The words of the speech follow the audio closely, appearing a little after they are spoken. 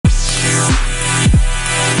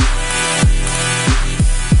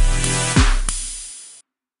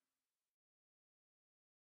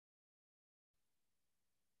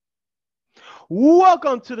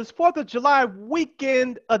Welcome to this 4th of July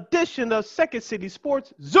weekend edition of Second City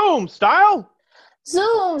Sports Zoom style.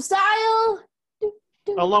 Zoom style.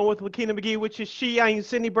 Along with Lakina McGee, which is she. I am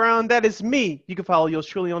Cindy Brown. That is me. You can follow yours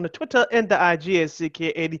truly on the Twitter and the IG at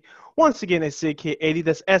SidKid80. Once again, at SidKid80.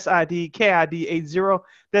 That's SIDKID80.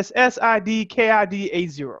 That's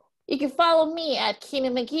SIDKID80. You can follow me at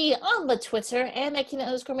Keenan McGee on the Twitter and at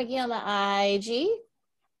Keenan_McGee on the IG.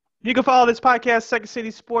 You can follow this podcast, Second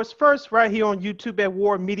City Sports First, right here on YouTube at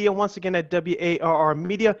War Media. Once again, at WARR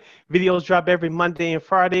Media. Videos drop every Monday and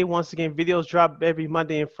Friday. Once again, videos drop every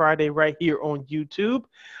Monday and Friday right here on YouTube.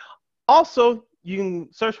 Also, you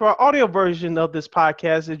can search for our audio version of this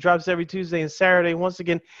podcast. It drops every Tuesday and Saturday. Once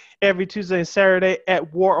again, every Tuesday and Saturday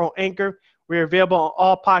at War on Anchor. We're available on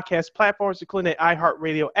all podcast platforms, including the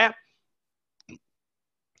iHeartRadio app.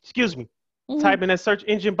 Excuse me. Type in that search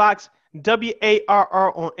engine box.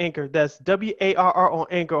 WARR on Anchor. That's WARR on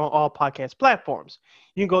Anchor on all podcast platforms.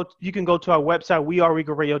 You can go to our website,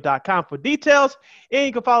 weareregalradio.com for details, and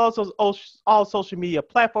you can follow us on all social media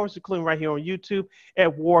platforms, including right here on YouTube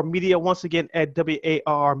at War Media. Once again, at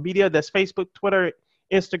WARR Media. That's Facebook, Twitter,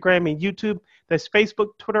 Instagram, and YouTube. That's Facebook,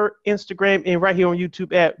 Twitter, Instagram, and right here on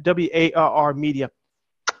YouTube at WARR Media.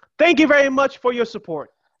 Thank you very much for your support.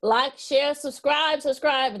 Like, share, subscribe,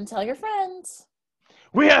 and tell your friends.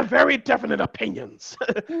 We have very definite opinions.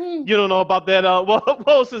 You don't know about that. What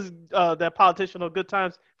was his, that politician of Good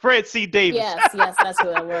Times? Fred C. Davis. Yes, that's who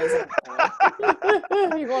that was.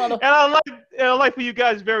 And I'd like for you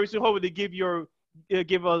guys very soon, hopefully, to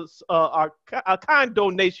give us a kind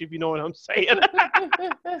donation, if you know what I'm saying.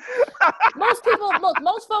 Most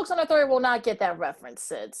folks on the third will not get that reference,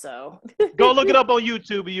 Sid. So go look it up on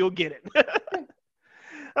YouTube and you'll get it.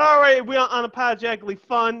 All right, we're unapologetically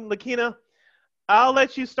fun, Lakina. I'll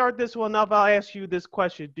let you start this one up. I'll ask you this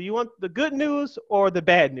question. Do you want the good news or the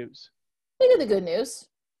bad news? We get the good news.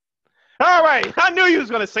 All right. I knew you was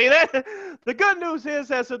going to say that. The good news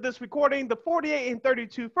is, as of this recording, the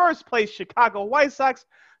 48-32 first place Chicago White Sox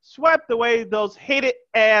swept away those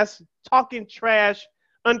hated-ass, talking trash,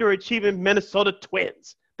 underachieving Minnesota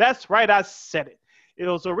Twins. That's right. I said it. It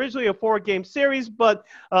was originally a 4-game series, but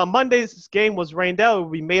Monday's game was rained out. It will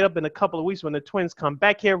be made up in a couple of weeks when the Twins come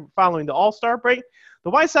back here following the All-Star break. The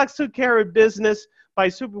White Sox took care of business by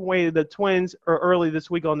sweeping the Twins early this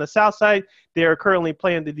week on the South Side. They are currently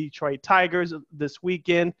playing the Detroit Tigers this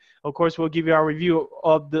weekend. Of course, we'll give you our review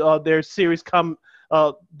of their series come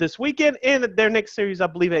this weekend and their next series, I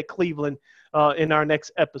believe, at Cleveland. In our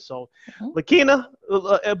next episode. Lakina,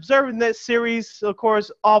 observing that series, of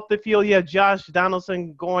course, off the field, you have Josh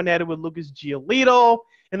Donaldson going at it with Lucas Giolito,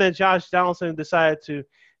 and then Josh Donaldson decided to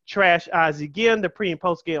trash Ozzie Guillen, the pre- and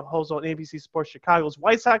post-game host on NBC Sports Chicago's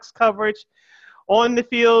White Sox coverage. On the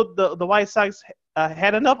field, the White Sox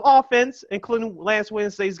had enough offense, including last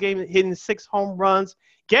Wednesday's game, hitting 6 home runs.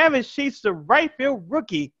 Gavin Sheets, the right field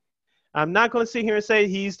rookie. I'm not going to sit here and say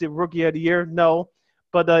he's the rookie of the year. No.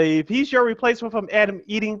 But if he's your replacement from Adam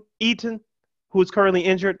Eaton, who is currently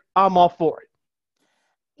injured, I'm all for it.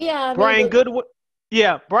 Yeah. Brian Goodwin.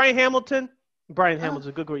 Yeah, Brian Hamilton. Brian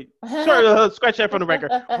Hamilton, good grief. Sorry, scratch that from the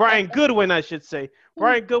record. Brian Goodwin, I should say.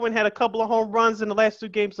 Brian Goodwin had a couple of home runs in the last 2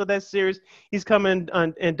 games of that series. He's come in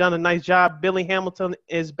and done a nice job. Billy Hamilton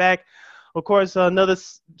is back. Of course, another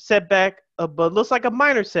setback, but looks like a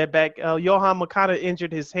minor setback. Yohan Moncada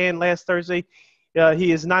injured his hand last Thursday.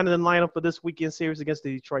 He is not in the lineup for this weekend series against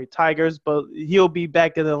the Detroit Tigers, but he'll be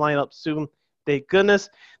back in the lineup soon. Thank goodness.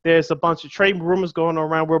 There's a bunch of trade rumors going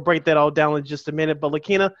around. We'll break that all down in just a minute. But,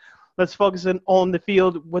 Lakina, let's focus on the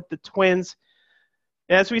field with the Twins.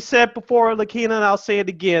 As we said before, Lakina, and I'll say it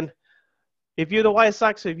again, if you're the White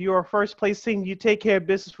Sox, if you're a first-place team, you take care of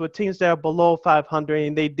business with teams that are below 500,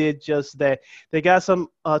 and they did just that. They got some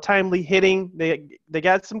timely hitting. They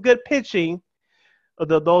got some good pitching.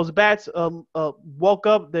 Those bats woke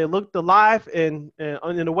up, they looked alive, and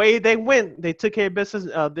in the way they went, they took care of business.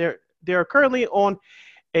 They're currently on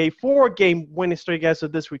a 4-game winning streak as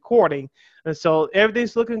of this recording, and so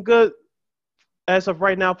everything's looking good as of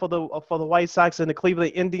right now for the White Sox. And the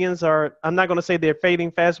Cleveland Indians are, I'm not going to say they're fading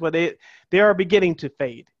fast, but they are beginning to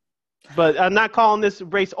fade. But I'm not calling this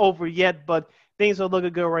race over yet, but things are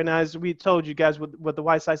looking good right now. As we told you guys with the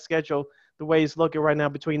White Sox schedule, the way it's looking right now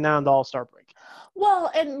between now and the All-Star break.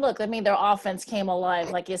 Well, and look, I mean, their offense came alive,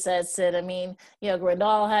 like you said, Sid. I mean,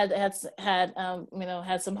 Grandal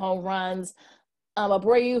had some home runs.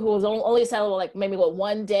 Abreu, who was only had maybe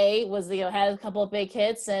 1 day, was had a couple of big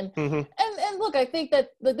hits, and look, I think that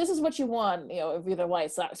this is what you want, if you're the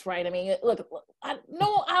White Sox, right? I mean, look, I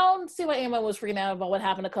don't see why anyone was freaking out about what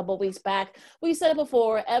happened a couple of weeks back. We said it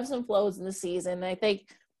before, ebbs and flows in the season. I think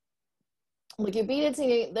Look, you beat a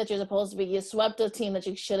team that you're supposed to be. You swept a team that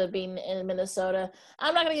you should have beaten in Minnesota.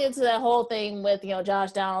 I'm not going to get into that whole thing with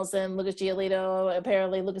Josh Donaldson, Lucas Giolito.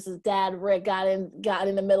 Apparently, Lucas's dad Rick got in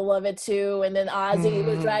the middle of it too, and then Ozzy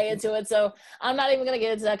was dragged into it. So I'm not even going to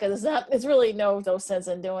get into that because it's really no sense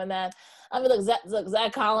in doing that. I mean, look,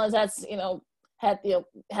 Zach Collins had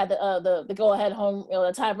the go ahead home,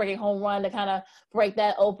 the tie breaking home run to kind of break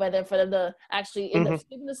that open, and for them to actually end up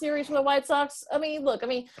sweeping the series for the White Sox. I mean, the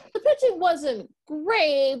pitching wasn't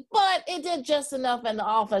great, but it did just enough, and the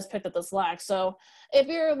offense picked up the slack. So if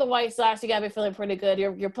you're the White Sox, you gotta be feeling pretty good.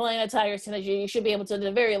 You're playing a Tigers team that you should be able to, at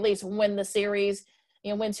the very least, win the series.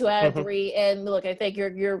 Win 2 out of 3, and look, I think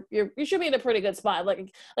you should be in a pretty good spot.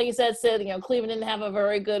 Like you said, Sid, Cleveland didn't have a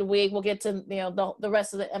very good week. We'll get to the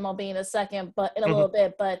rest of the MLB in a second, but in a little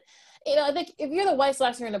bit. But I think if you're the White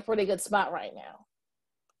Sox, you're in a pretty good spot right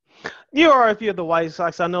now. You are if you're the White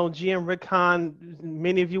Sox. I know GM Rick Hahn,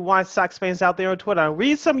 many of you White Sox fans out there on Twitter, I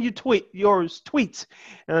read some of your tweets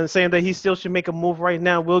saying that he still should make a move right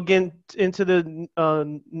now. We'll get into the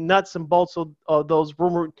nuts and bolts of those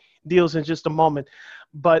rumored deals in just a moment.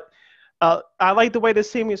 But I like the way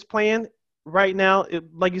this team is playing right now.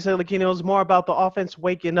 Like you said, Lakino, it's more about the offense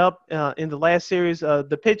waking up in the last series.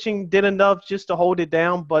 The pitching did enough just to hold it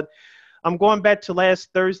down, but I'm going back to last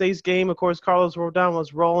Thursday's game. Of course, Carlos Rodon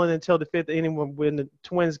was rolling until the 5th inning when the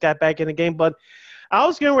Twins got back in the game. But I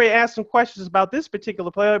was getting ready to ask some questions about this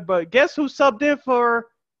particular player, but guess who subbed in for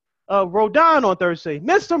Rodon on Thursday?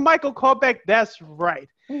 Mr. Michael Kopech. That's right.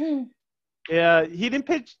 Mm-hmm. Yeah, he didn't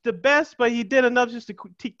pitch the best, but he did enough just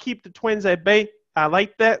to keep the Twins at bay. I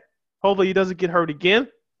like that. Hopefully he doesn't get hurt again,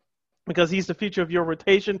 because he's the future of your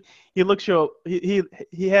rotation. He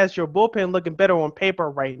has your bullpen looking better on paper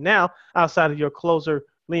right now, outside of your closer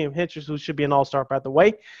Liam Hendriks, who should be an all-star, by the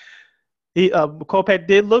way. Kopech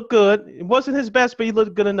did look good. It wasn't his best, but he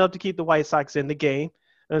looked good enough to keep the White Sox in the game,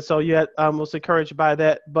 and so I was encouraged by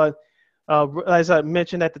that. But as I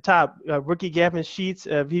mentioned at the top, rookie Gavin Sheets,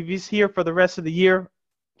 if he's here for the rest of the year,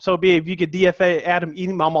 so be it. If you could DFA Adam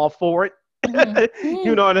Eaton, I'm all for it.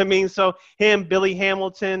 You know what I mean? So him, Billy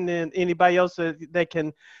Hamilton, and anybody else that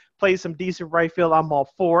can play some decent right field, I'm all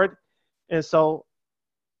for it. And so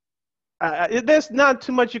there's not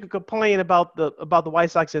too much you can complain about the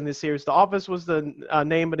White Sox in this series. The offense was the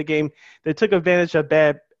name of the game. They took advantage of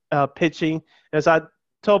bad pitching. As I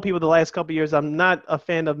told people the last couple of years, I'm not a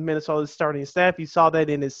fan of Minnesota's starting staff. You saw that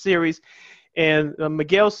in this series. And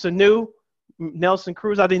Miguel Sanu, Nelson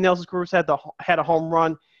Cruz, I think Nelson Cruz had a home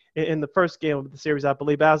run in the first game of the series, I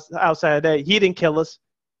believe. Outside of that, he didn't kill us.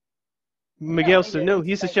 Miguel Sanu,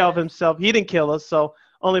 he's a shell of himself. He didn't kill us. So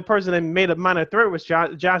only person that made a minor threat was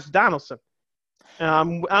Josh Donaldson.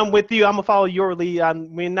 I'm with you. I'm going to follow your lead.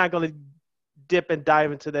 We're not going to dip and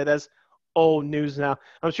dive into that. That's old news now.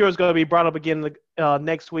 I'm sure it's going to be brought up again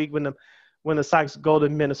next week when the Sox go to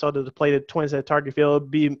Minnesota to play the Twins at Target Field. It'll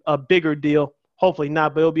be a bigger deal. Hopefully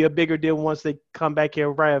not, but it'll be a bigger deal once they come back here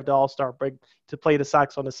right after the All-Star break to play the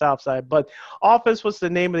Sox on the South Side. But offense was the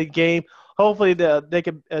name of the game. Hopefully they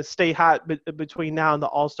can stay hot between now and the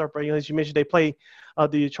All-Star break. As you mentioned, they play the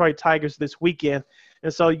Detroit Tigers this weekend.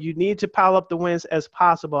 And so you need to pile up the wins as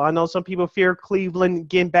possible. I know some people fear Cleveland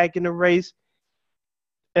getting back in the race.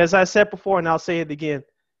 As I said before, and I'll say it again,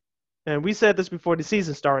 and we said this before the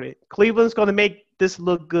season started, Cleveland's going to make this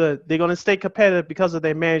look good. They're going to stay competitive because of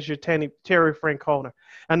their manager, Terry Francona.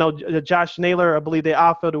 I know Josh Naylor, I believe the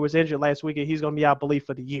outfielder, was injured last week, and he's going to be out, I believe,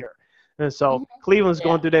 for the year. And so Cleveland's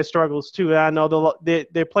going through their struggles too. And I know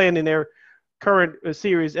they're playing in their current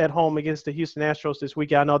series at home against the Houston Astros this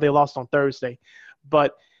weekend. I know they lost on Thursday.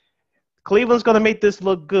 But Cleveland's going to make this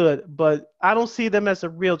look good, but I don't see them as a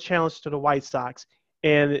real challenge to the White Sox.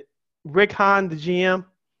 And Rick Hahn, the GM,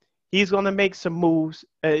 he's going to make some moves.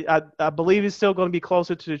 I believe he's still going to be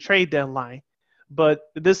closer to the trade deadline. But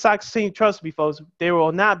this Sox team, trust me, folks, they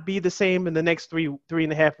will not be the same in the next three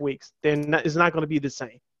and a half weeks. It's not going to be the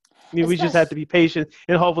same. We just have to be patient,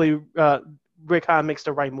 and hopefully Rick Hahn makes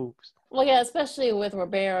the right moves. Well, yeah, especially with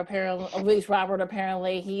Robert, apparently, at least Robert,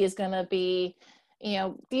 apparently, he is going to be –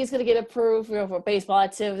 he's going to get approved for baseball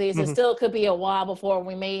activities. It still could be a while before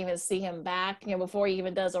we may even see him back, before he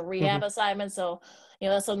even does a rehab assignment. So,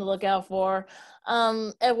 that's something to look out for.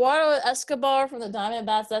 Eduardo Escobar from the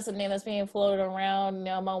Diamondbacks, that's a name that's being floated around,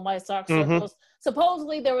 among White Sox circles.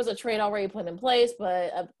 Supposedly there was a trade already put in place,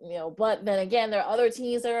 but, but then again, there are other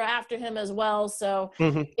teams that are after him as well. So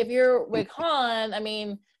if you're Rick Hahn,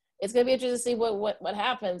 it's going to be interesting to see what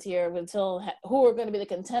happens here until who are going to be the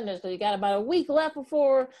contenders, because you got about a week left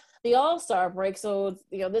before the All-Star break. So,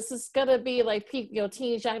 this is going to be like peak,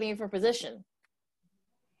 teams jockeying for position.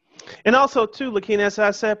 And also, too, Lakina, as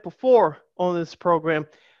I said before on this program,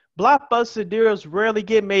 blockbuster deals rarely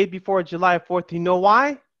get made before July 4th. You know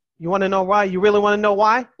why? You want to know why? You really want to know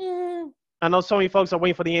why? Mm. I know so many folks are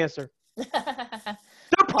waiting for the answer. The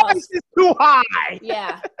price Pause. is too high.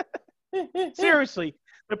 Yeah. Seriously,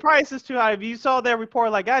 the price is too high. If you saw that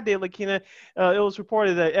report like I did, Lakina, it was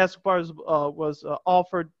reported that Escobar was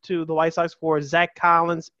offered to the White Sox for Zach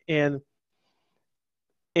Collins and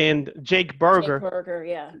Jake Jake Burger. Burger,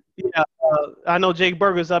 yeah. Yeah, I know Jake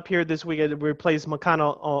Burger's up here this week to replace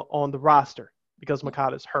McConnell on the roster because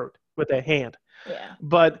McConnell's hurt with that hand. Yeah.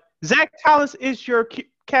 But Zach Collins is your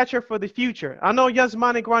catcher for the future. I know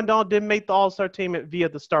Yasmani Grandal didn't make the All-Star team via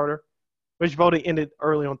the starter, which voting ended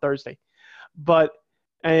early on Thursday. But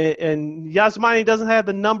and Yasmani doesn't have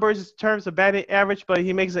the numbers in terms of batting average, but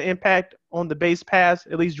he makes an impact on the base pass,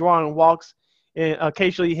 at least drawing walks and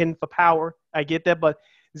occasionally hitting for power. I get that, but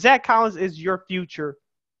Zach Collins is your future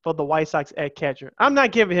for the White Sox at catcher. I'm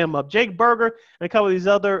not giving him up. Jake Burger and a couple of these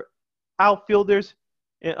other outfielders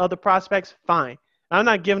and other prospects, fine. I'm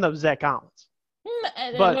not giving up Zach Collins.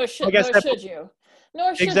 But nor should you.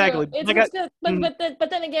 Nor should exactly. you. It's good. But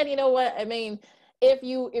then again, you know what? I mean, if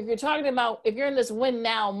you're talking about, if you're in this win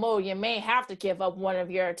now mode, you may have to give up one of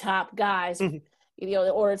your top guys, in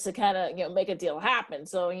order to kind of make a deal happen.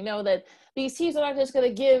 So you know that these teams are not just going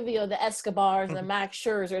to give the Escobars and the Max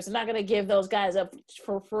Scherzers. They're not going to give those guys up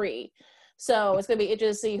for free. So it's going to be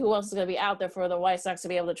interesting to see who else is going to be out there for the White Sox to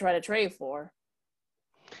be able to try to trade for.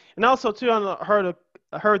 And also, too, I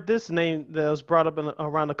heard this name that was brought up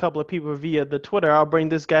around a couple of people via the Twitter. I'll bring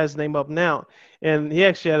this guy's name up now. And he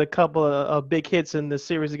actually had a couple of big hits in the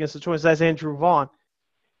series against the Twins. That's Andrew Vaughn.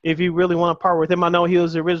 If you really want to part with him, I know he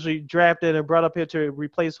was originally drafted and brought up here to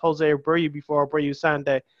replace Jose Abreu before Abreu signed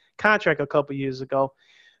that contract a couple years ago.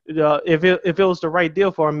 If it was the right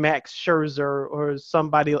deal for Max Scherzer or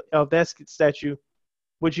somebody of that statue,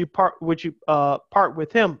 would you part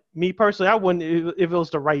with him? Me personally, I wouldn't if it was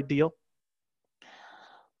the right deal.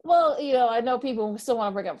 Well, I know people still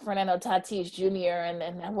want to bring up Fernando Tatis Jr.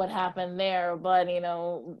 and what happened there, but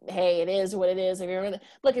hey, it is what it is. If you're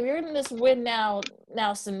in this win now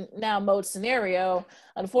mode scenario,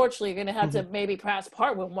 unfortunately, you're going to have to maybe perhaps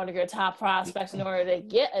part with one of your top prospects in order to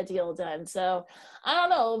get a deal done. So I don't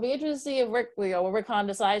know. It'll be interesting to see if what Rick Hahn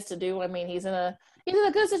decides to do. I mean, he's in a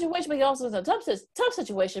good situation, but he also is in a tough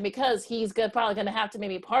situation because he's probably going to have to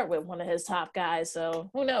maybe part with one of his top guys. So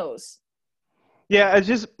who knows? Yeah, it's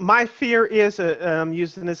just my fear is, I'm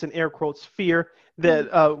using this in air quotes, fear that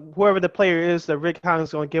whoever the player is, that Rick Hahn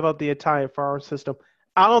is going to give up the entire farm system.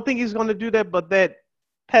 I don't think he's going to do that, but that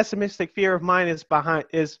pessimistic fear of mine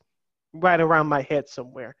is right around my head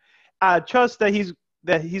somewhere. I trust that he's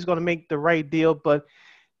going to make the right deal, but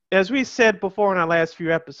as we said before in our last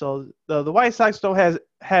few episodes, the White Sox don't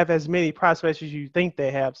have as many prospects as you think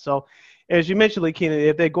they have. So, as you mentioned, Lakina,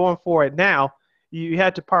 if they're going for it now, you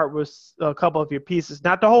had to part with a couple of your pieces.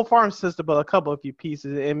 Not the whole farm system, but a couple of your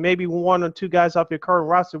pieces. And maybe one or two guys off your current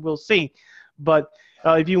roster, we'll see. But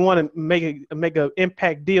if you want to make an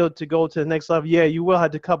impact deal to go to the next level, yeah, you will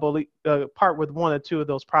have to part with one or two of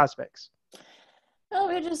those prospects. Well,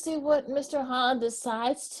 we'll just see what Mr. Hahn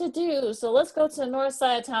decides to do. So let's go to the north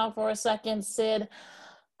side of town for a second, Sid.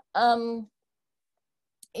 Unfortunately,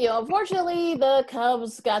 the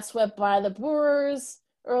Cubs got swept by the Brewers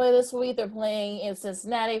early this week. They're playing in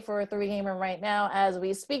Cincinnati for a 3-gamer right now as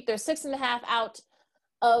we speak. They're 6.5 out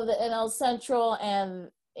of the NL Central,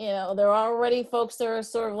 and there are already folks that are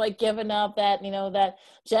sort of like giving up that that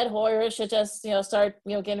Jed Hoyer should just start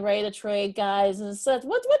getting ready to trade guys and such.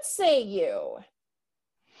 What say you?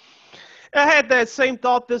 I had that same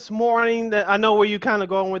thought this morning. That I know where you're kind of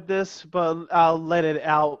going with this, but I'll let it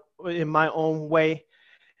out in my own way.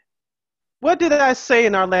 What did I say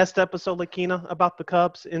in our last episode, Lakina, about the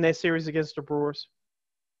Cubs in that series against the Brewers?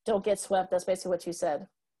 Don't get swept. That's basically what you said.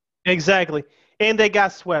 Exactly. And they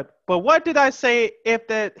got swept. But what did I say if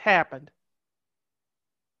that happened?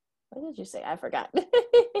 What did you say? I forgot.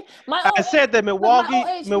 I said that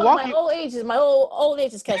Milwaukee. My old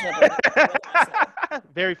age is catching up.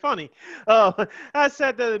 Very funny. I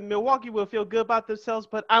said that Milwaukee will feel good about themselves,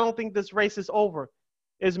 but I don't think this race is over.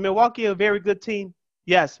 Is Milwaukee a very good team?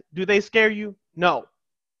 Yes. Do they scare you? No.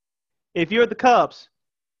 If you're the Cubs,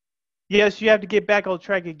 yes, you have to get back on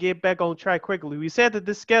track and get back on track quickly. We said that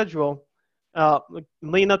this schedule,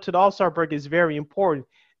 leading up to the All-Star break, is very important.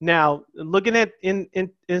 Now, looking at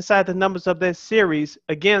inside the numbers of that series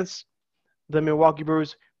against the Milwaukee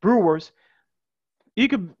Brewers, you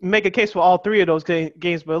could make a case for all three of those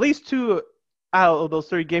games, but at least two out of those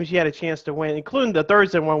 3 games you had a chance to win, including the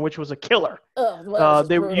Thursday one, which was a killer. Well, that was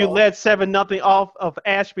just You brutal. led 7-0 off of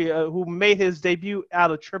Ashby, who made his debut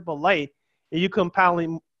out of AAA, and you couldn't pile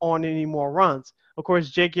him on any more runs. Of course,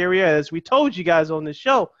 Jake Arrieta, as we told you guys on the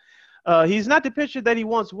show, he's not the pitcher that he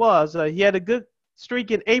once was. He had a good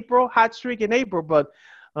streak in April, hot streak in April, but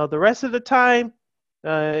the rest of the time,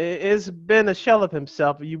 it's been a shell of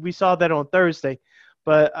himself. We saw that on Thursday.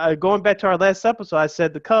 But going back to our last episode, I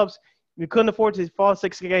said the Cubs, you couldn't afford to fall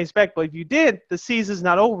 6 games back. But if you did, the season's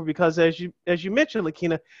not over because, as you mentioned,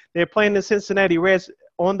 Lakina, they're playing the Cincinnati Reds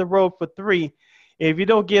on the road for 3. If you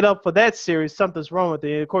don't get up for that series, something's wrong with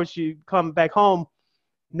it. And of course, you come back home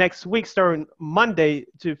next week, starting Monday,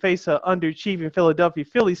 to face an underachieving Philadelphia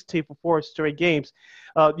Phillies team for 4 straight games.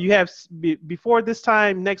 You have before this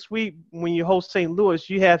time next week when you host St. Louis,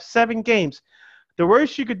 you have 7 games. The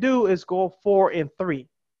worst you could do is go 4-3.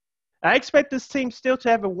 I expect this team still to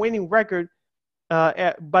have a winning record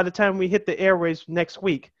by the time we hit the airways next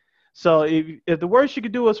week. So if the worst you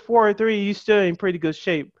could do is 4-3, you're still in pretty good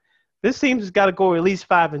shape. This team's got to go at least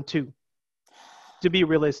 5-2 to be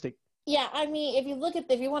realistic. Yeah, I mean, if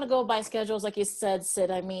you want to go by schedules, like you said, Sid,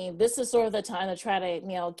 I mean, this is sort of the time to try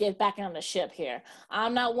to, get back on the ship here.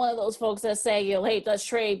 I'm not one of those folks that say, hey, let's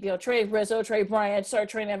trade, trade Rizzo, trade Bryant, start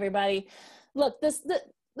trading everybody. Look,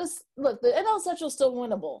 look, the NL Central is still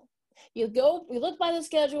winnable. You look by the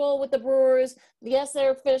schedule with the Brewers. Yes,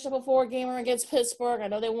 they're finished up a 4-gamer against Pittsburgh. I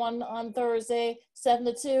know they won on Thursday,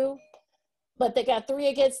 7-2. But they got 3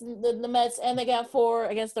 against the Mets, and they got 4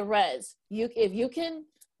 against the Reds.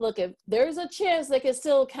 If there's a chance they could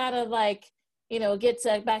still kind of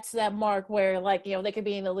get back to that mark where they could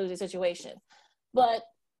be in a losing situation. But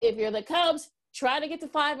if you're the Cubs, try to get to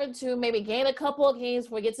 5-2, maybe gain a couple of games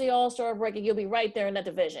before we get to the All-Star break, and you'll be right there in that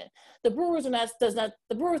division. The Brewers the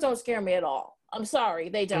Brewers don't scare me at all. I'm sorry,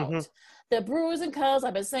 they don't. Mm-hmm. The Brewers and Cubs,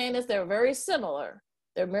 I've been saying this, they're very similar.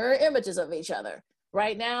 They're mirror images of each other.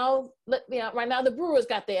 Right now, the Brewers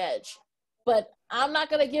got the edge, but I'm not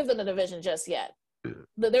going to give them the division just yet.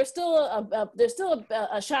 There's still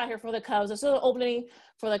a shot here for the Cubs. There's still an opening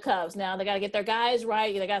for the Cubs. Now they got to get their guys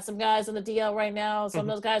right. They got some guys on the DL right now. Some of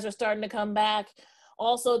those guys are starting to come back.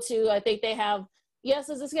 Also, too, I think they have. Yes,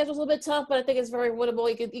 the schedule's a little bit tough, but I think it's very winnable.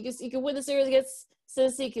 You can win the series against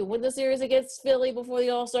Cincy. You can win the series against Philly before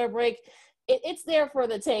the All-Star break. It's there for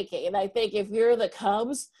the taking. And I think if you're the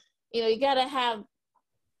Cubs, you gotta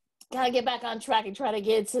get back on track and try to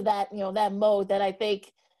get to that that mode that I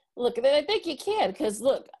think. Look, I think you can, because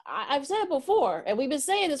look, I've said it before, and we've been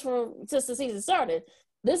saying this since the season started.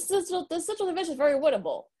 This Central Division is very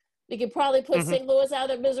winnable. You could probably put St. Louis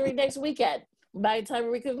out of misery next weekend by the time we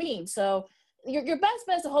reconvene. So your best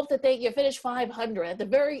bet is to hope that you finish 500. At the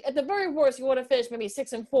very worst, you want to finish maybe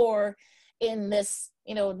 6-4 in this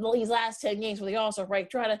these last 10 games for the All-Star break.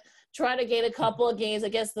 Try to get a couple of games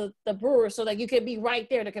against the Brewers so that you can be right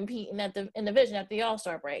there to compete in the division at the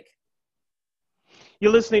All-Star break.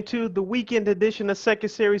 You're listening to the weekend edition of Second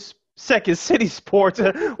City Sports,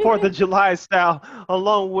 4th of July style,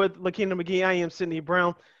 along with Lakina McGee. I am Sidney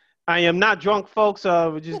Brown. I am not drunk, folks.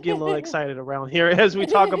 We're just getting a little excited around here as we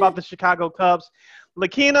talk about the Chicago Cubs.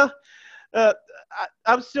 Lakina,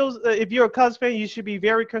 I'm still, if you're a Cubs fan, you should be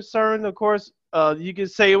very concerned. Of course, you can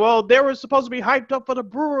say, well, they were supposed to be hyped up for the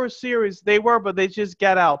Brewers series. They were, but they just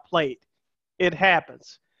got outplayed. It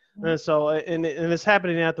happens. And so, and it's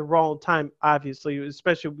happening at the wrong time, obviously,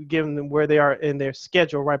 especially given them where they are in their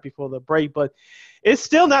schedule right before the break. But it's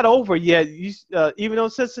still not over yet. Even though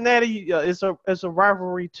Cincinnati is a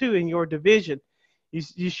rivalry too in your division,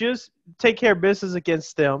 you should take care of business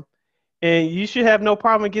against them, and you should have no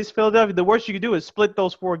problem against Philadelphia. The worst you can do is split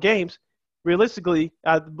those 4 games. Realistically,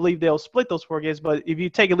 I believe they'll split those 4 games. But if you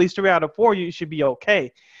take at least 3 out of 4, you should be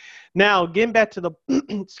okay. Now, getting back to the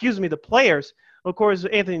the players. Of course,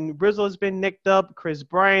 Anthony Rizzo has been nicked up. Kris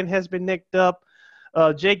Bryant has been nicked up.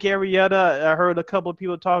 Jake Arrieta, I heard a couple of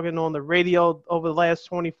people talking on the radio over the last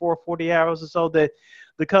 24, 40 hours or so that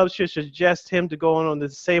the Cubs should suggest him to go on the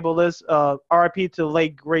disabled list. RIP to the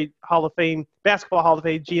late, great basketball Hall of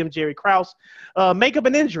Fame GM Jerry Krause. Make up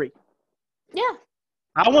an injury. Yeah.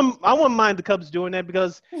 I wouldn't mind the Cubs doing that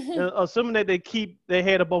because assuming that they keep their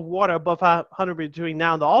head above water, above 500 between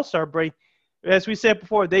now and the All-Star break, as we said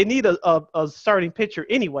before, they need a starting pitcher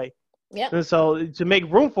anyway. Yeah. And so to make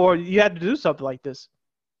room for it, you had to do something like this.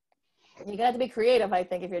 You got to be creative, I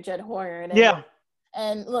think, if you're Jed Hoyer.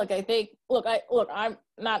 And look, I'm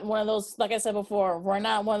not one of those, like I said before, we're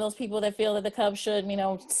not one of those people that feel that the Cubs should,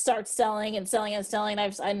 start selling.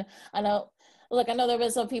 I know look, I know there have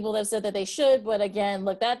been some people that have said that they should, but again,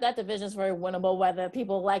 look, that division is very winnable, whether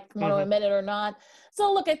people want to admit it or not.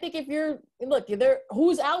 So look, I think if you're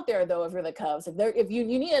who's out there though, if you're the Cubs, if you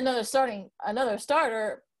need another starting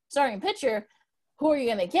pitcher, who are you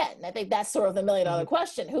going to get? And I think that's sort of the $1 million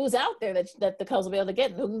question. Who's out there that the Cubs will be able to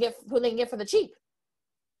get, and who they can get for the cheap?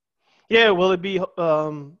 Yeah, will it be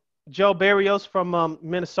Joe Barrios from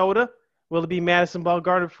Minnesota? Will it be Madison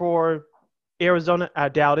Bumgarner for Arizona? I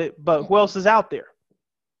doubt it. But who else is out there?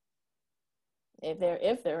 If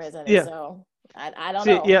there is any, so I don't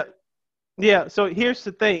know. Yeah. So here's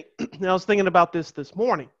the thing. I was thinking about this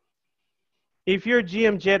morning. If you're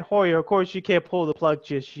GM Jed Hoyer, of course you can't pull the plug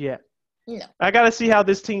just yet. No. I got to see how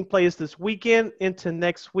this team plays this weekend into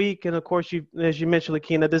next week. And, of course, as you mentioned,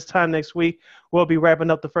 Lakina, this time next week, we'll be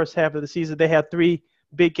wrapping up the first half of the season. They have 3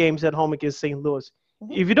 big games at home against St. Louis.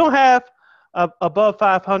 Mm-hmm. If you don't have above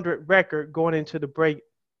 500 record going into the break,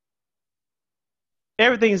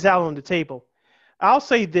 everything's out on the table. I'll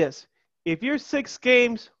say this. If you're 6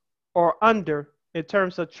 games or under in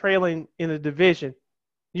terms of trailing in the division,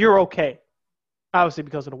 you're okay, obviously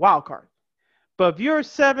because of the wild card. But if you're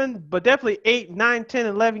 7, but definitely 8, 9, 10,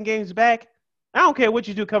 11 games back, I don't care what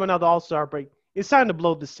you do coming out of the All-Star break. It's time to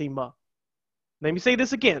blow this team up. Let me say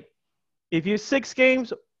this again. If you're 6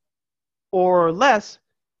 games or less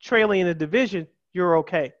trailing in the division, you're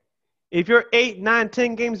okay. If you're 8, 9,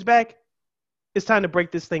 10 games back, it's time to break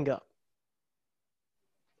this thing up.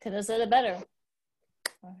 Could have said it better.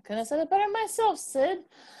 Couldn't have said it better myself, Sid.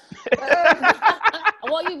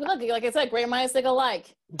 Well, you look, like I said, great minds think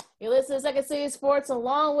alike. You listen to Second City Sports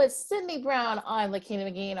along with Sydney Brown. I'm Lakina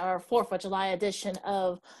McGee, our 4th of July edition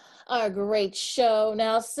of our great show.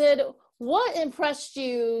 Now, Sid, what impressed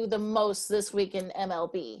you the most this week in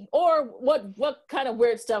MLB? Or what kind of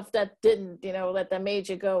weird stuff that didn't, that made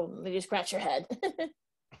you go, you scratch your head?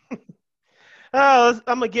 I'm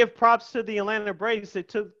going to give props to the Atlanta Braves. They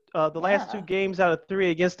took the last 2 games out of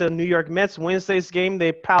 3 against the New York Mets. Wednesday's game,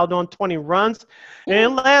 they piled on 20 runs.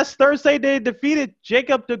 And last Thursday, they defeated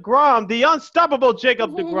Jacob deGrom, the unstoppable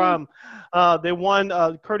Jacob deGrom. They won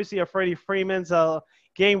courtesy of Freddie Freeman's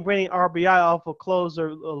game-winning RBI off of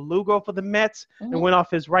closer Lugo for the Mets. It went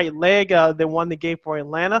off his right leg. They won the game for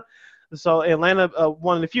Atlanta. So Atlanta,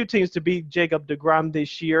 one of the few teams to beat Jacob deGrom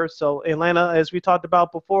this year. So Atlanta, as we talked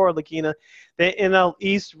about before, Lakina, the NL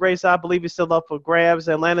East race, I believe, is still up for grabs.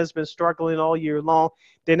 Atlanta's been struggling all year long.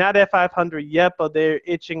 They're not at 500 yet, but they're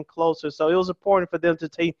itching closer. So it was important for them to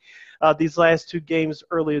take these last 2 games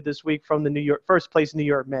earlier this week from the first place New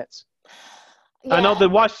York Mets. Yeah. I know the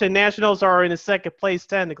Washington Nationals are in the 2nd place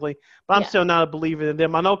technically, but I'm still not a believer in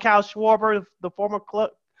them. I know Kyle Schwarber, the former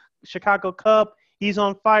Chicago Cub, he's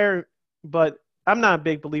on fire. But I'm not a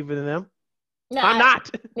big believer in them. No, I'm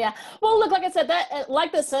not. Yeah. Well, look, like I said, that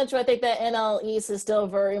like the Central, I think that NL East is still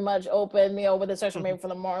very much open, with the exception maybe for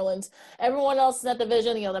the Marlins. Everyone else in that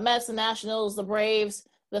division, the Mets, the Nationals, the Braves,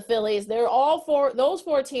 the Phillies, they're all those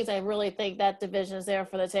 4 teams. I really think that division is there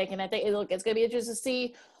for the taking. I think, it's going to be interesting to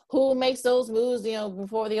see who makes those moves,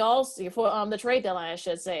 before the trade deadline, I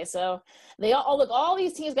should say. So all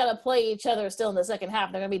these teams got to play each other still in the second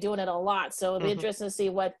half. They're going to be doing it a lot. So it'll be interesting to see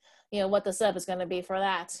what the setup is going to be for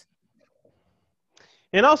that.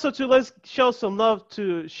 And also, let's show some love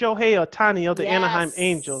to Shohei Ohtani of the Anaheim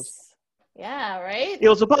Angels. Yeah, right? It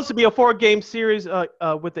was supposed to be a 4-game series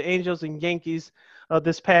with the Angels and Yankees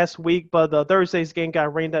this past week, but Thursday's game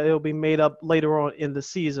got rained out. It'll be made up later on in the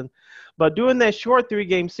season. But during that short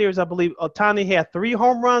 3-game series, I believe Ohtani had 3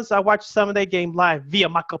 home runs. I watched some of that game live via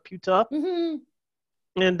my computer.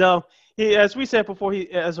 Mm-hmm. And as we said before,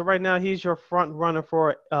 as of right now, he's your front runner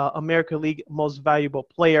for American League Most Valuable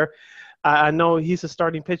Player. I know he's a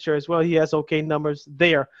starting pitcher as well. He has okay numbers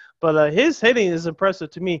there. But his hitting is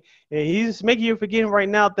impressive to me. And he's making you forgetting right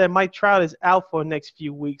now that Mike Trout is out for the next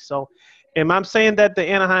few weeks. So am I saying that the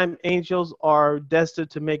Anaheim Angels are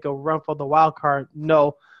destined to make a run for the wild card?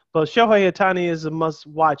 No. But Shohei Ohtani is a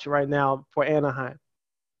must-watch right now for Anaheim.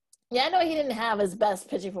 Yeah, I know he didn't have his best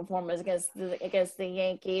pitching performance against the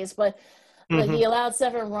Yankees, but he allowed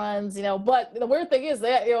 7 runs, But the weird thing is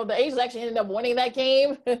that the Angels actually ended up winning that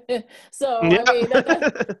game. So I mean,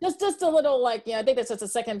 just a little I think that's just the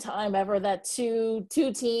second time ever that two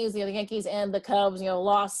teams, the Yankees and the Cubs,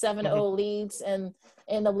 lost 7-0 leads and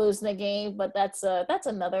end up losing the game. But that's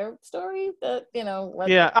another story that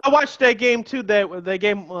Yeah, I watched that game too. That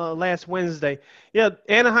game last Wednesday. Yeah,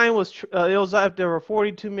 Anaheim was it was after a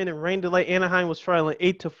 42-minute rain delay. Anaheim was trailing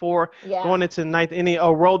 8-4 going into the 9th inning.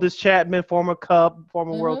 Aroldis Chapman, former Cub,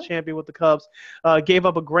 former world champion with the Cubs, gave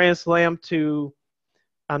up a grand slam to.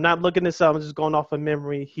 I'm not looking this up. I'm just going off of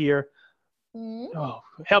memory here. Mm-hmm. Oh,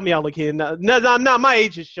 help me out, look here. No, my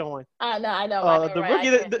age is showing. I know, The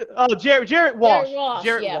right? rookie, Jared Jared Walsh. Walsh,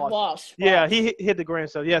 Jared yeah, Walsh. Walsh. Yeah, he hit the grand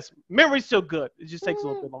slam. Yes, memory's still good. It just takes a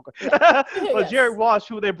little bit longer. Yeah, But Jared yes. Walsh,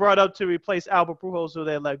 who they brought up to replace Albert Pujols, who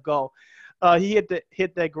they let go, he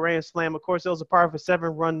hit that grand slam. Of course, it was a part of a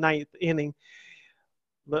 7-run ninth inning.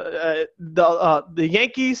 The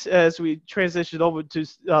Yankees, as we transitioned over to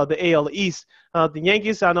the AL East, the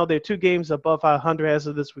Yankees, I know they're 2 games above 500 as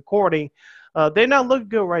of this recording. They're not looking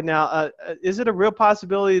good right now. Is it a real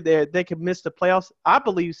possibility that they could miss the playoffs? I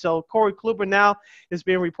believe so. Corey Kluber now is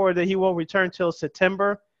being reported that he won't return till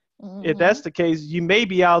September. If that's Mm-hmm. the case, you may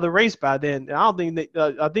be out of the race by then. I don't think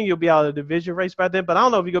that, I think you'll be out of the division race by then, but I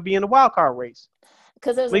don't know if you're gonna be in the wild card race.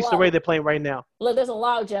 Because At least the way they're playing right now. look, there's a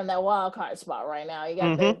lot of gem that wild card spot right now.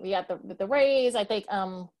 Mm-hmm. You got the Rays. I think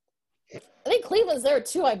Cleveland's there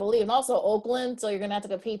too, I believe, and also Oakland. So you're gonna have to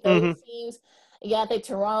compete those Mm-hmm. teams. Yeah, I think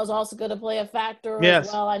Toronto's also going to play a factor as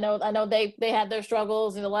Yes. well. I know they had their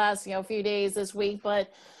struggles in the last few days this week,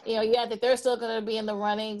 but I think they're still going to be in the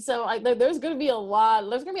running. So there's going to be a lot.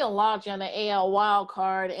 There's going to be a lot on the AL wild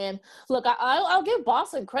card. And look, I'll give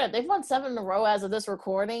Boston credit. They've won 7 in a row as of this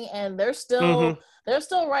recording, and they're Mm-hmm.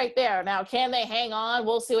 still right there. Now, can they hang on?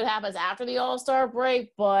 We'll see what happens after the All-Star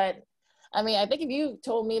break, but. I mean, I think if you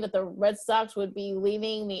told me that the Red Sox would be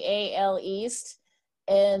leading the AL East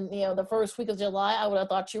in the first week of July, I would have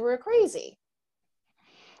thought you were crazy.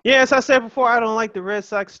 Yeah, as I said before, I don't like the Red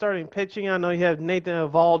Sox starting pitching. I know you have Nathan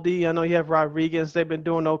Eovaldi. I know you have Rodriguez. They've been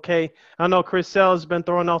doing okay. I know Chris Sale has been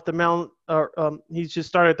throwing off the mound. He's just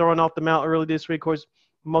started throwing off the mound early this week. Of course,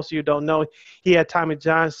 most of you don't know he had Tommy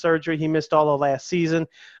John surgery. He missed all of last season.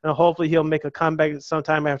 And hopefully he'll make a comeback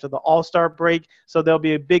sometime after the All-Star break. So there'll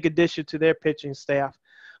be a big addition to their pitching staff.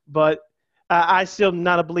 But I still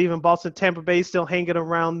not a believer in Boston. Tampa Bay still hanging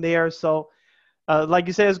around there. So, like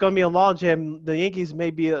you said, it's going to be a logjam. The Yankees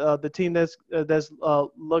may be the team that's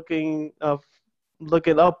looking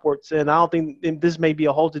upwards, and I don't think this may be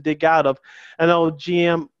a hole to dig out of. I know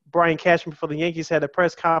GM Brian Cashman for the Yankees had a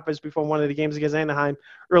press conference before one of the games against Anaheim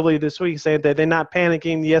earlier this week, saying that they're not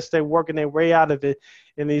panicking. Yes, they're working their way out of it,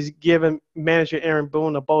 and he's giving manager Aaron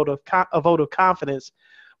Boone a vote of confidence.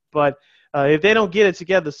 But if they don't get it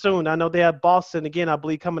together soon, I know they have Boston again, I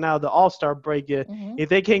believe, coming out of the All-Star break. Mm-hmm. If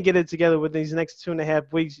they can't get it together within these next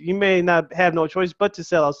 2.5 weeks, you may not have no choice but to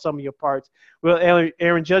sell out some of your parts. Will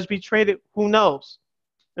Aaron Judge be traded? Who knows?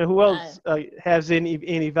 And who else has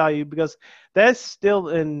any value? Because that's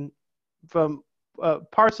still from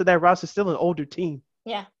parts of that roster, still an older team.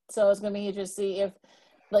 Yeah, so it's going to be interesting to see if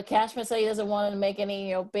the Cashman said he doesn't want to make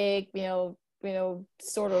any big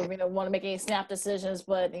sort of want to make any snap decisions,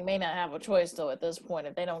 but he may not have a choice though at this point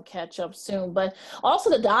if they don't catch up soon. But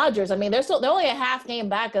also the Dodgers, I mean, they're only a half game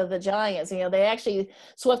back of the Giants. They actually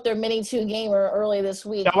swept their mini 2-gamer early this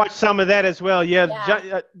week. I watched some of that as well.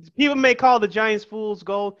 Yeah. People may call the Giants fool's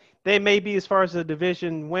gold. They may be as far as the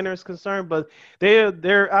division winner is concerned, but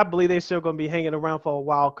I believe they're still going to be hanging around for a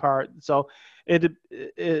wild card. So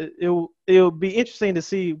it'll be interesting to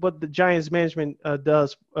see what the Giants management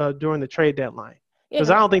does during the trade deadline,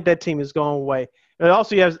 because I don't think that team is going away. And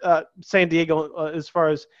also, you have San Diego as far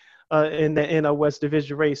as in the West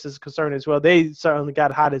Division race is concerned as well. They certainly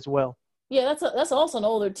got hot as well. Yeah, that's also an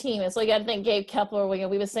older team, and so you got to think Gabe Kepler. We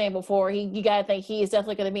were saying before, you got to think he's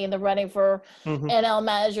definitely going to be in the running for NL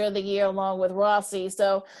Manager of the Year along with Rossi.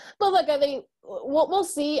 So, but look, I think we'll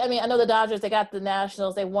see. I mean, I know the Dodgers, they got the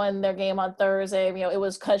Nationals. They won their game on Thursday. It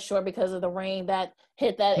was cut short because of the rain that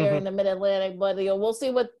hit that area in the Mid-Atlantic. But we'll see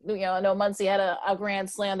what I know Muncy had a grand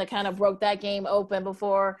slam that kind of broke that game open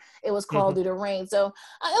before it was called due to rain. So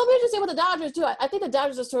it'll be interesting what the Dodgers do. I think the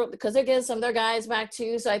Dodgers are sort of, because they're getting some of their guys back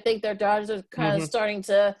too. So I think their Dodgers are kind of starting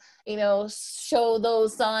to show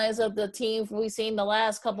those signs of the team we've seen the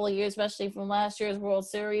last couple of years, especially from last year's World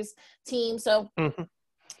Series team. So.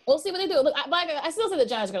 We'll see what they do. Look, I still think the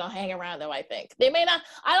Giants are going to hang around, though. I think they may not.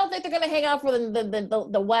 I don't think they're going to hang out for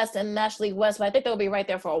the West and National League West, but I think they'll be right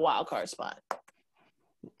there for a wild card spot.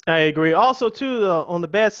 I agree. Also, too, on the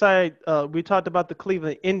bad side, we talked about the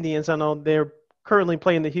Cleveland Indians. I know they're currently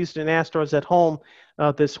playing the Houston Astros at home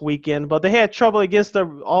this weekend, but they had trouble against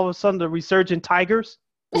all of a sudden the resurgent Tigers,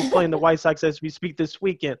 who's playing the White Sox as we speak this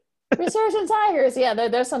weekend. Resurgent Tigers, yeah,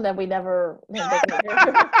 there's something that we never.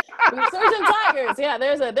 Resurgent Tigers, yeah.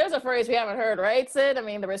 There's a phrase we haven't heard, right, Sid? I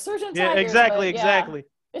mean, the Resurgent Tigers. Yeah, exactly.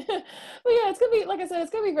 But yeah, it's gonna be, like I said, it's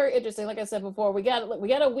gonna be very interesting. Like I said before, we got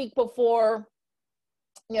a week before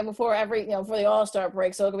before for the All-Star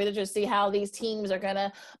break. So it'll be interesting to see how these teams are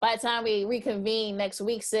gonna, by the time we reconvene next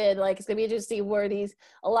week, Sid, like it's gonna be interesting to see where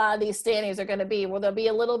a lot of these standings are gonna be. Will there be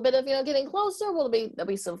a little bit of, getting closer? There'll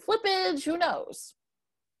be some flippage? Who knows?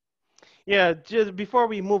 Yeah, just before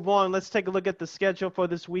we move on, let's take a look at the schedule for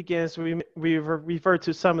this weekend. So we refer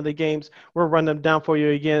to some of the games. We'll run them down for you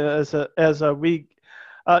again as we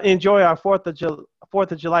enjoy our 4th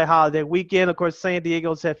of July holiday weekend. Of course, San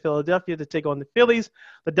Diego's at Philadelphia to take on the Phillies,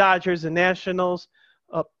 the Dodgers, and Nationals.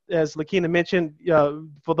 As Lakina mentioned,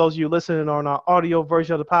 for those of you listening on our audio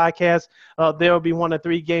version of the podcast, there will be one of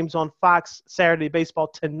 3 games on Fox Saturday Baseball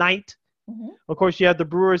tonight. Mm-hmm. Of course, you have the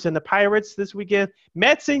Brewers and the Pirates this weekend.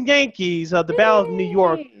 Mets and Yankees. The Battle of New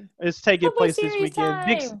York is taking place this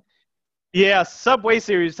weekend. Subway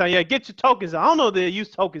Series time. Yeah, get your tokens. I don't know if they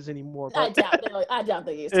use tokens anymore. But I doubt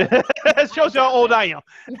they use tokens. It shows you how old I am.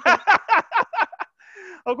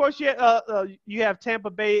 Of course, you have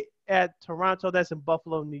Tampa Bay at Toronto. That's in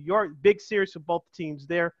Buffalo, New York. Big series for both teams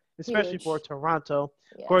there, especially for Toronto.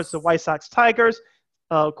 Yes. Of course, the White Sox Tigers.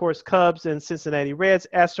 Of course, Cubs and Cincinnati Reds,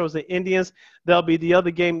 Astros and Indians. There'll be the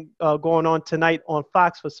other game going on tonight on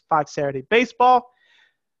Fox for Fox Saturday Baseball.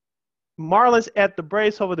 Marlins at the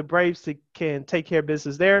Braves. Hopefully the Braves can take care of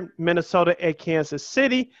business there. Minnesota at Kansas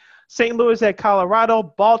City. St. Louis at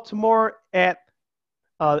Colorado. Baltimore at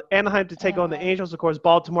Anaheim to take on the Angels. Of course,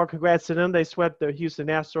 Baltimore, congrats to them. They swept the Houston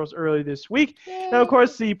Astros early this week. Yay. And, of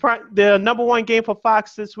course, the number 1 game for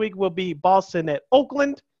Fox this week will be Boston at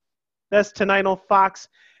Oakland. That's tonight on Fox.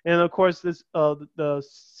 And, of course, the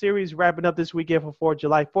series wrapping up this weekend for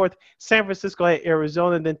July 4th. San Francisco at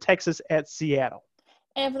Arizona, and then Texas at Seattle.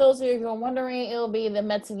 And for those of you who are wondering, it'll be the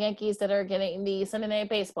Mets and Yankees that are getting the Sunday Night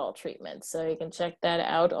Baseball treatment. So you can check that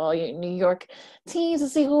out, all your New York teams, to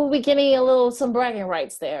see who will be getting some bragging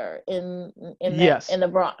rights there in the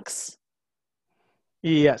Bronx.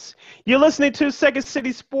 Yes. You're listening to Second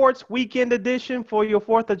City Sports Weekend Edition for your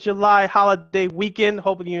 4th of July holiday weekend.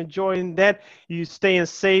 Hoping you're enjoying that. You staying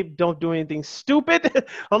safe. Don't do anything stupid.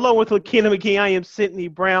 Along with Lakina McKee, I am Sydney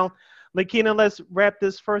Brown. Lakina, let's wrap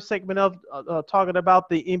this first segment up talking about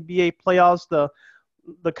the NBA playoffs.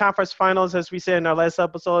 The conference finals, as we said in our last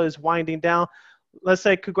episode, is winding down. Let's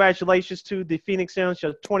say congratulations to the Phoenix Suns,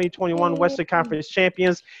 your 2021 Western Conference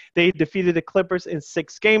champions. They defeated the Clippers in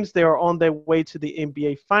 6 games. They are on their way to the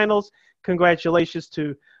NBA Finals. Congratulations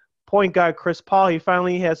to point guard Chris Paul. He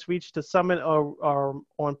finally has reached the summit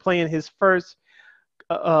on playing his first,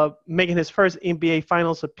 making his first NBA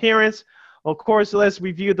Finals appearance. Of course, let's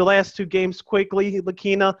review the last 2 games quickly,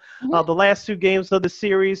 Lakina. Mm-hmm. The last 2 games of the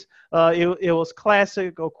series, it was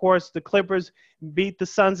classic. Of course, the Clippers beat the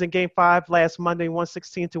Suns in Game 5 last Monday,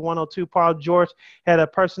 116-102. Paul George had a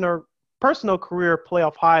personal career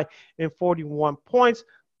playoff high in 41 points.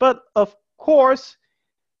 But, of course,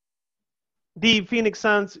 the Phoenix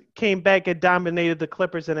Suns came back and dominated the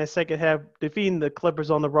Clippers in that second half, defeating the Clippers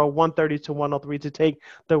on the road 130-103 to take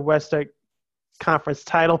the Western Conference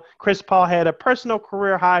title. Chris Paul had a personal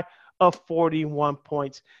career high of 41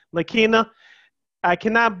 points. Lakina, I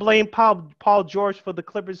cannot blame Paul George for the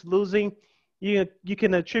Clippers losing. You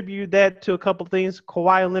can attribute that to a couple things: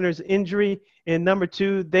 Kawhi Leonard's injury, and number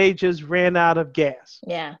 2, they just ran out of gas.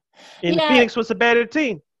 Yeah. And Phoenix was a better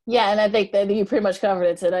team. Yeah, and I think that you pretty much covered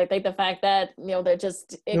it today. I think the fact that they're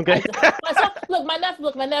just okay.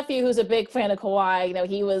 My nephew, who's a big fan of Kawhi,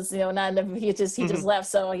 he was he just left,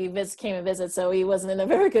 so he came and visited, so he wasn't in a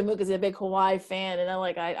very good mood because he's a big Kawhi fan, and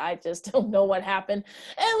I just don't know what happened.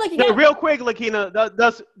 And real quick, Lakina,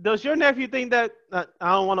 does your nephew think that I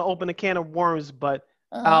don't want to open a can of worms, but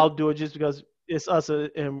I'll do it just because it's us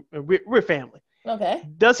and we're family. Okay.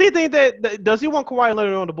 Does he think does he want Kawhi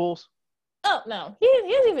Leonard on the Bulls? Oh, no. He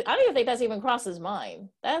doesn't even, I don't even think that's even crossed his mind.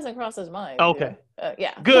 That hasn't crossed his mind. Okay.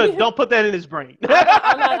 Yeah. Good. Don't put that in his brain. Go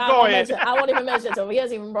ahead. I won't even mention it to him. He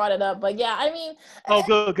hasn't even brought it up. But, yeah, I mean. Oh,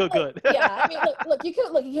 good. Yeah, I mean, look, you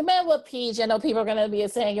can with PG. I know people are going to be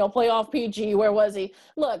saying, playoff PG, where was he?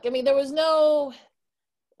 Look, I mean, there was no,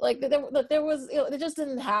 there was, they just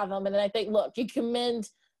didn't have him. And then I think, look, you commend,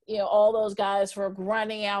 all those guys for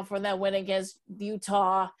grinding out for that win against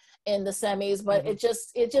Utah in the semis, but it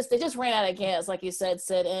just ran out of gas, like you said,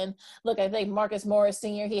 Sid. And look, I think Marcus Morris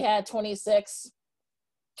Sr., he had 26,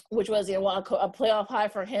 which was a playoff high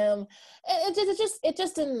for him. And it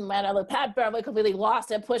just didn't matter. Look, Pat Beverly completely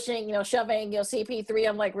lost it, pushing, shoving, CP3.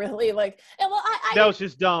 I'm like, really, and well, that was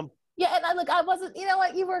just dumb. Yeah, and I wasn't, you know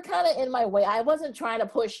what, you were kind of in my way. I wasn't trying to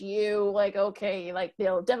push you, like, okay, like,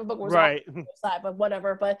 Devin Booker was on Right. the side, but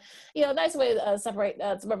whatever. But, nice way to separate,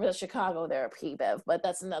 to represent Chicago there, P-Bev, but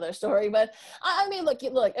that's another story. But, I mean, look,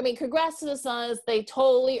 I mean, congrats to the Suns. They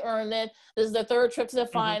totally earned it. This is their third trip to the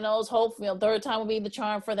finals. Hopefully, third time will be the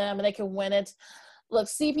charm for them, and they can win it. Look,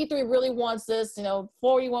 CP3 really wants this,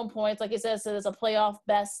 41 points. Like you said, it's a playoff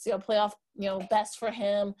best, best for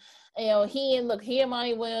him. He and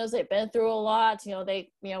Monty Williams, they've been through a lot.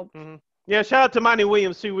 Yeah, shout out to Monty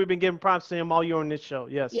Williams too. We've been giving props to him all year on this show.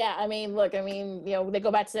 Yes. Yeah, I mean, look, they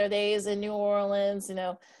go back to their days in New Orleans.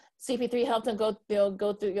 CP3 helped him go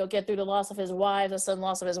through, get through the loss of his wife, the sudden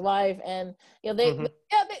loss of his wife, and they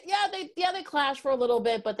clashed for a little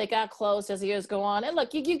bit, but they got close as the years go on. And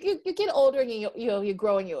look, you get older, and you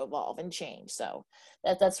grow and you evolve and change. So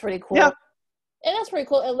that's pretty cool. Yeah. And that's pretty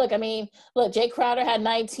cool. And look, Jay Crowder had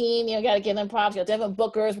 19. Got to give them props. Devin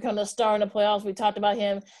Booker is becoming a star in the playoffs. We talked about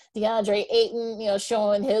him. DeAndre Ayton,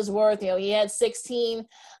 showing his worth. He had 16.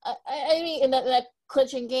 I mean, in that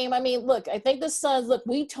clinching game. I mean, look, I think the Suns. Look,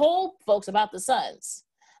 we told folks about the Suns.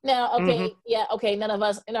 Now, okay, none of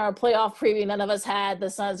us in our playoff preview, none of us had the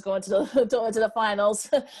Suns going to the finals,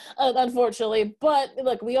 unfortunately. But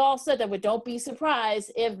look, we all said that we don't be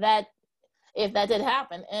surprised if that did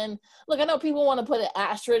happen. And look, I know people want to put an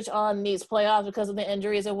asterisk on these playoffs because of the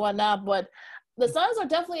injuries and whatnot, but the Suns are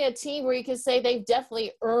definitely a team where you can say they've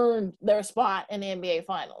definitely earned their spot in the NBA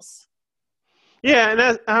Finals. Yeah,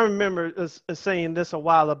 and I remember saying this a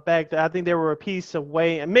while back that I think they were a piece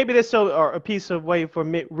away, and maybe they still are a piece away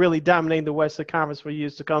from really dominating the Western Conference for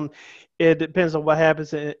years to come. It depends on what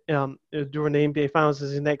happens during the NBA Finals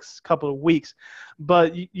in the next couple of weeks.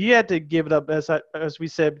 But you had to give it up, as we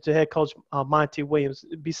said, to head coach Monty Williams.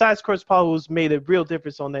 Besides Chris Paul, who's made a real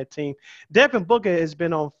difference on that team, Devin Booker has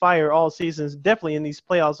been on fire all seasons, definitely in these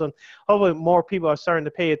playoffs. And hopefully more people are starting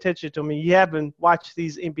to pay attention to him. You haven't watched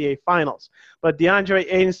these NBA Finals. But DeAndre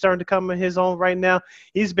Ayton's starting to come in his own right now.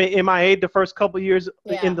 He's been MIA the first couple of years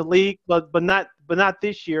in the league, but not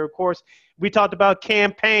this year, of course. We talked about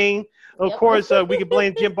campaign. Of course, we can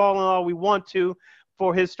blame Jim Baldwin all we want to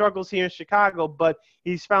for his struggles here in Chicago, but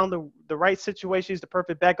he's found the right situation. He's the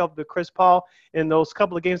perfect backup to Chris Paul. In those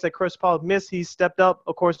couple of games that Chris Paul missed, he stepped up.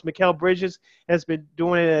 Of course, Mikal Bridges has been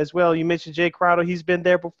doing it as well. You mentioned Jay Crowder. He's been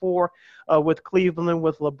there before with Cleveland,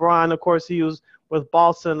 with LeBron. Of course, he was with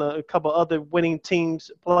Boston, a couple other winning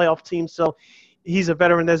teams, playoff teams. So he's a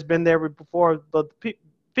veteran that's been there before. But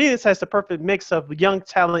Phoenix has the perfect mix of young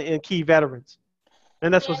talent and key veterans.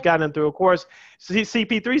 And that's what's gotten him through. Of course,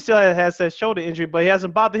 CP3 still has that shoulder injury, but he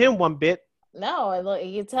hasn't bothered him one bit. No, and look,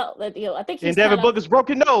 you can tell that I think he's and Devin Booker's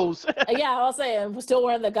broken nose. Yeah, I'll say I'm still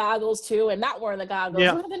wearing the goggles too, and not wearing the goggles.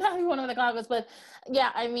 Yeah, not wearing the goggles, but yeah,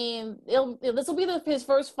 I mean, this will be his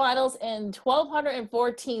first finals in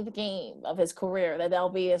 1,214th game of his career. That'll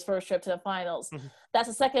be his first trip to the finals. Mm-hmm. That's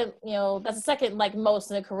the second like most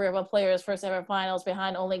in the career of a player's first ever finals,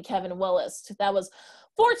 behind only Kevin Willis. That was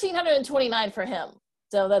 1,429 for him.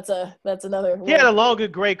 So that's another. He had a long,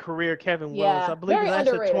 great career, Kevin Willis. I believe he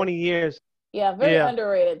lasted 20 years. Yeah, very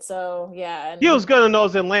underrated. So, yeah. He was good in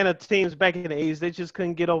those Atlanta teams back in the 80s. They just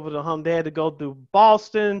couldn't get over the hump. They had to go through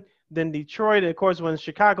Boston, then Detroit. And, of course, when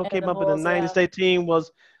Chicago came up in the 90s,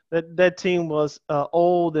 that team was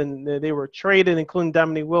old, and they were traded, including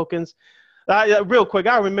Dominique Wilkins. Real quick,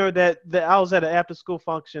 I remember that I was at an after-school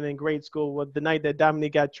function in grade school the night that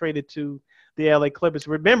Dominique got traded to the LA Clippers.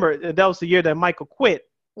 Remember, that was the year that Michael quit.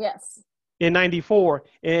 Yes. In 94.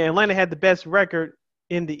 And Atlanta had the best record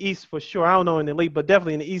in the East for sure. I don't know in the league, but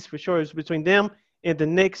definitely in the East for sure. It was between them and the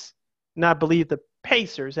Knicks, and I believe the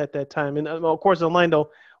Pacers at that time. And, of course,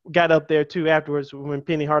 Orlando got up there, too, afterwards when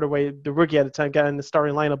Penny Hardaway, the rookie at the time, got in the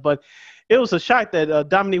starting lineup. But it was a shock that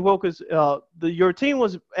Dominique Wilkins, your team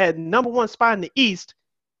was at number one spot in the East,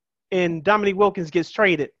 and Dominique Wilkins gets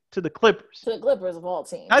traded to the Clippers. To the Clippers of all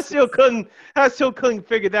teams. I still couldn't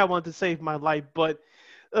figure that one to save my life, but –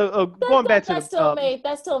 going back to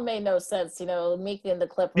that still made no sense, Meek and the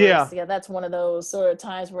Clippers. Yeah, that's one of those sort of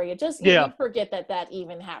times where you forget that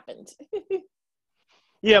even happened.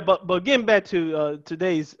 Yeah, but getting back to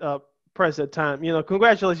today's present time,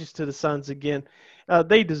 congratulations to the Suns again.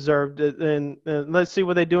 They deserved it, and let's see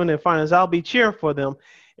what they do in their finals. I'll be cheering for them.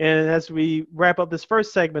 And as we wrap up this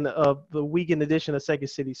first segment of the weekend edition of Second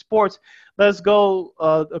City Sports, let's go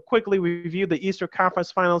quickly review the Eastern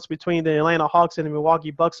Conference Finals between the Atlanta Hawks and the Milwaukee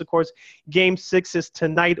Bucks. Of course, Game 6 is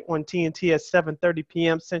tonight on TNT at 7:30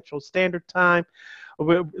 p.m. Central Standard Time.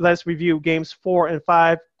 Let's review Games 4 and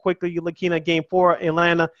 5 quickly. Looking at Game 4,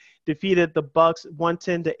 Atlanta defeated the Bucks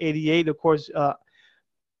 110-88. Of course,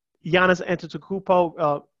 Giannis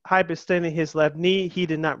Antetokounmpo hyperextended his left knee. He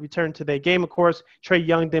did not return to that game. Of course, Trae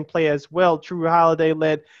Young didn't play as well. Drew Holiday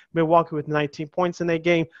led Milwaukee with 19 points in that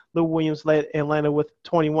game. Lou Williams led Atlanta with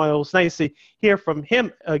 21. It was nice to hear from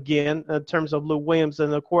him again in terms of Lou Williams.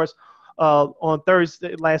 And, of course, on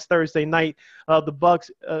last Thursday night, the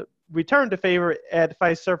Bucks returned to favor at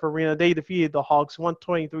Fiserv Arena. They defeated the Hawks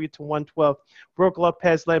 123-112. Brook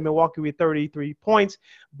Lopez led Milwaukee with 33 points.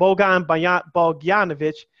 Bojan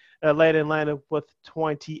Bogdanovic led Atlanta with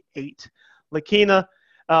 28. Lakina,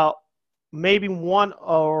 maybe one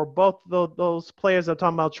or both of those players I'm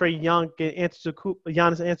talking about, Trae Young and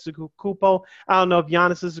Giannis Antetokounmpo. I don't know if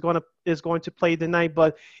Giannis is going to play tonight,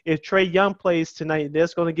 but if Trae Young plays tonight,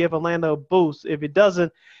 that's going to give Atlanta a boost. If it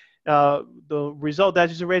doesn't, the result that I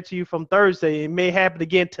just read to you from Thursday, it may happen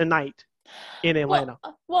again tonight in Atlanta.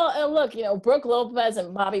 Well, and look, Brook Lopez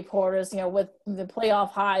and Bobby Portis, with the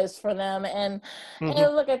playoff highs for them. And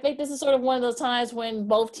look, I think this is sort of one of those times when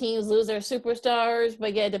both teams lose their superstars,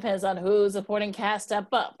 but yeah, it depends on who's supporting cast step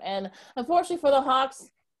up. And unfortunately for the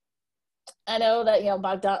Hawks, I know that,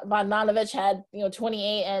 Bogdanovic had,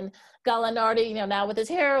 28, and Gallinardi, now with his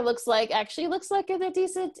hair, looks like it's a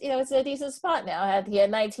decent, it's a decent spot now. He had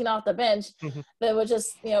 19 off the bench. That was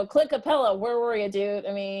just, Clint Capella, where were you, dude?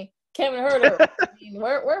 I mean, Kevin Huerter,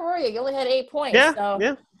 where were you? You only had 8 points.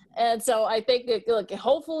 Yeah. And so I think that, look,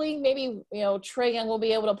 hopefully maybe, Trae Young will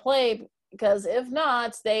be able to play, because if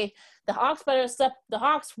not, the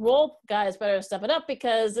Hawks role guys better step it up,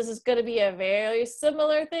 because this is going to be a very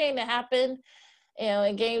similar thing to happen,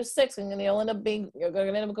 in Game 6, and you're going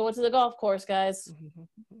to end up going to the golf course, guys.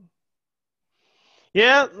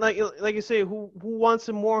 Yeah, like you say, who wants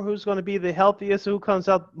it more? Who's going to be the healthiest? Who comes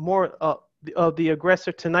out more of the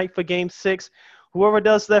aggressor tonight for Game 6? Whoever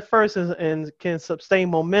does that first and can sustain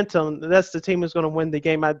momentum, that's the team who's going to win the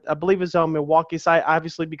game. I believe it's on Milwaukee's side,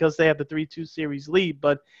 obviously, because they have the 3-2 series lead.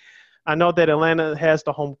 But I know that Atlanta has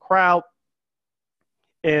the home crowd,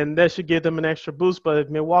 and that should give them an extra boost. But if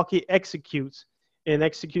Milwaukee executes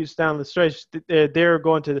down the stretch, they're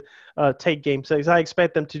going to take Game 6. I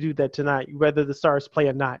expect them to do that tonight, whether the Stars play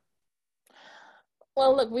or not.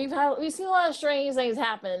 Well, look, we've seen a lot of strange things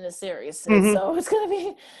happen in this series, so it's going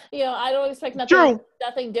to be, I don't expect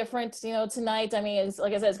nothing different, tonight. I mean,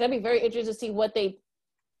 like I said, it's going to be very interesting to see what they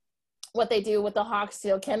do with the Hawks.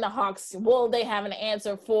 Will they have an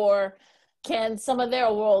answer for? Can some of their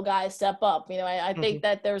role guys step up? I think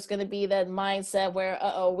that there's going to be that mindset where,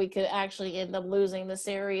 we could actually end up losing the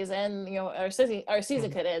series, and our season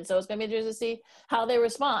could end. So it's going to be interesting to see how they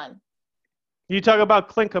respond. You talk about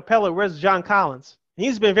Clint Capella. Where's John Collins?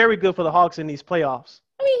 He's been very good for the Hawks in these playoffs.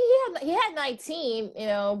 I mean, he had 19,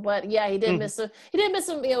 but yeah, he did miss some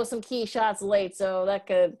some key shots late, so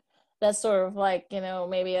that's sort of like,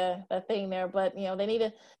 maybe a thing there. But they need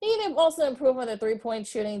to also improve on their 3-point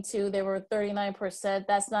shooting too. They were 39%.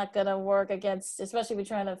 That's not gonna work against, especially if you're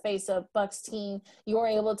trying to face a Bucks team. You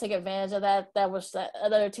weren't able to take advantage of that. That was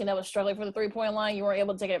another team that was struggling for the 3-point line. You weren't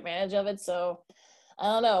able to take advantage of it. So I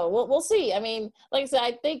don't know. We'll see. I mean, like I said,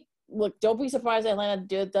 I think. Look, don't be surprised if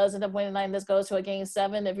Atlanta does end up winning tonight and this goes to a Game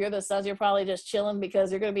 7. If you're the Suns, you're probably just chilling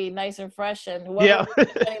because you're going to be nice and fresh, and whoever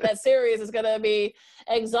winning that series is going to be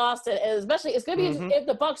exhausted. And especially, it's going to be if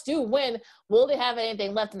the Bucks do win, will they have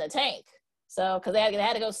anything left in the tank? So, because they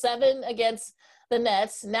had to go 7 against the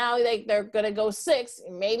Nets. Now they're going to go 6,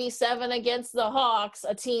 maybe 7 against the Hawks,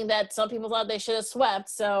 a team that some people thought they should have swept.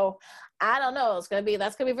 So, I don't know. That's going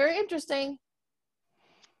to be very interesting.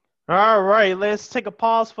 All right, let's take a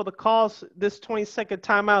pause for the calls. This 20-second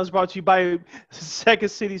timeout is brought to you by Second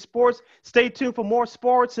City Sports. Stay tuned for more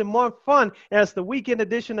sports and more fun as the weekend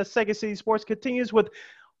edition of Second City Sports continues with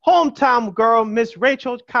hometown girl, Miss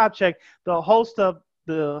Rachel Kopchak, the host of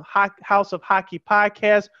the House of Hockey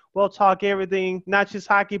podcast. We'll talk everything, not just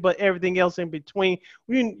hockey, but everything else in between.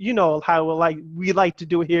 You know how we like to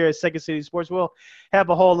do it here at Second City Sports. We'll have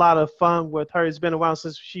a whole lot of fun with her. It's been a while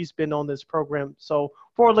since she's been on this program. So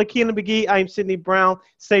for Lakina McGee, I'm Sydney Brown.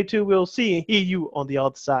 Stay tuned. We'll see and hear you on the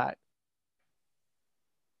other side.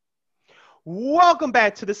 Welcome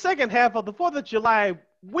back to the second half of the 4th of July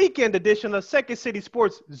weekend edition of Second City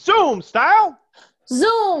Sports Zoom Style.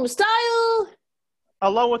 Zoom Style.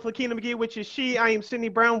 Along with Lakina McGee, which is she, I am Sydney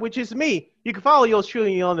Brown, which is me. You can follow yours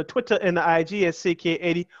truly on the Twitter and the IG at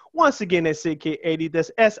CK80. Once again, at CK80. That's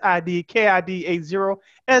SIDKID80,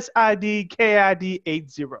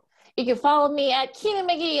 SIDKID80. You can follow me at Keena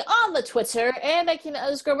McGee on the Twitter and at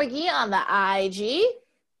Keena_McGee on the IG.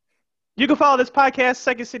 You can follow this podcast,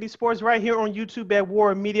 Second City Sports, right here on YouTube at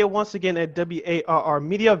War Media. Once again, at WARR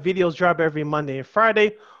Media. Videos drop every Monday and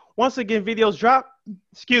Friday. Once again, videos drop,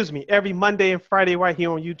 every Monday and Friday right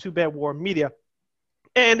here on YouTube at War Media.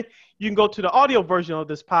 And you can go to the audio version of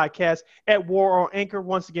this podcast at War on Anchor.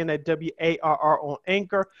 Once again, at WARR on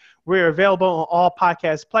Anchor. We're available on all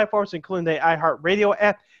podcast platforms, including the iHeartRadio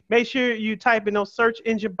app. Make sure you type in those search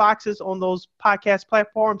engine boxes on those podcast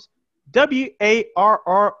platforms,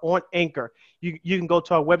 WARR on Anchor. You can go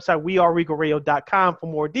to our website, weareregalradio.com for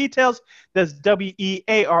more details. That's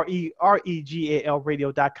WEAREREGAL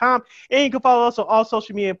radio.com. And you can follow us on all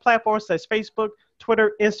social media platforms. That's Facebook,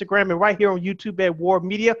 Twitter, Instagram, and right here on YouTube at War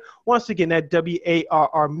Media. Once again, at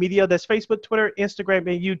WARR Media. That's Facebook, Twitter, Instagram,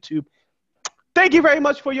 and YouTube. Thank you very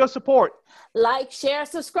much for your support. Like, share,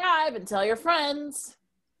 subscribe, and tell your friends.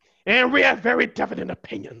 And we have very definite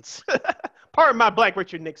opinions. Pardon my Black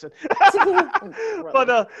Richard Nixon.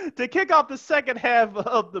 But to kick off the second half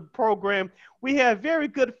of the program, we have a very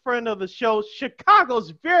good friend of the show,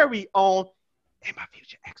 Chicago's very own, and my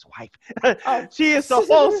future ex-wife. Oh. She is the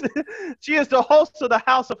host. She is the host of the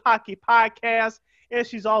House of Hockey podcast, and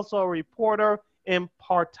she's also a reporter and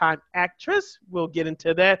part-time actress. We'll get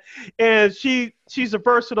into that. And she's a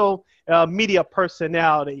versatile media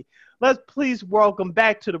personality. Let's please welcome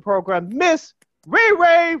back to the program, Miss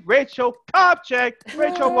Rachel Kopchak.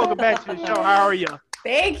 Rachel, welcome back to the show. How are you?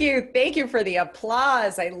 Thank you. Thank you for the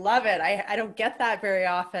applause. I love it. I don't get that very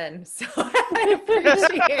often, so I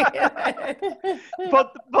appreciate it.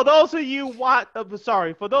 But for those of you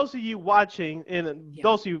watching, and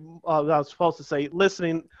those of you, I was supposed to say,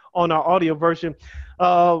 listening on our audio version,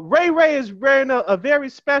 Ray is wearing a very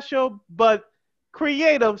special but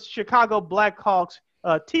creative Chicago Blackhawks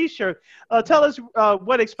t-shirt. Tell us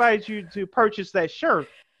what inspired you to purchase that shirt,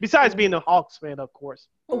 besides being a Hawks fan, of course.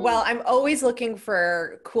 Well, I'm always looking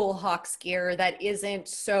for cool Hawks gear that isn't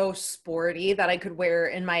so sporty that I could wear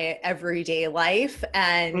in my everyday life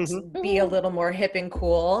and be a little more hip and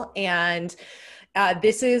cool. And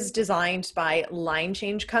this is designed by Line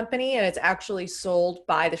Change Company, and it's actually sold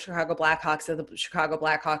by the Chicago Blackhawks at the Chicago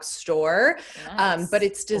Blackhawks store. Nice. But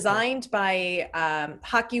it's designed by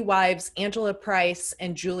hockey wives Angela Price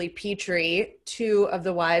and Julie Petrie, two of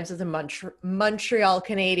the wives of the Montreal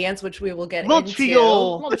Canadiens, which we will get into.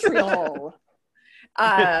 Montreal.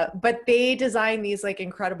 But they design these like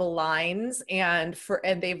incredible lines, and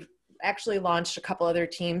they've actually launched a couple other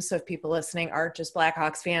teams. So if people listening aren't just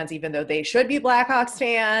Blackhawks fans, even though they should be Blackhawks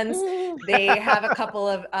fans, they have a couple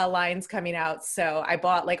of lines coming out. So I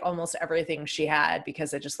bought like almost everything she had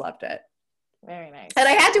because I just loved it. Very nice. And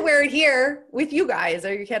I had to wear it here with you guys.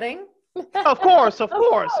 Are you kidding? Of course. Of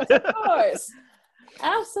course.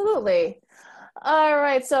 Absolutely. All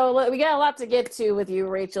right, so we got a lot to get to with you,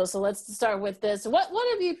 Rachel. So let's start with this. What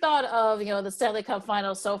have you thought of the Stanley Cup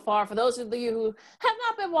Finals so far? For those of you who have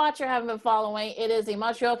not been watching or haven't been following, it is the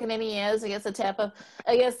Montreal Canadiens against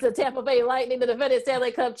the Tampa Bay Lightning, the defending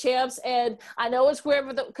Stanley Cup champs. And I know it's weird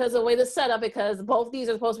because of the way the setup, because both these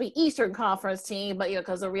are supposed to be Eastern Conference team, but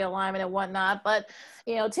because of realignment and whatnot. But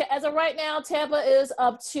as of right now, Tampa is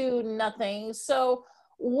up to nothing. So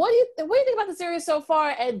what do you think about the series so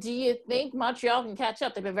far, and do you think Montreal can catch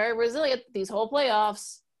up? They've been very resilient these whole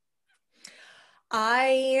playoffs.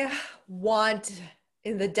 I want,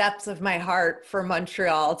 in the depths of my heart, for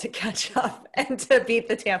Montreal to catch up and to beat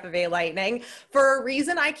the Tampa Bay Lightning for a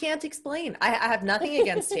reason I can't explain. I have nothing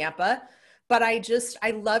against Tampa, but I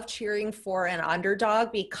love cheering for an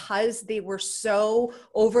underdog because they were so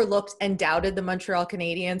overlooked and doubted, the Montreal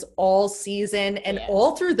Canadiens, all season and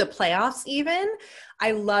all through the playoffs even.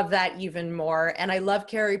 I love that even more. And I love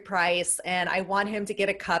Carey Price, and I want him to get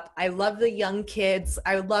a cup. I love the young kids.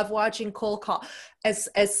 I love watching Cole as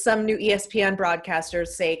some new ESPN broadcasters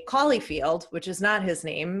say, Caulfield, which is not his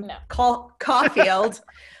name, Caulfield.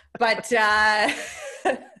 But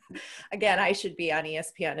again, I should be on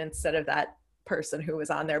ESPN instead of that person who was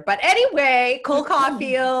on there. But anyway, Cole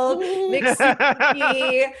Caulfield, Nick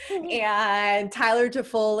Suzuki, and Tyler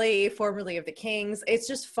Toffoli, formerly of the Kings. It's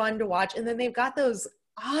just fun to watch. And then they've got those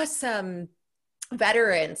awesome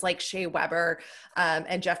veterans like Shea Weber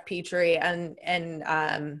and Jeff Petrie and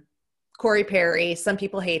Corey Perry. Some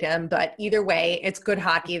people hate him, but either way, it's good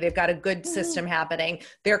hockey. They've got a good system happening.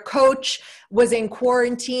 Their coach was in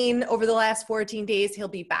quarantine over the last 14 days. He'll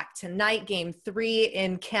be back tonight, game 3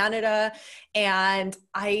 in Canada. And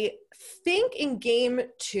I think in game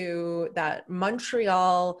 2 that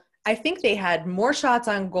Montreal, I think they had more shots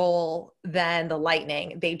on goal than the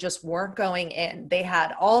Lightning. They just weren't going in. They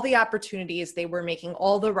had all the opportunities. They were making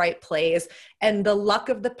all the right plays. And the luck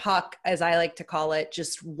of the puck, as I like to call it,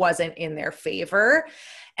 just wasn't in their favor.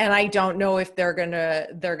 And I don't know if they're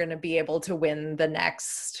gonna be able to win the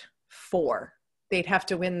next 4. They'd have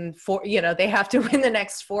to win 4, they have to win the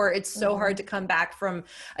next 4. It's so hard to come back from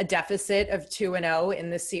a deficit of 2-0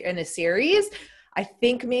 in a series. I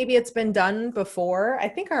think maybe it's been done before. I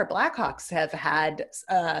think our Blackhawks have had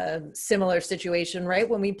a similar situation, right?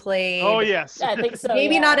 When we played. Oh, yes. Yeah, I think so.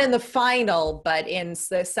 Maybe yeah. not in the final, but in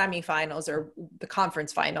the semifinals or the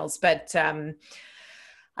conference finals. But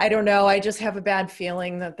I don't know. I just have a bad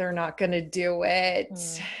feeling that they're not going to do it.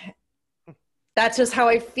 That's just how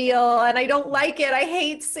I feel. And I don't like it. I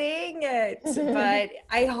hate saying it. But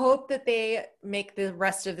I hope that they make the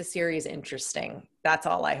rest of the series interesting. That's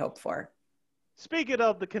all I hope for. Speaking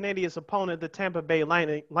of the Canadiens' opponent, the Tampa Bay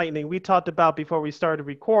Lightning, we talked about before we started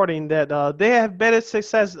recording that they have better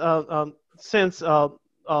success since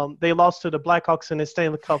they lost to the Blackhawks in the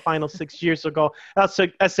Stanley Cup Final 6 years ago.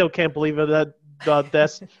 I still can't believe it.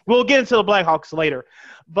 That's we'll get into the Blackhawks later.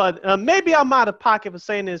 But maybe I'm out of pocket for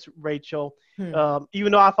saying this, Rachel.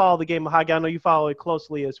 Even though I follow the game of hockey, I know you follow it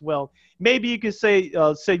closely as well. Maybe you could say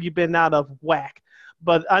you've been out of whack.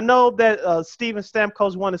 But I know that Steven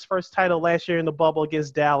Stamkos won his first title last year in the bubble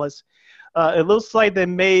against Dallas. It looks like they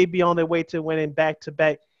may be on their way to winning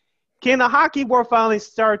back-to-back. Can the hockey world finally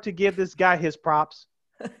start to give this guy his props?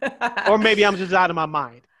 Or maybe I'm just out of my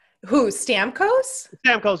mind. Who, Stamkos?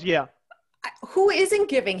 Stamkos, yeah. Who isn't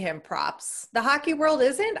giving him props? The hockey world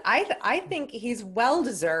isn't. I think he's well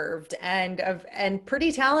deserved and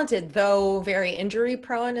pretty talented, though very injury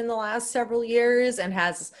prone in the last several years and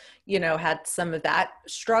has, had some of that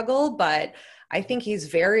struggle. But I think he's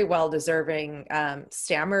very well deserving.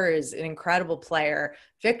 Stammer is an incredible player.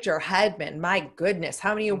 Victor Hedman, my goodness,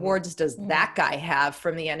 how many awards does that guy have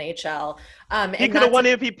from the NHL? He could have won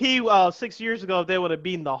MVP 6 years ago if they would have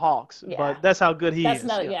beaten the Hawks, but that's how good he is.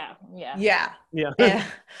 Yeah.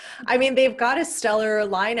 I mean, they've got a stellar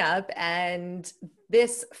lineup, and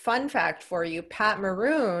this fun fact for you, Pat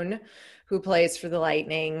Maroon, who plays for the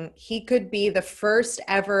Lightning, he could be the first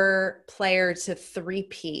ever player to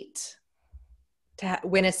three-peat, to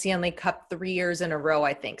win a Stanley Cup 3 years in a row,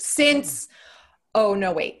 I think, since oh,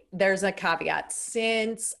 no, wait, there's a caveat.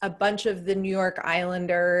 Since a bunch of the New York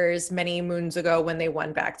Islanders many moons ago when they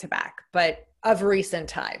won back-to-back, but of recent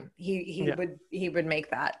time, he would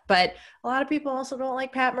make that. But a lot of people also don't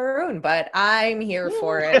like Pat Maroon, but I'm here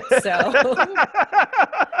for it. So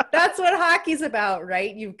that's what hockey's about,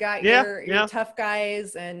 right? You've got your tough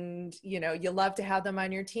guys and, you love to have them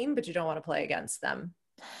on your team, but you don't want to play against them.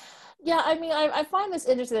 Yeah, I mean, I find this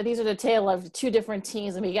interesting that these are the tale of two different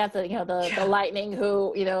teams. I mean, you got the Lightning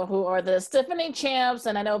who are the defending champs,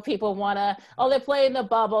 and I know people want to, they played in the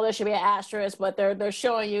bubble, there should be an asterisk, but they're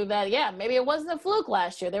showing you that, maybe it wasn't a fluke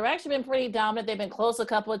last year. They've actually been pretty dominant. They've been close a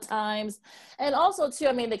couple of times. And also, too,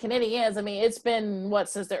 I mean, the Canadiens, it's been,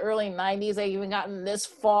 since the early 90s, they've even gotten this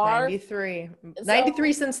far.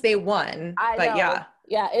 93 since they won,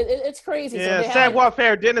 Yeah, it's crazy. Yeah, Savoir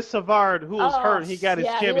Faire, Dennis Savard, who was hurt. He got his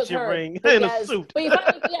championship ring in a suit. But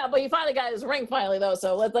you finally got his ring finally, though.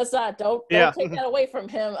 So let's not don't take that away from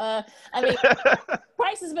him.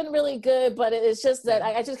 Price has been really good, but it's just that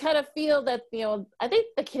I just kind of feel that I think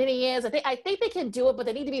the Canadiens, I think they can do it, but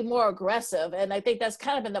they need to be more aggressive, and I think that's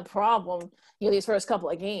kind of been the problem these first couple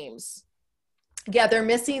of games. Yeah, they're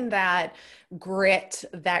missing that grit,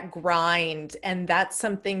 that grind. And that's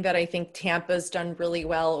something that I think Tampa's done really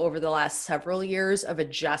well over the last several years of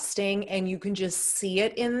adjusting. And you can just see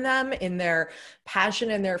it in them, in their passion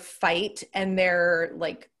and their fight and their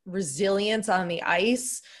resilience on the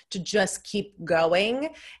ice to just keep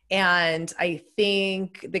going. And I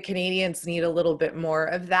think the Canadiens need a little bit more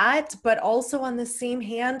of that. But also on the same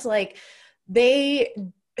hand, they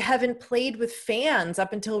haven't played with fans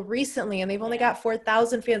up until recently, and they've only got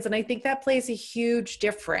 4,000 fans. And I think that plays a huge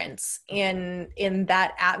difference in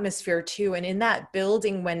that atmosphere too. And in that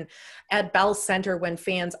building, when at Bell Center, when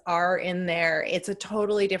fans are in there, it's a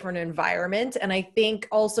totally different environment. And I think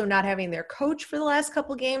also not having their coach for the last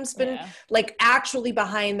couple games been actually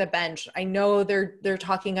behind the bench. I know they're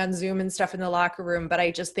talking on Zoom and stuff in the locker room, but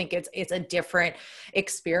I just think it's a different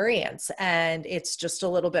experience, and it's just a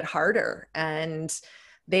little bit harder. And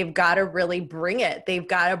they've got to really bring it. They've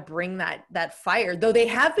got to bring that fire, though they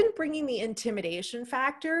have been bringing the intimidation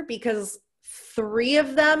factor, because 3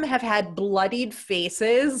 of them have had bloodied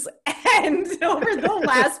faces and over the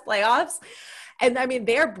last playoffs. And I mean,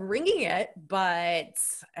 they're bringing it, but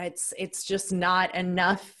it's just not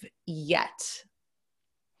enough yet.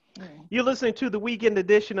 You're listening to the weekend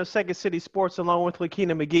edition of Second City Sports along with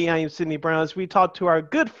Lakina McGee. I am Sydney Brown. As we talk to our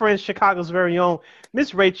good friend, Chicago's very own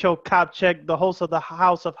Miss Rachel Kopchak, the host of the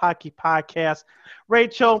House of Hockey podcast.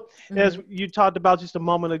 Rachel, as you talked about just a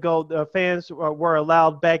moment ago, the fans were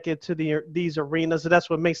allowed back into these arenas, and that's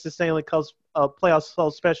what makes the Stanley Cup playoffs so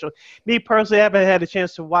special. Me personally, I haven't had a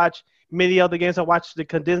chance to watch many other games. I watched the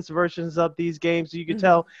condensed versions of these games. You can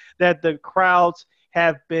tell that the crowds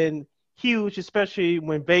have been huge, especially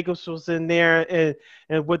when Vegas was in there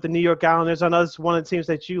and with the New York Islanders. I know it's one of the teams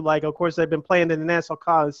that you like. Of course, they've been playing in the Nassau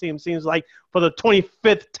Coliseum, seems like for the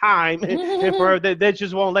 25th time, and they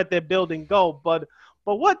just won't let that building go. But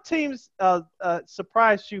what teams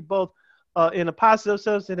surprised you both in a positive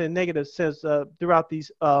sense and a negative sense throughout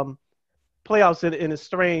these playoffs in a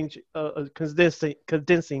strange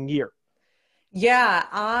condensing year? Yeah,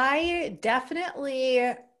 I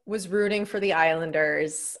definitely was rooting for the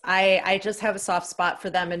Islanders. I just have a soft spot for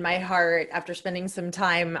them in my heart after spending some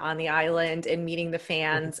time on the island and meeting the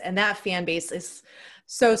fans. And that fan base is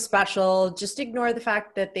so special. Just ignore the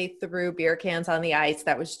fact that they threw beer cans on the ice.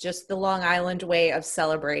 That was just the Long Island way of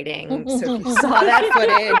celebrating. So if you saw that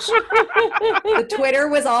footage, the Twitter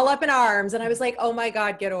was all up in arms. And I was like, oh my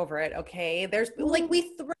God, get over it. Okay. There's like,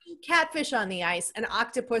 we threw catfish on the ice and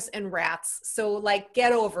octopus and rats. So like,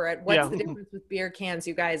 get over it. What's the difference with beer cans?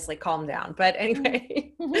 You guys like calm down. But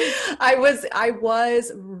anyway, I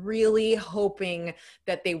was really hoping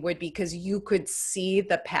that they would, because you could see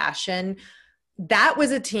the passion. That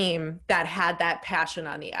was a team that had that passion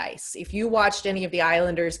on the ice. If you watched any of the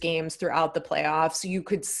Islanders games throughout the playoffs, you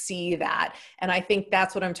could see that. And I think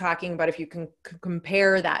that's what I'm talking about. If you can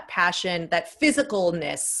compare that passion, that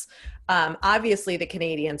physicalness, obviously the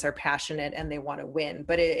Canadians are passionate and they want to win,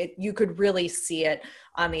 but you could really see it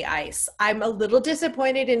on the ice. I'm a little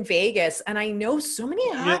disappointed in Vegas, and I know so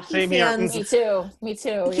many hockey fans. Me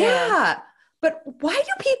too. Yeah. But why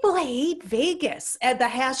do people hate Vegas? And the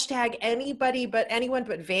hashtag anyone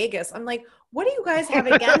but Vegas. I'm like, what do you guys have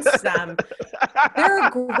against them? They're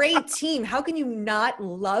a great team. How can you not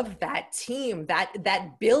love that team?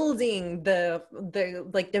 That building, the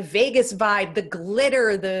Vegas vibe, the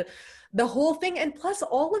glitter, the whole thing. And plus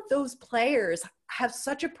all of those players have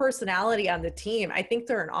such a personality on the team. I think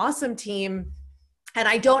they're an awesome team. And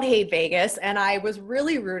I don't hate Vegas, and I was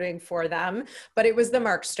really rooting for them, but it was the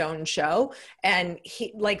Mark Stone show, and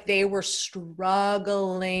they were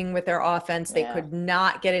struggling with their offense. They could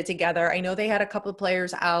not get it together. I know they had a couple of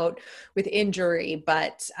players out with injury,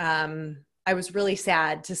 but I was really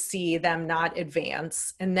sad to see them not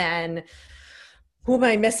advance. And then who am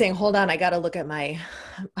I missing? Hold on. I got to look at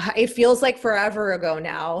it feels like forever ago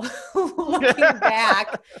now, looking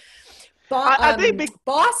back. I think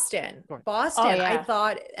Boston. Oh, yeah. I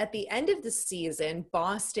thought at the end of the season,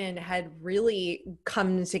 Boston had really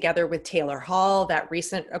come together with Taylor Hall, that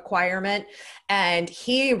recent acquirement, and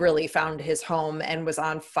he really found his home and was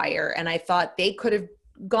on fire. And I thought they could have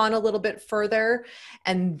gone a little bit further.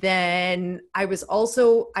 And then I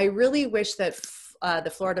really wish that the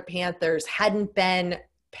Florida Panthers hadn't been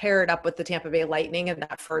paired up with the Tampa Bay Lightning in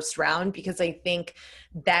that first round, because I think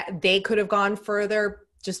that they could have gone further.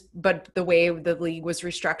 But the way the league was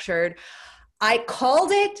restructured, I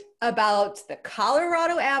called it about the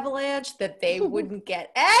Colorado Avalanche that they wouldn't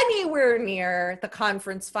get anywhere near the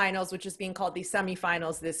conference finals, which is being called the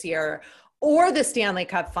semifinals this year, or the Stanley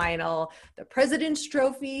Cup final. The President's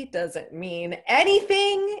Trophy doesn't mean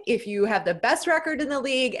anything if you have the best record in the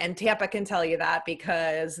league, and Tampa can tell you that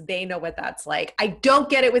because they know what that's like. I don't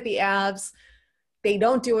get it with the Avs. They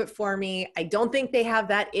don't do it for me. I don't think they have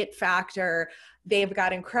that it factor. They've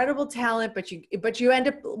got incredible talent, but you end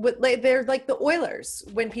up with, they're like the Oilers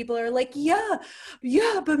when people are like, yeah,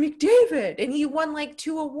 but McDavid, and he won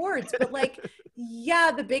 2 awards, but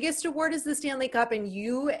the biggest award is the Stanley Cup, and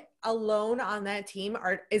you alone on that team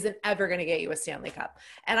isn't ever going to get you a Stanley Cup.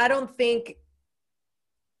 And I don't think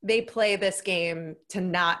they play this game to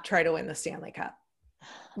not try to win the Stanley Cup.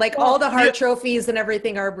 All the Hart trophies and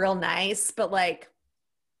everything are real nice, but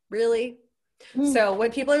really? So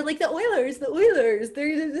when people are like, the Oilers, they're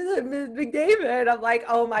McDavid, I'm like,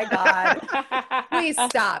 oh my God, please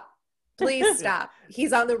stop.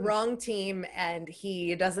 He's on the wrong team, and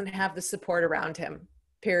he doesn't have the support around him,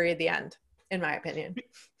 period, the end, in my opinion.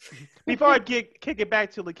 Before I kick it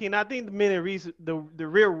back to Lakina, I think the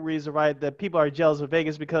real reason, right, that people are jealous of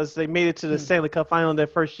Vegas because they made it to the Stanley Cup final in their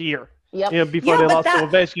first year. Yep. Before they lost to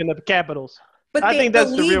Ovechkin of the Capitals. But I think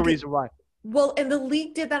that's the real reason why. Well, and the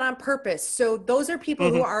league did that on purpose. So those are people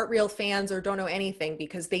who aren't real fans or don't know anything,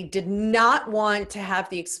 because they did not want to have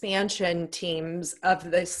the expansion teams of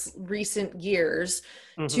this recent years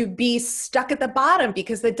to be stuck at the bottom,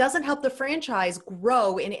 because that doesn't help the franchise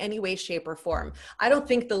grow in any way, shape, or form. I don't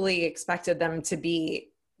think the league expected them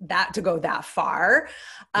to go that far.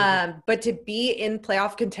 But to be in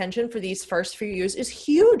playoff contention for these first few years is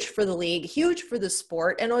huge for the league, huge for the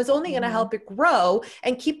sport, and it was only going to help it grow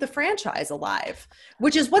and keep the franchise alive,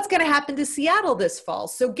 which is what's going to happen to Seattle this fall.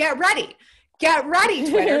 So get ready. Get ready,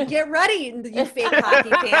 Twitter. Get ready, you fake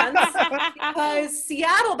hockey fans, because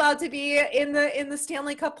Seattle about to be in the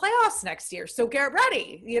Stanley Cup playoffs next year. So get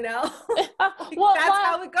ready, Well, that's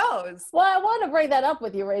how it goes. Well, I want to bring that up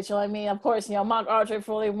with you, Rachel. I mean, of course, Marc-Andre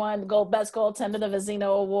Fleury won best goaltender of the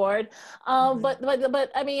Vezina Award.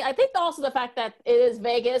 But I mean, I think also the fact that it is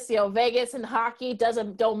Vegas. Vegas and hockey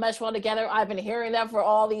don't mesh well together. I've been hearing that for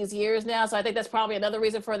all these years now, so I think that's probably another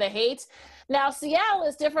reason for the hate. Now, Seattle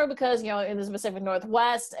is different because, in the Pacific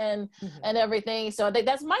Northwest and everything. So I think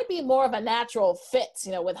that might be more of a natural fit,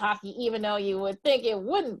 with hockey, even though you would think it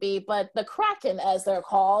wouldn't be. But the Kraken, as they're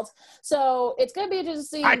called. So it's going to be interesting to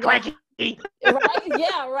see. Hi, Kraken. Right?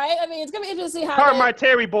 Yeah, right? I mean, it's going to be interesting to see how Pardon my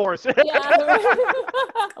Terry Boris. Yeah.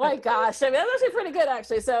 Oh my gosh. I mean, that's actually pretty good,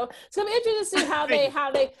 actually. So it's going to be interesting to see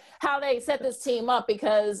how they set this team up,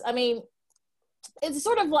 because, I mean, it's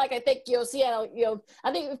sort of like, I think, Seattle,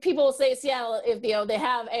 I think people say Seattle, if, they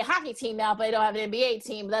have a hockey team now, but they don't have an NBA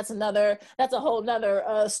team, that's a whole nother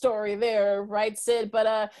story there, right, Sid?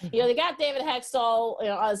 But, they got David Hextall,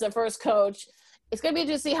 as their first coach. It's going to be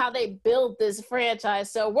interesting to see how they build this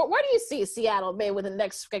franchise. So where do you see Seattle maybe within the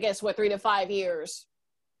next, 3 to 5 years?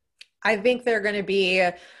 I think they're going to be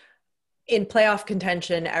in playoff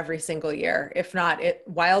contention every single year, if not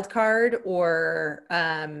wild card, or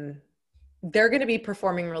they're going to be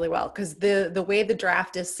performing really well, because the way the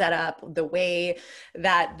draft is set up, the way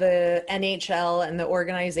that the NHL and the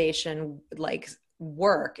organization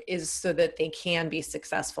work is so that they can be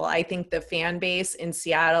successful. I think the fan base in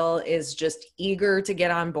Seattle is just eager to get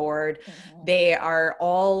on board. They are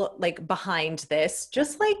all behind this,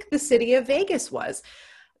 just like the city of Vegas was.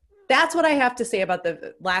 That's what I have to say about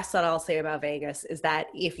the last that I'll say about Vegas, is that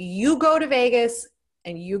if you go to Vegas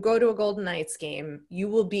and you go to a Golden Knights game, you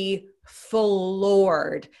will be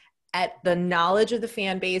floored at the knowledge of the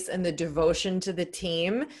fan base and the devotion to the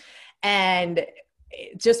team. And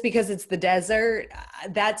just because it's the desert,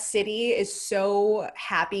 that city is so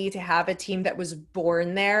happy to have a team that was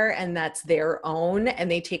born there and that's their own, and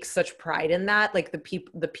they take such pride in that,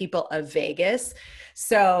 the people of Vegas.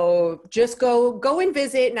 So just go and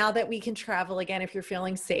visit now that we can travel again. If you're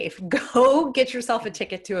feeling safe, go get yourself a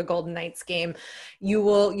ticket to a Golden Knights game. You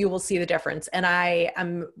will see the difference. And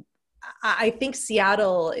I think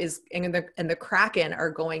Seattle and the Kraken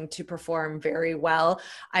are going to perform very well.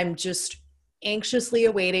 I'm just anxiously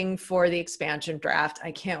awaiting for the expansion draft.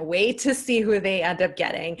 I can't wait to see who they end up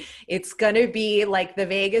getting. It's going to be like the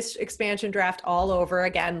Vegas expansion draft all over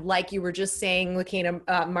again. Like you were just saying,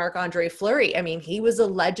 Lakina, Marc-Andre Fleury. I mean, he was a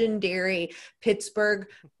legendary Pittsburgh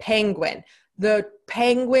Penguin. The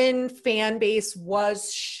Penguin fan base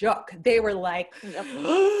was shook. They were like,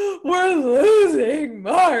 we're losing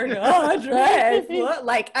Marc-Andre.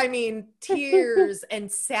 Tears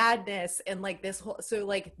and sadness and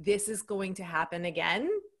this is going to happen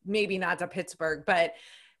again. Maybe not to Pittsburgh, but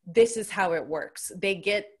this is how it works. They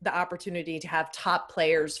get the opportunity to have top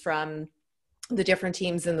players from the different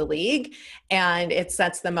teams in the league, and it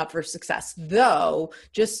sets them up for success. Though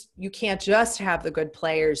you can't just have the good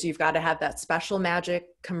players. You've got to have that special magic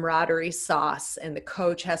camaraderie sauce, and the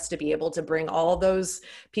coach has to be able to bring all those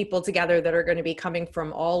people together that are going to be coming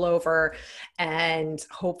from all over, and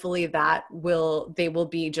hopefully they will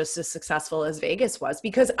be just as successful as Vegas was.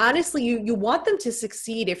 Because honestly, you want them to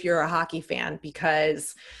succeed if you're a hockey fan,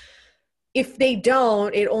 because if they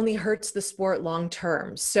don't, it only hurts the sport long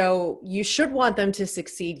term. So you should want them to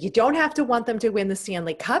succeed. You don't have to want them to win the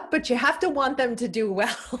Stanley Cup, but you have to want them to do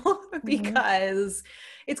well because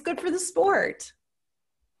it's good for the sport.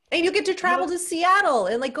 And you get to travel to Seattle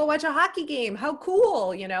and go watch a hockey game. How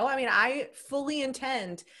cool, I mean, I fully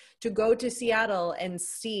intend to go to Seattle and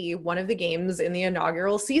see one of the games in the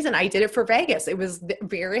inaugural season. I did it for Vegas. It was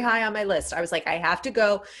very high on my list. I was like, I have to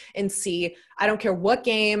go and see, I don't care what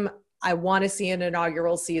game, I want to see an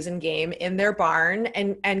inaugural season game in their barn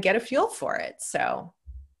and get a feel for it. So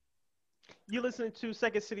you're listening to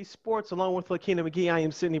Second City Sports along with Lakina McGee. I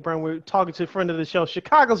am Sydney Brown. We're talking to a friend of the show,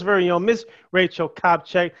 Chicago's very own Miss Rachel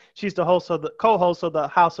Kopchak. She's the co-host of the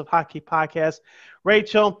House of Hockey podcast.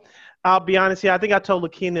 Rachel, I'll be honest here. I think I told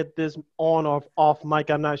Lakina this on or off mic.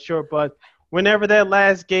 I'm not sure, but whenever that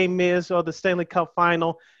last game is or the Stanley Cup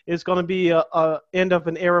final, it's going to be a end of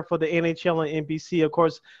an era for the NHL and NBC. Of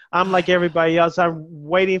course, I'm like everybody else. I'm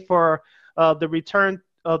waiting for the return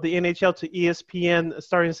of the NHL to ESPN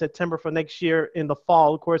starting in September for next year in the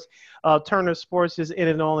fall. Of course, Turner Sports is in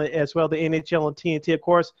and on it as well, the NHL and TNT. Of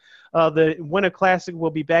course, the Winter Classic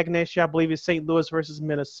will be back next year. I believe it's St. Louis versus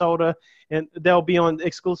Minnesota, and they'll be on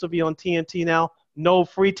exclusively on TNT now. No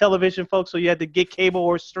free television, folks, so you have to get cable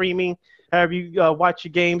or streaming, however you watch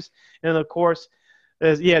your games. And, of course,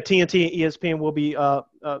 TNT and ESPN will be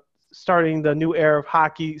starting the new era of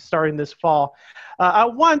hockey starting this fall. I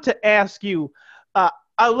want to ask you,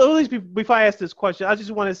 at least before I ask this question, I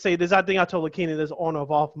just want to say this. I think I told Lakina this on or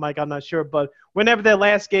off mic. I'm not sure. But whenever that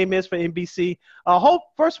last game is for NBC,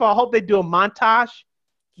 first of all, I hope they do a montage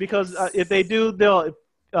because if they do, they'll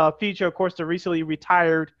feature, of course, the recently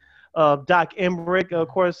retired Doc Emmerich. Of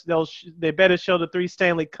course, they better show the 3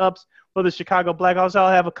 Stanley Cups for the Chicago Blackhawks.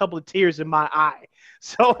 I'll have a couple of tears in my eye.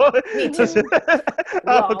 So Me too.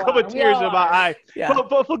 I'll have a couple of tears in my eye. Yeah.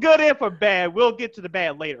 For good and for bad. We'll get to the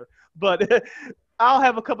bad later. But I'll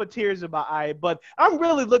have a couple of tears in my eye, but I'm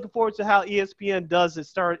really looking forward to how ESPN does it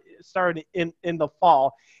starting in the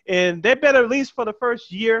fall. And they better, at least for the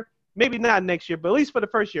first year, maybe not next year, but at least for the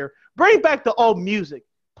first year, bring back the old music.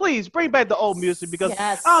 Please bring back the old music because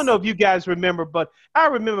I don't know if you guys remember, but I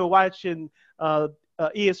remember watching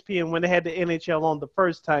ESPN when they had the NHL on the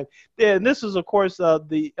first time. And this is, of course,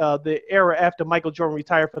 the era after Michael Jordan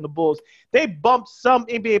retired from the Bulls. They bumped some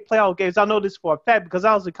NBA playoff games. I know this for a fact because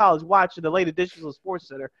I was in college watching the late editions of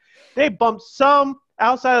SportsCenter. They bumped some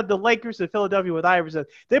outside of the Lakers and Philadelphia with Iverson.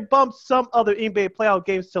 They bumped some other NBA playoff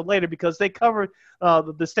games till later because they covered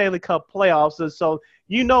the Stanley Cup playoffs. And so,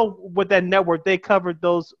 with that network, they covered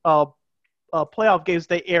those playoff games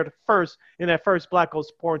they aired first in that first Black Hole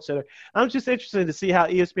Sports Center. I'm just interested to see how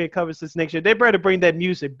ESPN covers this next year. They better bring that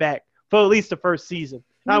music back for at least the first season.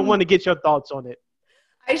 I want to get your thoughts on it.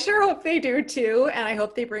 I sure hope they do too, and I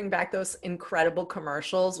hope they bring back those incredible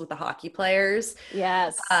commercials with the hockey players.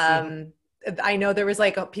 Yes. I know there was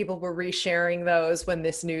people were resharing those when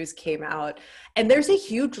this news came out, and there's a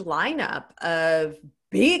huge lineup of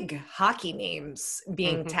big hockey names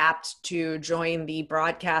being tapped to join the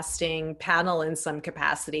broadcasting panel in some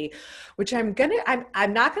capacity, which I'm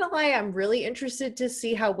not gonna lie, I'm really interested to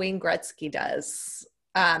see how Wayne Gretzky does.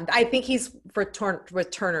 I think he's with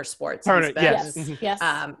Turner Sports. Yes.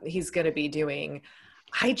 He's going to be doing.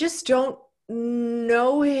 I just don't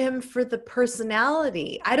know him for the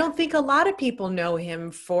personality. I don't think a lot of people know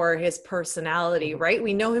him for his personality, right?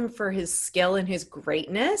 We know him for his skill and his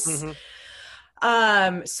greatness.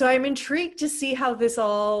 So I'm intrigued to see how this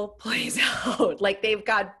all plays out. They've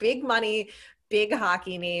got big money, big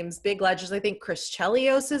hockey names, big legends. I think Chris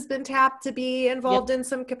Chelios has been tapped to be involved in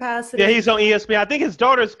some capacity. Yeah, he's on ESPN. I think his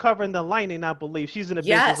daughter's covering the Lightning, I believe. She's in the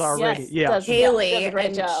business already. Haley. Does a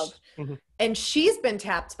great job. And she's been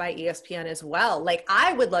tapped by ESPN as well.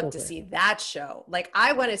 I would love to see that show.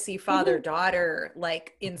 I want to see father-daughter,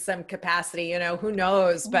 in some capacity, who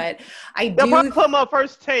knows? But They'll probably put him up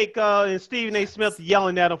First Take and Stephen A. Smith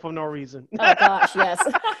yelling at him for no reason. Oh, gosh, yes.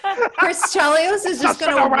 Chris Chelios is just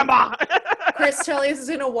going to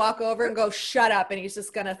walk over and go, shut up. And he's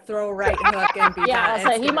just going to throw a right hook and be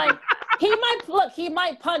done. He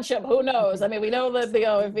might punch him. Who knows? I mean, we know that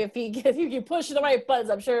if you push the right buttons,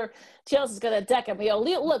 I'm sure Chelsea's going to deck him.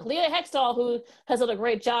 Leah Hextall, who has done a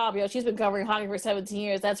great job. She's been covering hockey for 17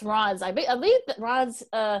 years. That's Ron's. I believe that Ron's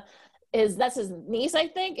that's his niece.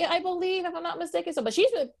 I believe, if I'm not mistaken. So, but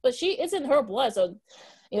she is in her blood. So,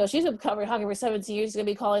 she's been covering hockey for 17 years. She's going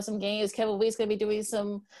to be calling some games. Kevin Week's going to be doing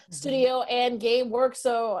some studio and game work.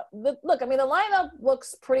 So, the lineup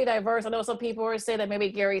looks pretty diverse. I know some people were saying that maybe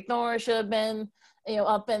Gary Thorne should have been,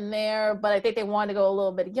 up in there, but I think they wanted to go a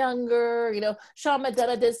little bit younger. Sean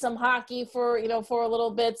Medetta did some hockey for a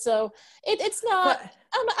little bit. So, it's not,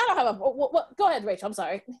 I don't have go ahead, Rachel. I'm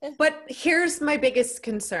sorry. But here's my biggest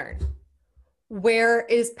concern. Where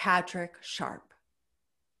is Patrick Sharp?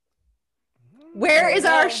 Where is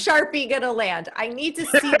our Sharpie going to land? I need to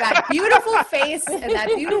see that beautiful face and that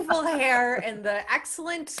beautiful hair and the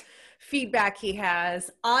excellent feedback he has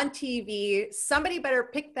on TV. Somebody better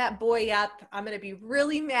pick that boy up. I'm going to be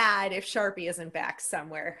really mad if Sharpie isn't back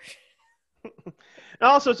somewhere.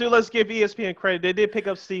 Also, too, let's give ESPN credit. They did pick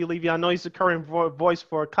up Steve Levy. I know he's the current voice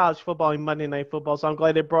for college football and Monday Night Football, so I'm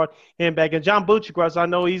glad they brought him back. And John Buccigross, I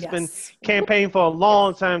know he's been campaigning for a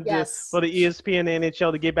long time for the ESPN and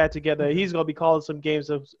NHL to get back together. He's going to be calling some games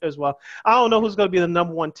as well. I don't know who's going to be the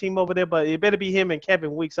number one team over there, but it better be him and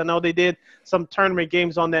Kevin Weeks. I know they did some tournament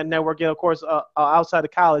games on that network, and, of course, outside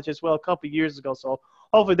of college as well a couple of years ago. So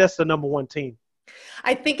hopefully that's the number one team.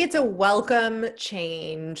 I think it's a welcome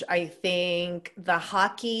change. I think the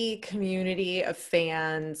hockey community of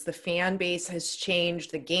fans, the fan base has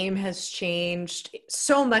changed. The game has changed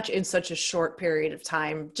so much in such a short period of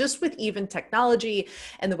time, just with even technology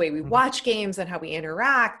and the way we watch games and how we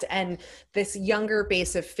interact. And this younger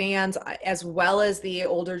base of fans, as well as the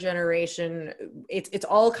older generation, it's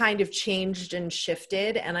all kind of changed and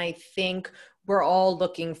shifted. And I think we're all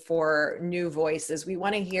looking for new voices. We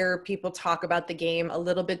want to hear people talk about the game a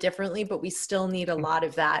little bit differently, but we still need a lot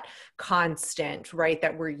of that constant, right,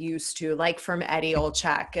 that we're used to, like from Eddie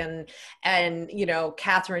Olczyk and you know,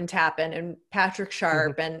 Catherine Tappan and Patrick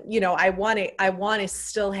Sharp. And, you know, I want to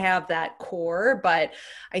still have that core, but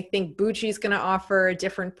I think Bucci's going to offer a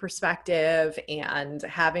different perspective, and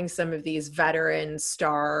having some of these veteran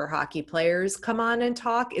star hockey players come on and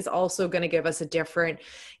talk is also going to give us a different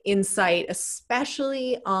insight,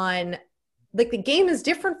 especially on, like, the game is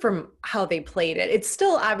different from how they played it. It's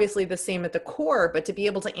still obviously the same at the core, but to be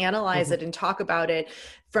able to analyze it and talk about it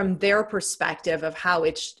from their perspective of how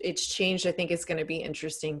it's changed, I think is going to be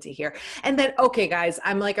interesting to hear. And then, okay, guys,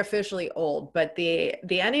 I'm like officially old, but the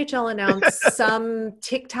NHL announced some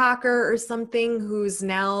TikToker or something who's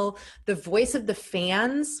now the voice of the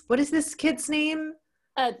fans. What is this kid's name?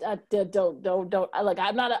 Don't. Look,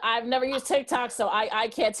 I've never used TikTok, so I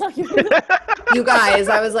can't tell you. You guys,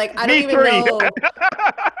 I was like, I don't even know.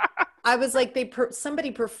 I was like, somebody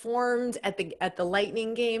performed at the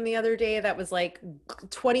Lightning game the other day that was like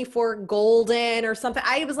 24 golden or something.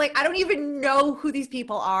 I was like, I don't even know who these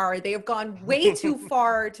people are. They have gone way too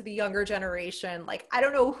far to the younger generation. Like, I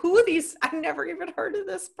don't know who I've never even heard of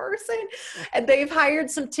this person. And they've hired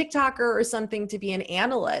some TikToker or something to be an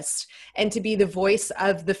analyst and to be the voice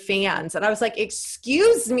of the fans. And I was like,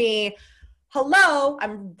 excuse me. Hello,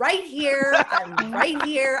 I'm right here.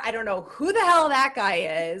 I don't know who the hell that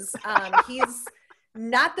guy is. He's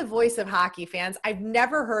not the voice of hockey fans. I've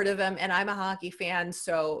never heard of him, and I'm a hockey fan,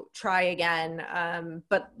 so try again.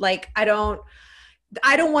 But like, I don't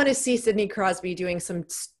want to see Sidney Crosby doing some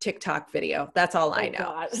TikTok video. That's all I know.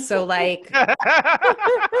 God. So like,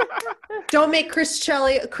 don't make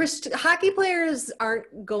hockey players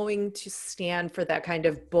aren't going to stand for that kind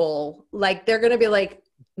of bull. Like, they're going to be like,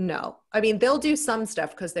 no. I mean, they'll do some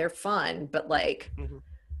stuff because they're fun, but like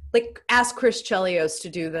ask Chris Chelios to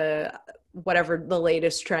do whatever the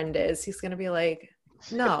latest trend is. He's going to be like,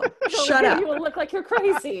 no, shut up. You will look like you're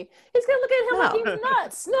crazy. He's going to look at him like he's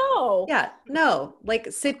nuts. No. Yeah, no.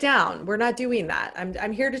 Like, sit down. We're not doing that.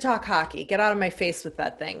 I'm here to talk hockey. Get out of my face with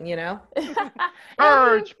that thing, you know?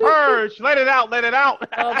 Purge. Let it out.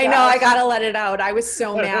 Oh, I know. I got to let it out. I was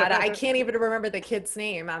so mad. I can't even remember the kid's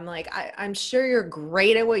name. I'm like, I'm sure you're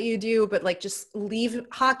great at what you do, but like, just leave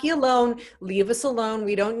hockey alone. Leave us alone.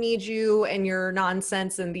 We don't need you and your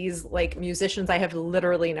nonsense and these like musicians I have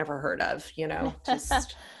literally never heard of, you know? Just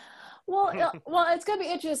Well, it's going to be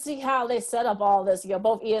interesting to see how they set up all this, you know,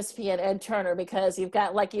 both ESPN and Turner, because you've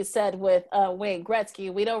got, like you said, with Wayne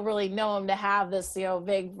Gretzky, we don't really know him to have this, you know,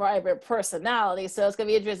 big, vibrant personality. So it's going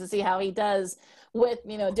to be interesting to see how he does with,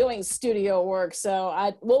 you know, doing studio work.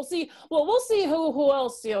 So we'll see who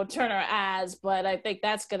else, you know, Turner adds, but I think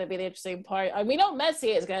that's going to be the interesting part. I mean, we know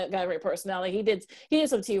Messier has got a great personality. He did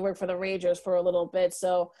some TV work for the Rangers for a little bit.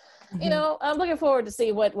 So, you know, I'm looking forward to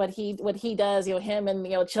see what he does. You know, him and,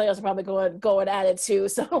 you know, Chelios are probably going at it too.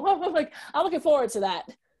 So I'm looking forward to that.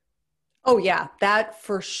 Oh yeah, that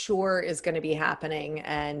for sure is going to be happening,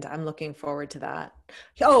 and I'm looking forward to that.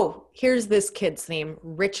 Oh, here's this kid's name,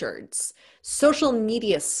 Richards, social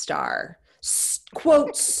media star,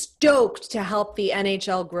 quote, stoked to help the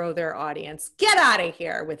NHL grow their audience. Get out of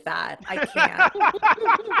here with that. I can't.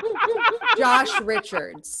 Josh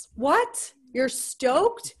Richards. What? You're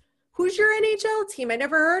stoked? Who's your NHL team? I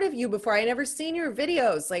never heard of you before. I never seen your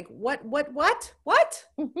videos. Like, what?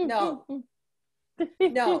 No.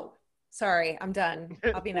 No. Sorry, I'm done.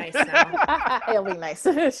 I'll be nice now. He'll be nice.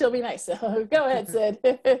 She'll be nice. Go ahead,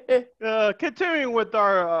 Sid. Continuing with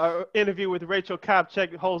our interview with Rachel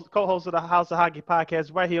Kopchak, co-host of the House of Hockey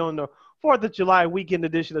podcast, right here on the 4th of July weekend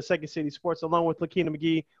edition of Second City Sports, along with Lakina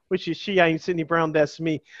McGee, which is she, I am Sydney Brown, that's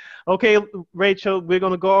me. Okay, Rachel, we're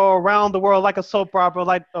going to go around the world like a soap opera,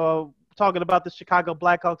 like talking about the Chicago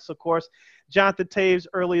Blackhawks, of course. Jonathan Toews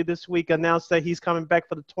earlier this week announced that he's coming back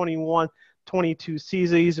for the 21-22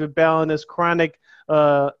 season. He's been battling this chronic,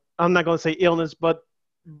 I'm not going to say illness, but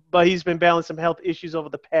he's been battling some health issues over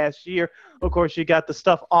the past year. Of course, you got the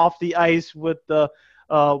stuff off the ice with the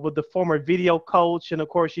former video coach, and of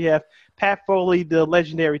course you have Pat Foley, the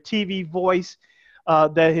legendary TV voice,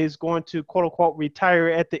 that is going to quote unquote retire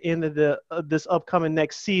at the end of this upcoming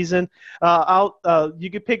next season. You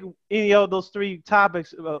can pick any of those three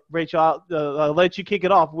topics, Rachel. I'll let you kick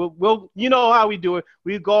it off. We'll you know how we do it.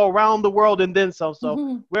 We go around the world and then some.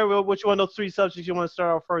 So which one of those three subjects you want to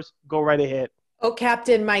start off first? Go right ahead. Oh,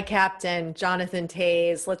 Captain, my captain, Jonathan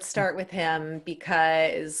Toews. Let's start with him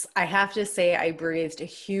because I have to say I breathed a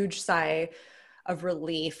huge sigh of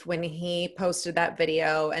relief when he posted that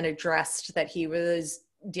video and addressed that he was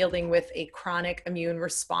dealing with a chronic immune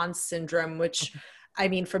response syndrome, which, I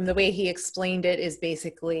mean, from the way he explained it, is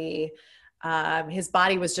basically his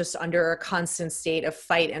body was just under a constant state of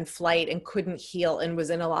fight and flight and couldn't heal and was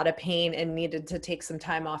in a lot of pain and needed to take some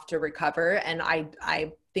time off to recover. And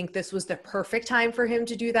I think this was the perfect time for him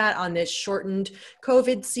to do that on this shortened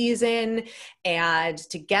COVID season and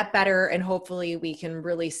to get better. And hopefully we can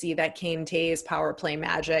really see that Kane Toews power play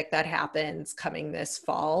magic that happens coming this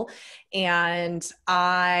fall. And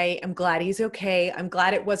I am glad he's okay. I'm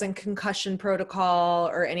glad it wasn't concussion protocol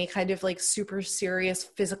or any kind of like super serious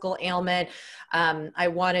physical ailment. I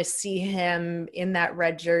want to see him in that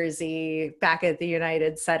red jersey back at the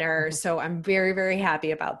United Center. So I'm very, very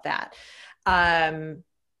happy about that.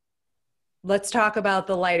 Let's talk about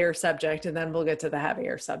the lighter subject and then we'll get to the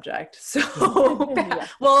heavier subject. So,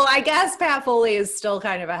 well, I guess Pat Foley is still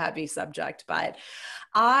kind of a heavy subject, but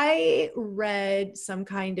I read some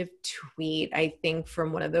kind of tweet, I think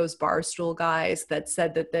from one of those Barstool guys that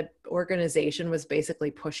said that the organization was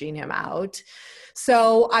basically pushing him out.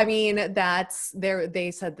 So, I mean, that's there.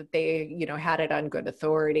 They said that they, had it on good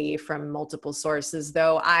authority from multiple sources,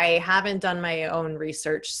 though I haven't done my own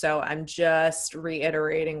research. So I'm just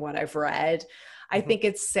reiterating what I've read. I think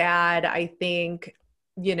it's sad. I think,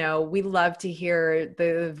 we love to hear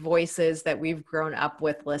the voices that we've grown up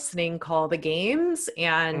with listening call the games.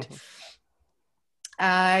 And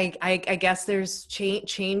I guess there's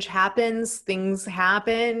change happens, things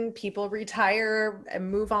happen, people retire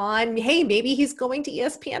and move on. Hey, maybe he's going to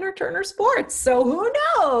ESPN or Turner Sports. So who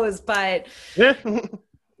knows? But,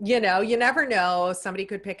 you never know. Somebody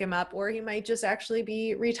could pick him up or he might just actually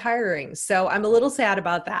be retiring. So I'm a little sad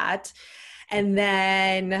about that. And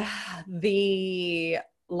then the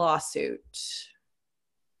lawsuit.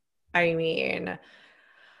 I mean,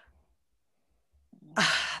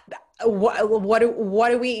 what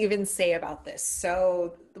do we even say about this?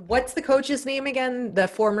 So what's the coach's name again? The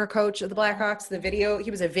former coach of the Blackhawks,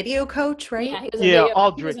 he was a video coach, right? Yeah, he was a video,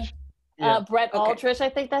 Aldrich. Brett Aldrich, I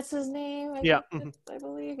think that's his name. I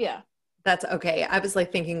believe. Yeah. That's okay. I was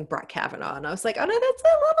like thinking Brett Kavanaugh and I was like, oh no, that's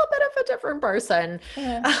a little bit of a different person.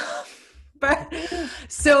 Yeah. But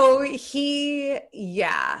so I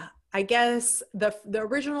guess the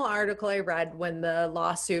original article I read when the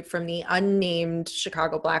lawsuit from the unnamed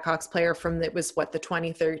Chicago Blackhawks player from the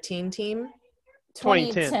 2013 team?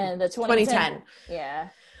 2010. The 2010. Yeah.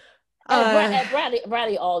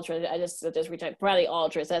 Bradley Aldrich. I just retyped Bradley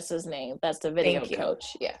Aldrich. That's his name. That's the video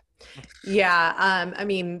coach. Yeah. Yeah. I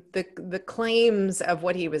mean, the claims of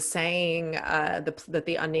what he was saying, that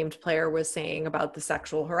the unnamed player was saying about the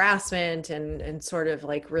sexual harassment and sort of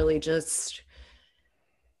like really just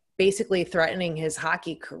basically threatening his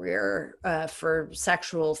hockey career for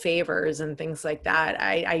sexual favors and things like that.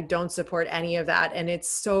 I don't support any of that. And it's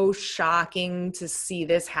so shocking to see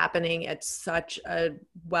this happening at such a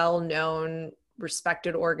well-known,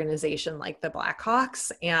 respected organization like the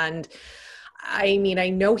Blackhawks. And I mean,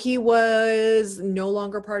 I know he was no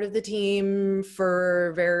longer part of the team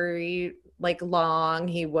for very long.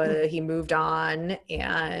 He moved on,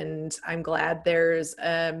 and I'm glad there's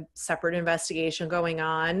a separate investigation going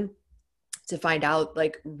on to find out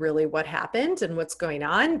really what happened and what's going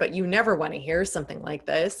on. But you never want to hear something like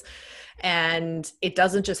this. And it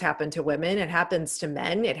doesn't just happen to women. It happens to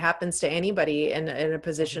men. It happens to anybody in a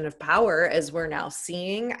position of power, as we're now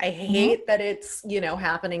seeing. I hate that it's,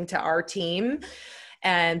 happening to our team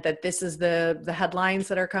and that this is the headlines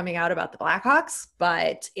that are coming out about the Blackhawks,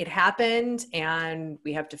 but it happened and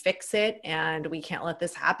we have to fix it. And we can't let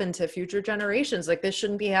this happen to future generations. This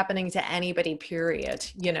shouldn't be happening to anybody, period,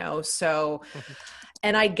 so,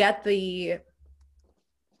 and I get the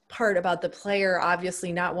part about the player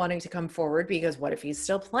obviously not wanting to come forward because what if he's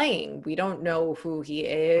still playing? We don't know who he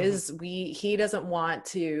is. He doesn't want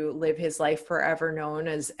to live his life forever known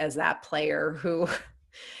as that player who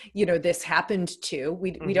this happened to.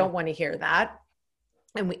 We don't want to hear that.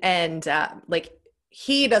 And like,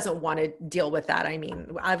 he doesn't want to deal with that. I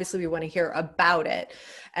mean, obviously we want to hear about it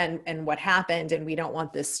and what happened, and we don't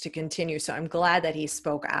want this to continue. So I'm glad that he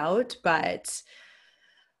spoke out, but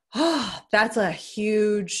that's a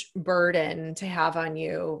huge burden to have on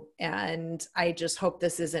you. And I just hope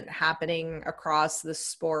this isn't happening across the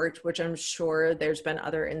sport, which I'm sure there's been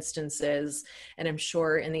other instances, and I'm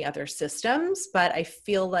sure in the other systems, but I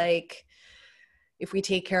feel like if we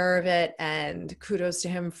take care of it, and kudos to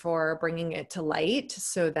him for bringing it to light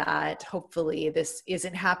so that hopefully this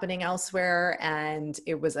isn't happening elsewhere and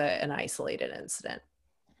it was an isolated incident.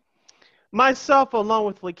 Myself, along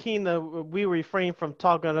with Lakina, we refrain from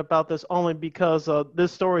talking about this only because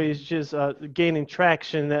this story is just gaining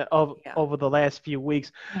traction over the last few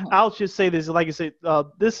weeks. I'll just say this, like I said,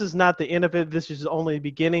 this is not the end of it. This is only the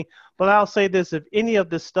beginning. But I'll say this, if any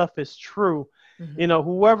of this stuff is true,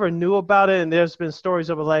 whoever knew about it, and there's been stories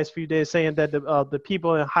over the last few days saying that the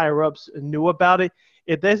people in higher ups knew about it.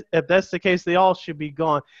 If that's the case, they all should be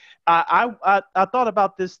gone. I thought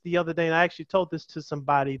about this the other day, and I actually told this to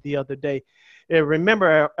somebody the other day.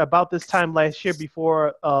 Remember about this time last year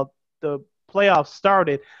before the playoffs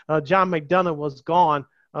started, John McDonough was gone,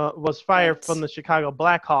 was fired from the Chicago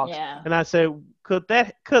Blackhawks. Yeah. And I said, could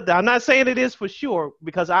that, I'm not saying it is for sure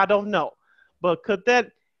because I don't know, but could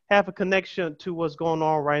that have a connection to what's going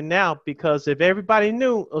on right now? Because if everybody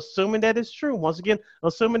knew, assuming that it's true, once again,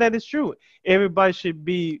 assuming that it's true, everybody should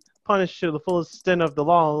be punished to the fullest extent of the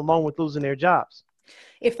law, along with losing their jobs.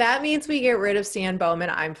 If that means we get rid of Stan Bowman,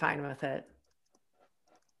 I'm fine with it.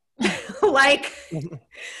 Like,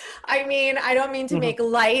 I mean, I don't mean to make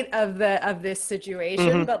light of this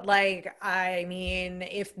situation, but like, I mean,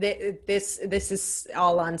 if this is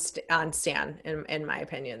all on Stan, in my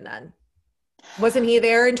opinion, then wasn't he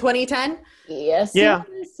there in 2010? Yes. Yeah,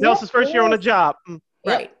 that was his first year on the job.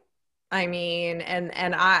 Right. Yep. I mean,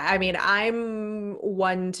 and I mean, I'm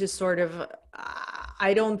one to sort of,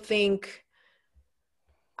 I don't think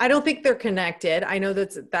they're connected. I know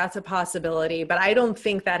that's a possibility, but I don't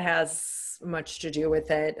think that has much to do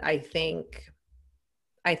with it. I think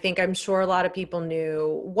I'm sure a lot of people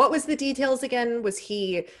knew. What was the details again? Was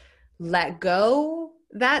he let go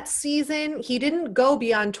that season? He didn't go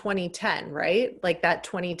beyond 2010, right? Like that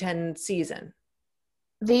 2010 season.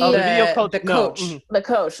 The video coach. The coach. No. The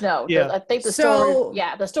coach, no. Yeah. I think the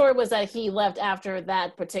story was that he left after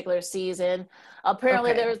that particular season.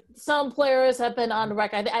 Apparently, there's some players have been on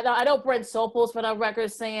record. I know Brent Sopel's been on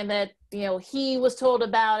record saying that he was told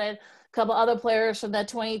about it. A couple other players from that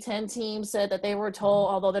 2010 team said that they were told,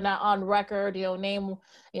 although they're not on record. Names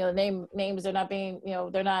are not being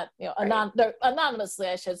they're anonymously,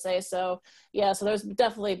 I should say. So yeah, so there's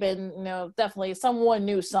definitely been definitely someone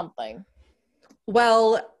knew something.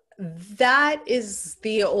 Well, that is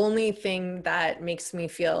the only thing that makes me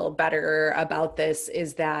feel better about this,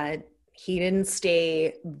 is that he didn't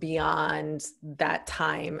stay beyond that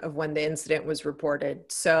time of when the incident was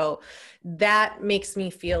reported. So that makes me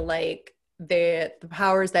feel like the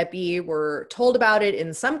powers that be were told about it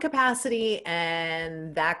in some capacity,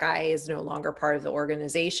 and that guy is no longer part of the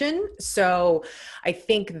organization. So I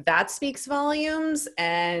think that speaks volumes,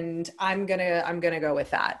 and I'm gonna go with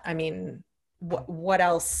that. I mean, what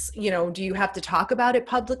else, do you have to talk about it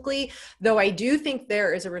publicly? Though I do think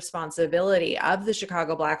there is a responsibility of the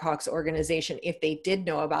Chicago Blackhawks organization, if they did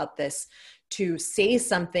know about this, to say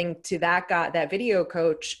something to that guy, that video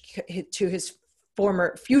coach, to his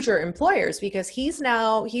future employers, because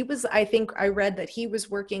I think I read that he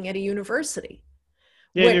was working at a university.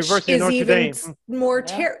 Yeah, which University is of Notre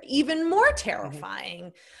Dame. even more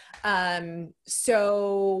terrifying.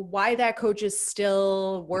 So why that coach is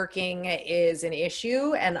still working is an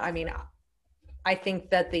issue. And I mean, I think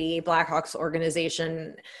that the Blackhawks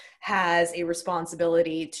organization has a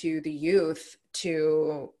responsibility to the youth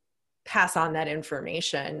to pass on that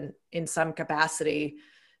information in some capacity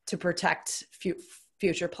to protect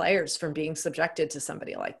future players from being subjected to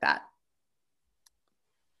somebody like that.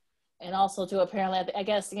 And also to apparently, I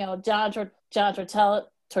guess, John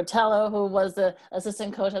Tortello, who was the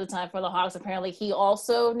assistant coach at the time for the Hawks, apparently he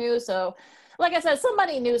also knew. So, like I said,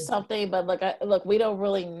 somebody knew something, but look, we don't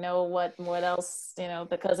really know what else,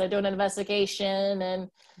 because they're doing an investigation and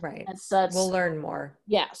such. We'll learn more.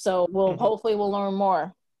 Yeah, so hopefully we'll learn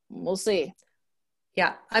more. We'll see.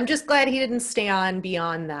 Yeah, I'm just glad he didn't stay on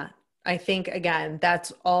beyond that. I think, again,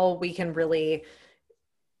 that's all we can really.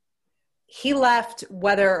 He left,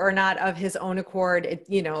 whether or not of his own accord.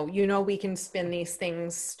 We can spin these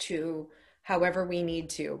things to however we need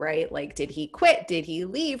to, right? Like, did he quit? Did he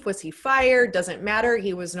leave? Was he fired? Doesn't matter.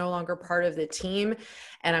 He was no longer part of the team.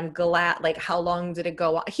 And I'm glad, like, how long did it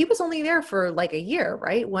go on? He was only there for like a year,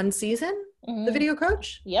 right? One season, the video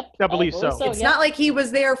coach? Yep. I believe so. It's not like he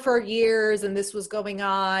was there for years and this was going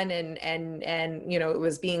on and you know, it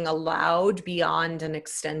was being allowed beyond an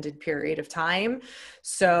extended period of time.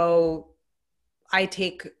 So I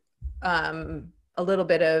take a little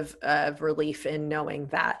bit of relief in knowing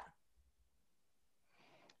that.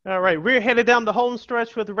 All right, we're headed down the home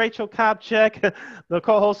stretch with Rachel Kopchak, the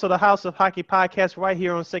co-host of the House of Hockey podcast, right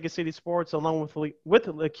here on Second City Sports, along with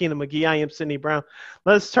Lakina McGee. I am Sydney Brown.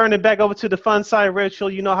 Let's turn it back over to the fun side, Rachel.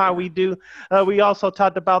 You know how we do. We also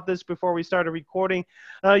talked about this before we started recording.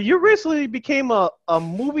 You recently became a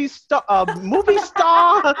movie star,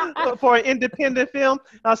 for an independent film.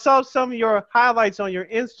 I saw some of your highlights on your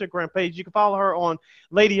Instagram page. You can follow her on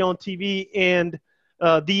Lady on TV and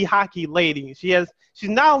The Hockey Lady. She's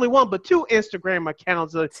not only one, but two Instagram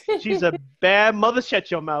accounts. She's a bad mother. Shut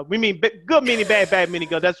your mouth. We mean good meaning bad, bad meaning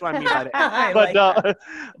good. That's what I mean by that.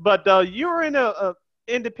 But you were in a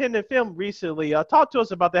independent film recently. Talk to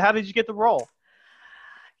us about that. How did you get the role?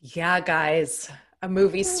 Yeah, guys, a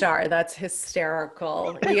movie star. That's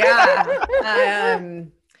hysterical. Yeah.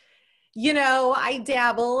 You know, I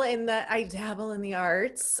dabble in the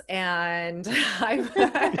arts, and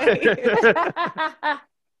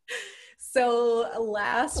so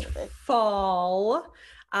last fall,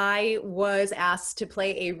 I was asked to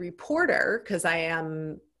play a reporter, because I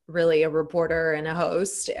am really a reporter and a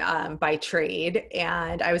host by trade.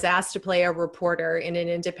 And I was asked to play a reporter in an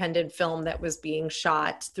independent film that was being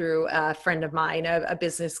shot through a friend of mine, a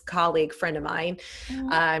business colleague friend of mine.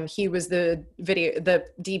 Mm-hmm. He was the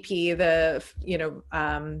DP,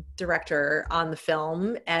 director on the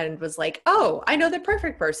film, and was like, oh, I know the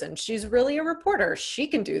perfect person. She's really a reporter. She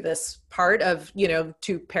can do this part of,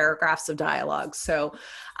 2 paragraphs of dialogue. So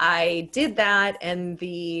I did that. And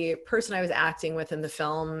the person I was acting with in the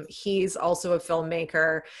film, he's also a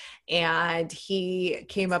filmmaker, and he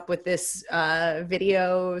came up with this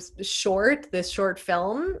short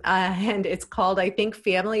film, and it's called, I think,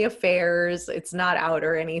 Family Affairs. It's not out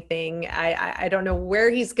or anything. I don't know where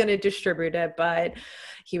he's going to distribute it, but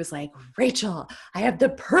he was like, Rachel, I have the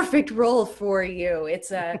perfect role for you.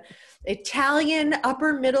 It's a Italian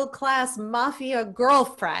upper middle class mafia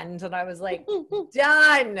girlfriend. And I was like,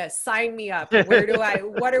 done, sign me up.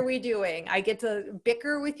 What are we doing? I get to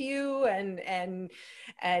bicker with you and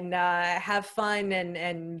have fun.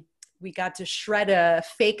 And we got to shred a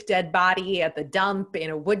fake dead body at the dump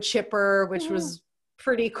in a wood chipper, which was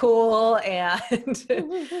pretty cool. And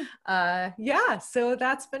so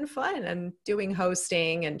that's been fun, and doing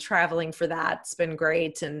hosting and traveling for that's been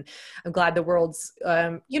great. And I'm glad the world's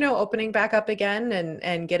opening back up again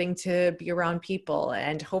and getting to be around people,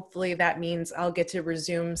 and hopefully that means I'll get to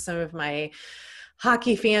resume some of my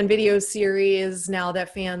hockey fan video series now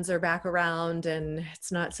that fans are back around and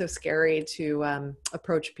it's not so scary to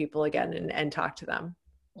approach people again and talk to them.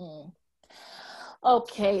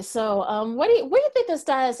 Okay, so what do you think the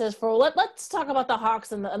status is for? Let's talk about the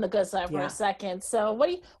Hawks and the good side for a second. So what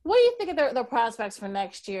do you think of their prospects for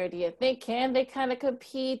next year? Do you think can they kind of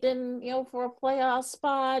compete in for a playoff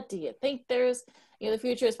spot? Do you think there's the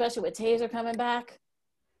future, especially with Taser coming back?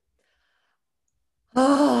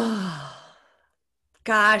 Oh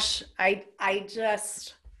gosh, I'm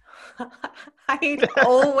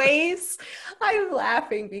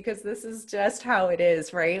laughing because this is just how it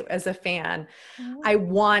is, right? As a fan, I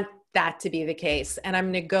want that to be the case. And I'm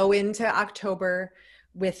going to go into October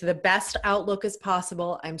with the best outlook as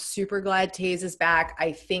possible. I'm super glad Taze is back.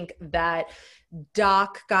 I think that Kirby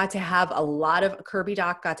Dach got to have a lot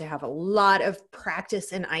of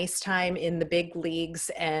practice and ice time in the big leagues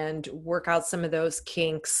and work out some of those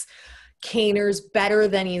kinks. Kaner's better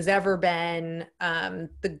than he's ever been.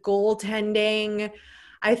 The goaltending,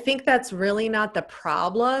 I think that's really not the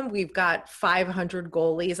problem. We've got 500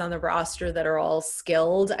 goalies on the roster that are all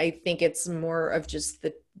skilled. I think it's more of just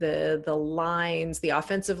the lines, the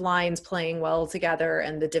offensive lines playing well together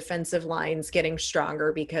and the defensive lines getting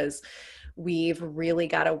stronger, because we've really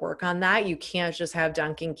got to work on that. You can't just have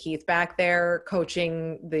Duncan Keith back there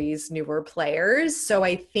coaching these newer players. So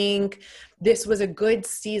I think this was a good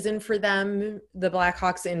season for them, the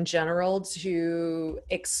Blackhawks in general, to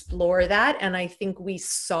explore that. And I think we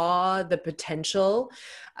saw the potential.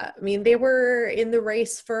 They were in the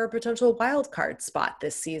race for a potential wild card spot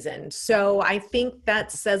this season. So I think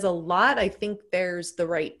that says a lot. I think there's the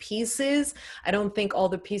right pieces. I don't think all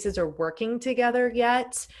the pieces are working together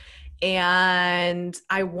yet. And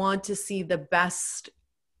I want to see the best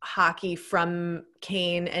hockey from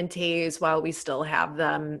Kane and Taves while we still have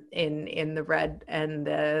them in the red and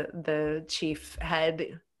the Chief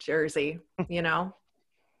head jersey, you know?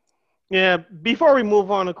 Yeah, before we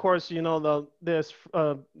move on, of course, you know,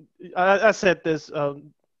 I said this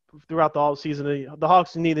throughout the whole season. The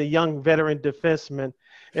Hawks need a young veteran defenseman.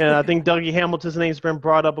 And I think Dougie Hamilton's name's been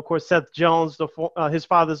brought up. Of course, Seth Jones, his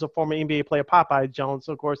father's a former NBA player, Popeye Jones.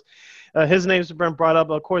 Of course, his name's been brought up.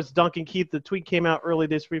 Of course, Duncan Keith, the tweet came out early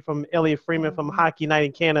this week from Elliot Freeman from Hockey Night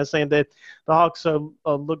in Canada saying that the Hawks are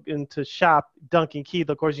looking to shop Duncan Keith.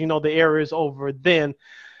 Of course, you know, the era is over then.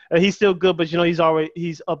 He's still good, but, you know,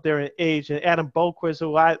 he's up there in age. And Adam Boquist,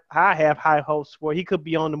 who I have high hopes for, he could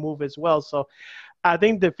be on the move as well. So I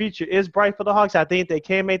think the future is bright for the Hawks. I think they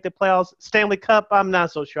can make the playoffs. Stanley Cup, I'm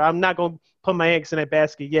not so sure. I'm not going to put my eggs in that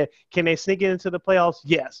basket yet. Can they sneak into the playoffs?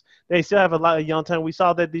 Yes. They still have a lot of young talent. We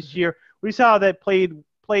saw that this year. We saw that played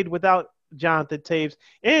without Jonathan Taves.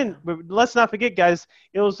 And let's not forget, guys,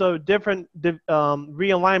 it was a different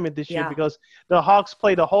realignment this year because the Hawks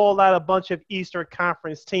played a whole bunch of Eastern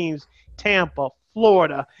Conference teams, Tampa,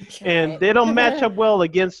 Florida, and they don't match up well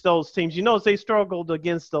against those teams. You know, they struggled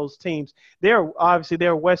against those teams. They're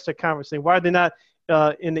a Western Conference team. Why are they not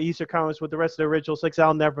in the Eastern Conference with the rest of the original six?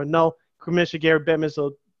 I'll never know. Commissioner Gary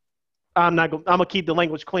Bettman, I'm gonna keep the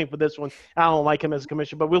language clean for this one. I don't like him as a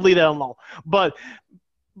commissioner, but we'll leave that alone. But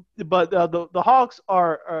the Hawks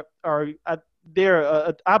are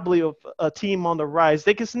they're I believe a team on the rise.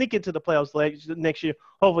 They can sneak into the playoffs next year.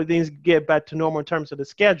 Hopefully things get back to normal in terms of the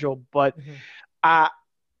schedule. But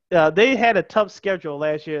they had a tough schedule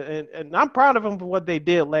last year, and I'm proud of them for what they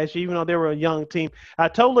did last year, even though they were a young team. I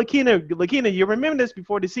told Lakina, you remember this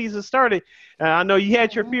before the season started. I know you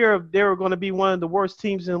had your fear of they were going to be one of the worst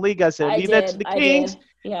teams in the league. I said, leave that to the Kings.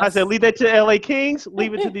 Yes. I said, leave that to the LA Kings.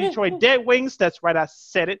 Leave it to the Detroit Dead Wings. That's right, I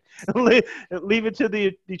said it. Leave it to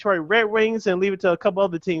the Detroit Red Wings and leave it to a couple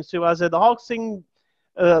other teams, too. I said, the Hawks team,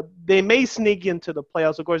 they may sneak into the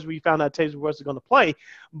playoffs. Of course, we found out Taves was going to play.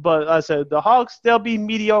 But I said, the Hawks, they'll be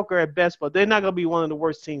mediocre at best, but they're not going to be one of the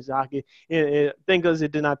worst teams in hockey. Thank goodness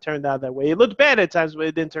it did not turn out that way. It looked bad at times, but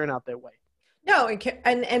it didn't turn out that way. No,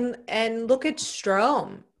 and look at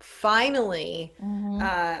Strome. Finally,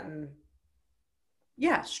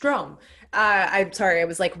 Strome. I'm sorry, I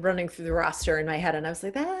was like running through the roster in my head, and I was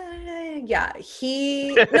like, no,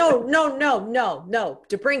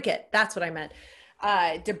 DeBrincat. That's what I meant.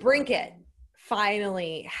 DeBrincat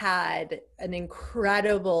finally had an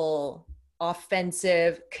incredible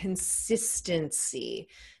offensive consistency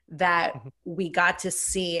that we got to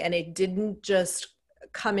see, and it didn't just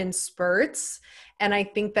come in spurts. And I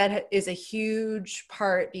think that is a huge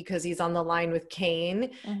part because he's on the line with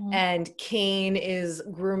Kane, and Kane is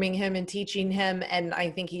grooming him and teaching him. And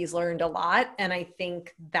I think he's learned a lot. And I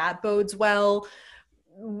think that bodes well.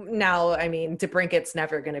 Now, I mean, DeBrincat's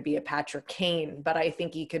never going to be a Patrick Kane, but I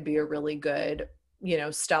think he could be a really good,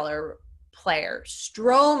 stellar player.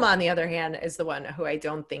 Strome, on the other hand, is the one who I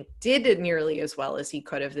don't think did nearly as well as he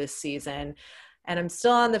could have this season. And I'm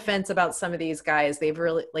still on the fence about some of these guys. They've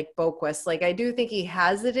really, like Boquist, I do think he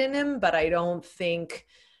has it in him, but I don't think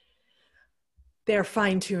they're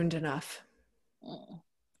fine-tuned enough. And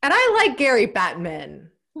I like Gary Bettman,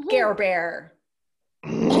 Gare Bear.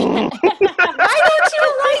 Why don't you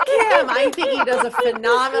like him? I think he does a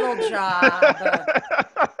phenomenal job.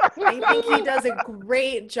 I think he does a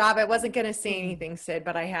great job. I wasn't going to say anything, Sid,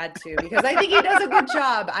 but I had to because I think he does a good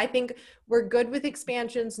job. I think we're good with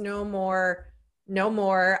expansions. No more.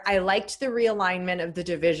 I liked the realignment of the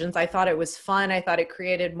divisions. I thought it was fun. I thought it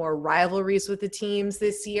created more rivalries with the teams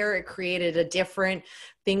this year. It created a different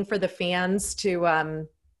thing for the fans to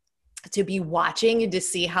be watching and to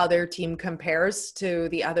see how their team compares to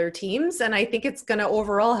the other teams. And I think it's going to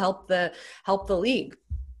overall help the league.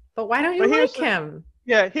 But why don't you like him?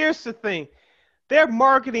 Yeah, here's the thing. Their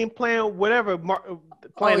marketing plan, whatever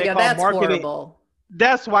plan they call that's marketing, horrible.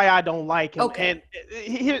 That's why I don't like him. Okay. And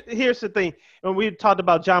here's the thing. When we talked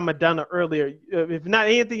about John McDonough earlier, if not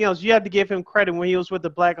anything else, you have to give him credit. When he was with the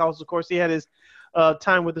Blackhawks, of course, he had his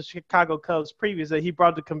time with the Chicago Cubs previously. He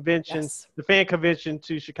brought the convention, the fan convention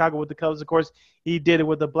to Chicago with the Cubs. Of course, he did it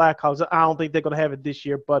with the Blackhawks. I don't think they're going to have it this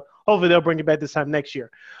year, but hopefully they'll bring it back this time next year.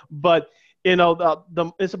 But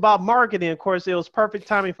it's about marketing. Of course, it was perfect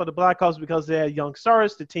timing for the Blackhawks because they had young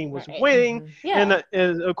stars. The team was winning. And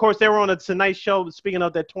of course, they were on a Tonight Show. Speaking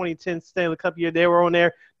of that 2010 Stanley Cup year, they were on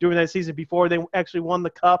there during that season before they actually won the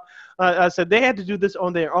Cup. I said they had to do this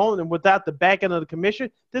on their own, and without the back end of the commission,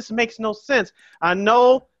 this makes no sense. I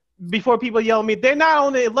know before people yell at me, they're not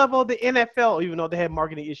on the level of the NFL, even though they have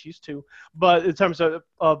marketing issues too. But in terms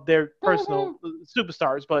of their personal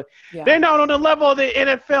superstars, but they're not on the level of the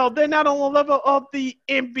NFL. They're not on the level of the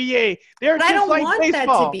NBA. They're but just I don't like want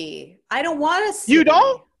baseball. that to be. I don't want us to You be.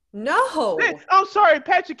 don't? No. I'm sorry.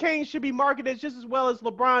 Patrick Kane should be marketed just as well as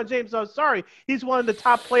LeBron James. I'm sorry. He's one of the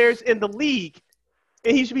top players in the league.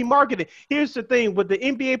 And he should be marketed. Here's the thing with the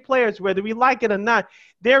NBA players, whether we like it or not,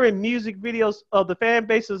 they're in music videos of the fan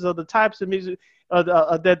bases of the types of music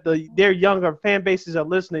that their younger fan bases are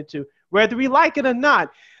listening to, whether we like it or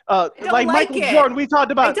not. Like Michael Jordan, we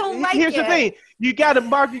talked about. I don't like Here's the thing: you got to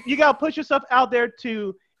market. You got to push yourself out there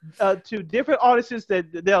to different audiences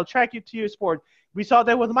that they'll attract you to your sport. We saw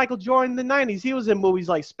that with Michael Jordan in the 90s. He was in movies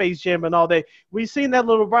like Space Jam and all that. We've seen that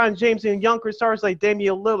little LeBron James and younger stars like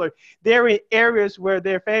Damian Lillard. They're in areas where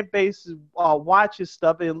their fan base watches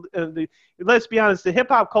stuff. And let's be honest, the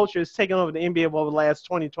hip-hop culture has taken over the NBA over the last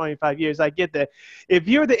 20, 25 years. I get that. If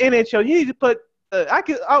you're the NHL, you need to put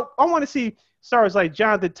I want to see stars like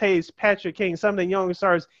Jonathan Taves, Patrick King, some of the younger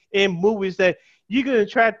stars in movies that you can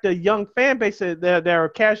attract the young fan base that are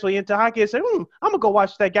casually into hockey and say, I'm going to go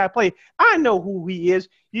watch that guy play. I know who he is.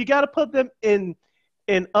 You got to put them in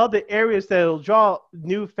other areas that will draw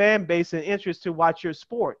new fan base and interest to watch your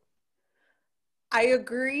sport. I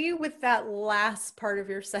agree with that last part of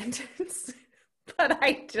your sentence, but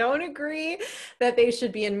I don't agree that they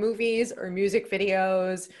should be in movies or music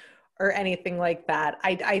videos or anything like that.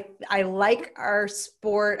 I like our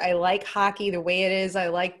sport. I like hockey the way it is. I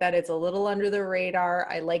like that it's a little under the radar.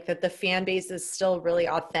 I like that the fan base is still really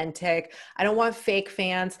authentic. I don't want fake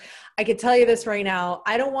fans. I can tell you this right now.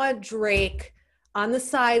 I don't want Drake on the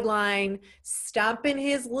sideline stomping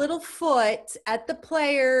his little foot at the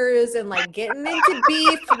players and like getting into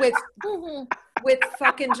beef with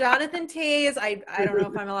fucking Jonathan Taves. I don't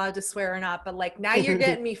know if I'm allowed to swear or not, but like now you're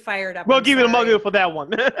getting me fired up. We'll give you the mugger for that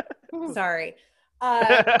one. Sorry.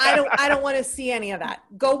 I don't want to see any of that.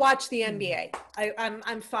 Go watch the NBA.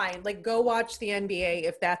 I'm fine. Like go watch the NBA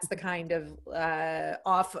if that's the kind of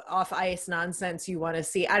off ice nonsense you want to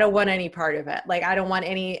see. I don't want any part of it. Like I don't want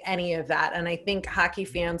any of that. And I think hockey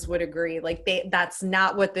fans would agree. Like that's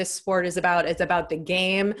not what this sport is about. It's about the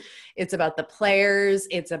game. It's about the players.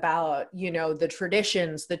 It's about, the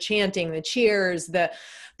traditions, the chanting, the cheers, the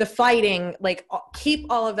fighting. Like keep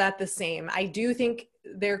all of that the same. I do think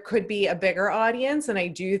there could be a bigger audience, and I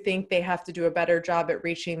do think they have to do a better job at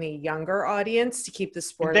reaching the younger audience to keep the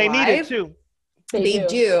sport alive. They need it too. They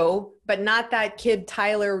do, but not that kid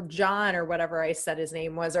Tyler John or whatever I said his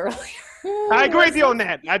name was earlier. I agree with you on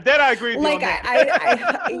that. I agree with you on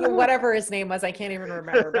that. I whatever his name was, I can't even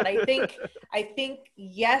remember. But I think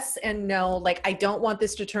yes and no. Like I don't want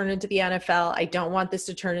this to turn into the NFL. I don't want this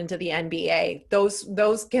to turn into the NBA.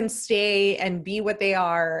 Those can stay and be what they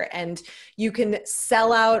are, and you can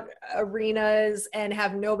sell out arenas and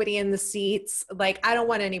have nobody in the seats. Like I don't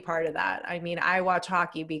want any part of that. I mean, I watch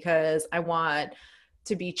hockey because I want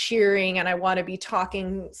to be cheering and I want to be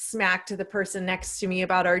talking smack to the person next to me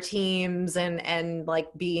about our teams and like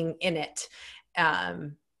being in it.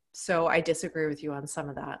 So I disagree with you on some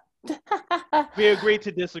of that. We agree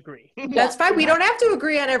to disagree. That's fine. We don't have to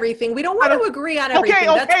agree on everything. We don't want to agree on everything.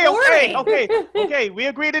 That's boring. Okay. We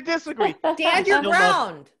agree to disagree. Stand your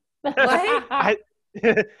ground. What?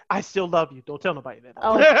 I still love you. Don't tell nobody that.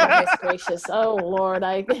 Oh, goodness gracious. Oh, Lord.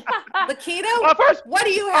 Lakito, what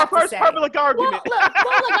do you have to say? Our first public argument.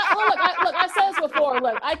 Look, I said this before.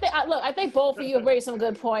 Look, I think both of you have raised some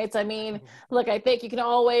good points. I mean, look, I think you can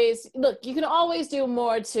always do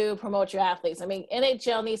more to promote your athletes. I mean,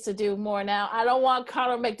 NHL needs to do more now. I don't want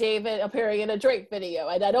Connor McDavid appearing in a Drake video.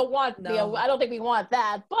 I don't want, I don't think we want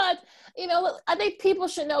that. But, I think people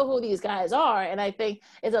should know who these guys are. And I think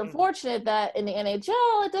it's unfortunate that in the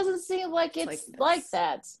NHL, it doesn't seem like it's like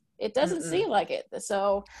that. It doesn't seem like it.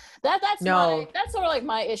 So that's sort of like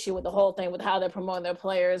my issue with the whole thing with how they're promoting their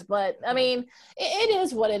players. But I mean, it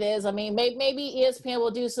is what it is. I mean, maybe ESPN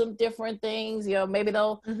will do some different things. Maybe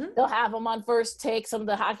they'll have them on First Take, some of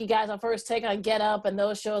the hockey guys on First Take on Get Up and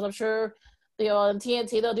those shows. I'm sure on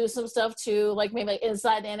TNT they'll do some stuff too, like maybe like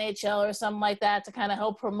Inside the NHL or something like that to kind of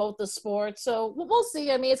help promote the sport. So we'll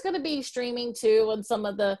see. I mean, it's going to be streaming too on some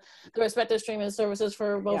of the respective streaming services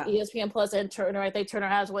for both ESPN Plus and Turner. I think Turner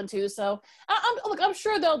has one too. So I'm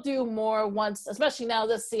sure they'll do more once, especially now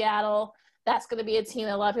that Seattle. That's going to be a team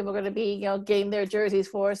that a lot of people are going to be getting their jerseys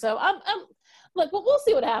for. So look, we'll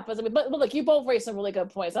see what happens. I mean, but look, you both raised some really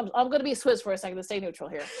good points. I'm going to be Swiss for a second to stay neutral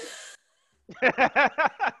here.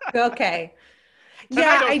 Okay.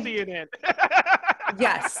 I don't see it in.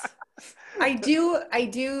 Yes. I do,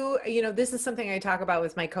 this is something I talk about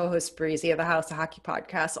with my co-host Breezy of the House of Hockey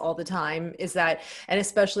podcast all the time, is that, and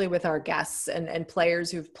especially with our guests and players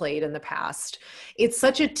who've played in the past, it's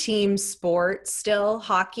such a team sport still,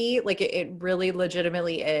 hockey. Like it really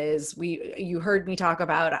legitimately is. You heard me talk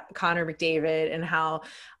about Connor McDavid and how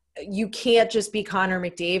you can't just be Connor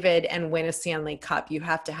McDavid and win a Stanley Cup. You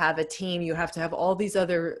have to have a team. You have to have all these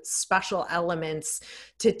other special elements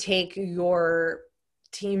to take your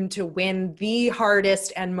team to win the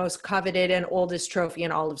hardest and most coveted and oldest trophy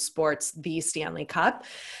in all of sports, the Stanley Cup.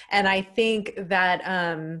 And I think that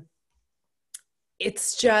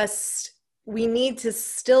it's just, we need to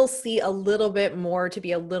still see a little bit more, to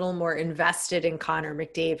be a little more invested in Connor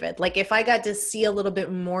McDavid. Like if I got to see a little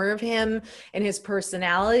bit more of him and his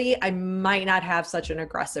personality, I might not have such an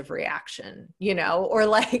aggressive reaction, or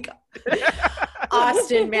like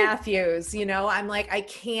Austin Matthews, I'm like, I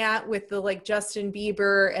can't with the like Justin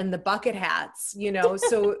Bieber and the bucket hats,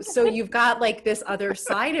 so you've got like this other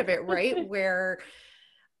side of it, right? Where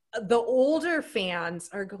the older fans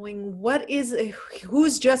are going,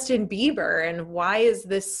 who's Justin Bieber and why is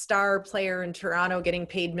this star player in Toronto getting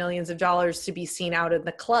paid millions of dollars to be seen out in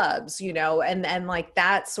the clubs, and like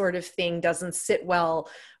that sort of thing doesn't sit well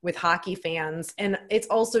with hockey fans. And it's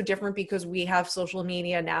also different because we have social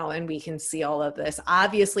media now and we can see all of this.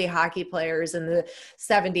 Obviously, hockey players in the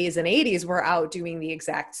 70s and 80s were out doing the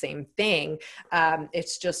exact same thing.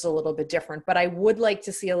 It's just a little bit different. But I would like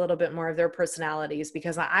to see a little bit more of their personalities,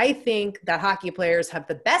 because I think that hockey players have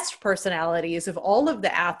the best personalities of all of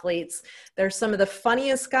the athletes. They're some of the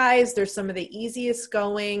funniest guys. They're some of the easiest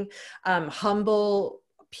going, humble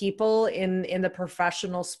people in the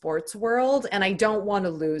professional sports world. And I don't want to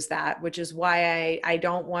lose that, which is why I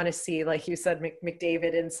don't want to see, like you said,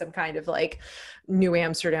 McDavid in some kind of like New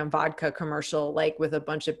Amsterdam vodka commercial, like with a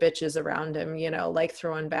bunch of bitches around him, like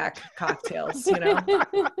throwing back cocktails,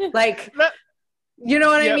 like, you know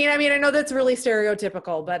what I mean? I mean, I know that's really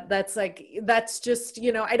stereotypical, but that's just,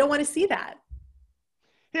 I don't want to see that.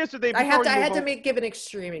 Here's the thing. I had to give an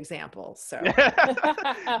extreme example. So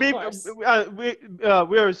we were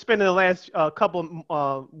spending the last couple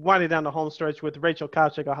winding down the home stretch with Rachel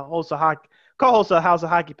Kochick, co-host of House of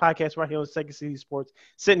Hockey podcast right here on Second City Sports.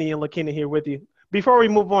 Sydney and Lakina here with you. Before we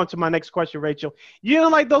move on to my next question, Rachel, you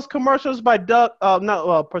don't like those commercials by David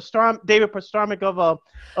Pastrnak of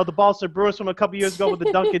the Boston Bruins from a couple years ago with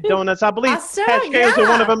the Dunkin' Donuts? I believe Hashkins are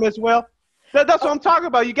one of them as well. That's what I'm talking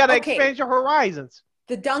about. You got to expand your horizons.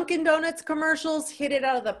 The Dunkin' Donuts commercials hit it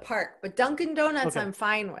out of the park, but Dunkin' Donuts I'm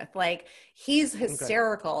fine with. Like, he's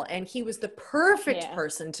hysterical, and he was the perfect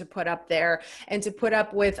person to put up there and to put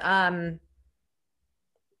up with I'm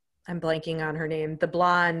blanking on her name, the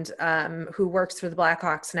blonde who works for the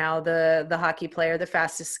Blackhawks now, the hockey player, the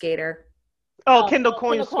fastest skater. Kendall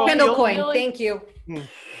Coyne. Kendall Coyne, thank you.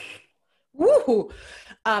 Woo!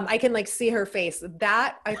 I can like see her face.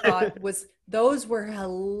 That I thought those were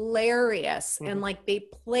hilarious. And like they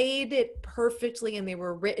played it perfectly and they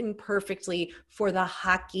were written perfectly for the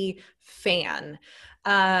hockey fan.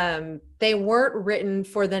 They weren't written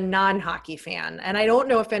for the non-hockey fan. And I don't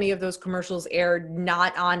know if any of those commercials aired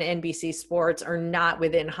not on NBC Sports or not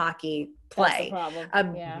within hockey play. That's the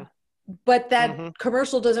problem. But that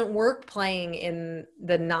commercial doesn't work playing in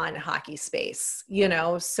the non-hockey space,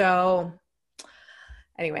 so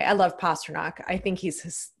anyway, I love Pastrnak. I think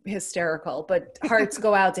he's hysterical, but hearts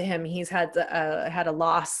go out to him. He's had a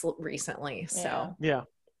loss recently. So yeah.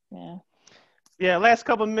 Last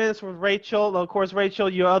couple of minutes with Rachel. Of course, Rachel,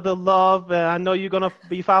 your other love. I know you're going to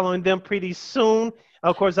be following them pretty soon.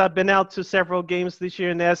 Of course, I've been out to several games this year,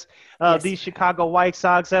 and that's the Chicago White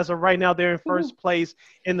Sox. As of right now, they're in first place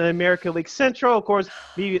in the American League Central. Of course,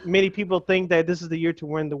 many people think that this is the year to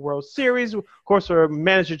win the World Series. Of course, our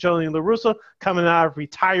manager, Joey La Russa, coming out of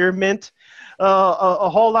retirement. A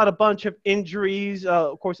whole bunch of injuries.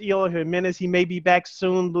 Of course, Eloy Jimenez, he may be back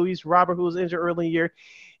soon. Luis Robert, who was injured early in the year,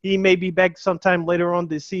 he may be back sometime later on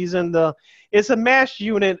this season. It's a mash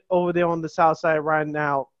unit over there on the south side right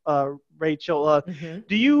now, Rachel. I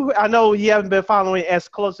know you haven't been following as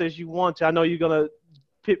close as you want to. I know you're going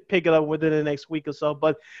to pick it up within the next week or so.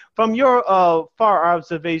 But from your far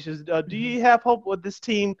observations, do you have hope with this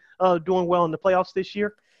team doing well in the playoffs this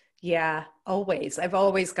year? Yeah, always. I've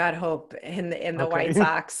always got hope in the White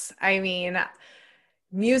Sox. I mean,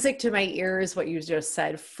 music to my ears, what you just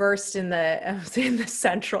said. First in the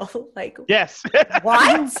Central, like yes.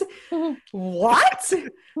 What?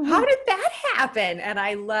 How did that happen? And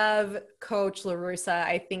I love Coach La Russa.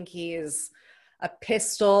 I think he's a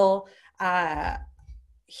pistol.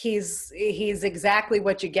 He's exactly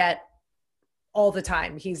what you get all the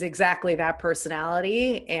time. He's exactly that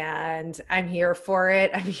personality, and I'm here for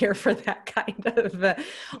it. I'm here for that kind of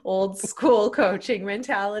old school coaching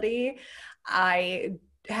mentality. I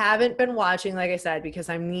haven't been watching, like I said, because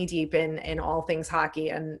I'm knee deep in all things hockey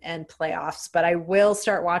and playoffs, but I will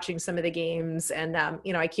start watching some of the games, and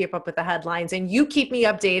I keep up with the headlines, and you keep me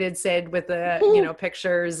updated, Sid, with the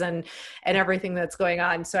pictures and everything that's going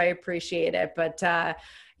on. So I appreciate it. But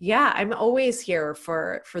yeah, I'm always here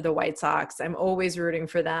for the White Sox. I'm always rooting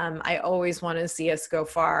for them. I always want to see us go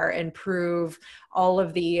far and prove all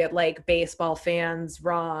of the baseball fans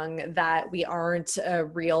wrong that we aren't a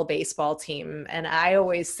real baseball team. And I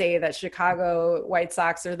always say that Chicago White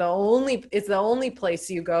Sox are the only place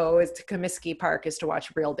you go is to Comiskey Park is to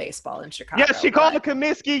watch real baseball in Chicago. Yes, she called it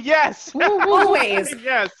Comiskey. Yes. Always.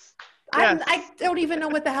 Yes. Yes. I don't even know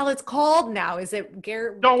what the hell it's called now. Is it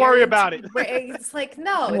Garrett? Don't worry about it. It's like,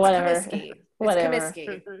 no, it's Whatever. Comiskey. It's Whatever.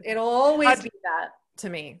 Comiskey. It'll always be that to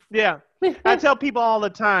me. Yeah. I tell people all the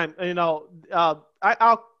time, I'll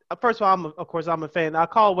first of all, I'm a fan. I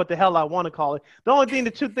call it what the hell I want to call it.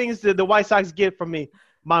 The two things that the White Sox get from me,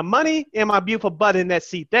 my money and my beautiful butt in that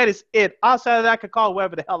seat. That is it. Outside of that, I can call it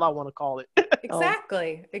whatever the hell I want to call it.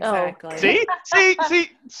 Exactly. See?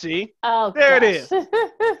 Oh, there gosh. it is.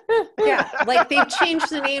 Yeah, they've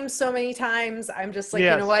changed the name so many times. I'm just like,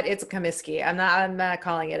 Yes. You know what? It's Comiskey. I'm not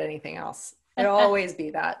calling it anything else. It'll always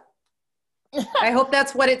be that. I hope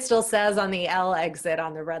that's what it still says on the L exit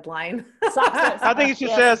on the red line. I think it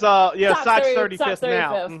just says, Sox 35th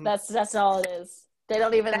now. Mm-hmm. That's all it is. They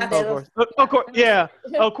don't even. Of course, yeah.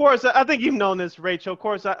 Of course, I think you've known this, Rachel. Of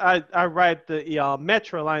course, I ride the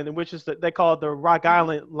Metro line, which is they call it the Rock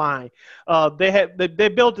Island line.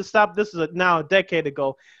 They built the stop. This is now a decade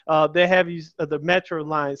ago. They have used the Metro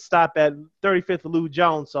line stop at 35th Lou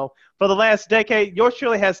Jones. So for the last decade, yours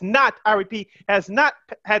truly has not. I repeat, has not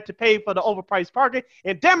had to pay for the overpriced parking,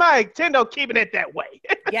 and damn, I intend on keeping it that way.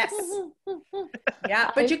 Yes.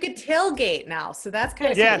 Yeah, but you could tailgate now, so that's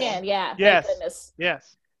kind of cool. Yes. Thank goodness.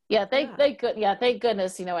 Yes. Yeah, thank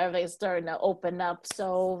goodness, everything's starting to open up.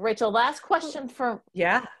 So, Rachel, last question for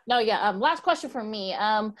last question for me.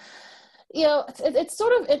 It's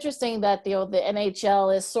sort of interesting that the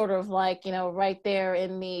NHL is sort of right there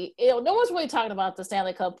in the no one's really talking about the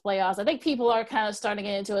Stanley Cup playoffs. I think people are kind of starting to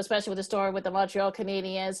get into it, especially with the story with the Montreal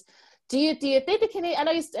Canadiens. Do you think the Canadiens?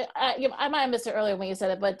 I know I might have missed it earlier when you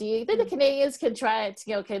said it, but do you think the Canadiens can try it?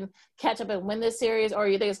 Can catch up and win this series, or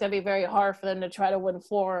you think it's going to be very hard for them to try to win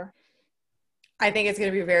 4? I think it's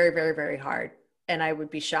going to be very, very, very hard, and I would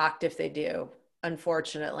be shocked if they do.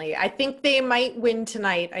 Unfortunately, I think they might win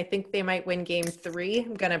tonight. I think they might win Game 3.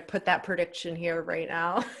 I'm going to put that prediction here right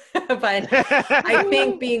now, but I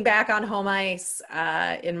think being back on home ice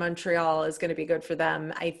in Montreal is going to be good for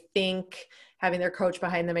them. I think having their coach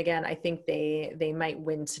behind them again, I think they might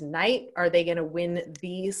win tonight. Are they going to win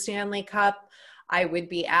the Stanley Cup? I would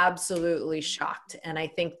be absolutely shocked. And I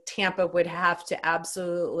think Tampa would have to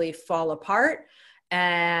absolutely fall apart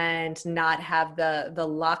and not have the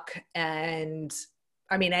luck. And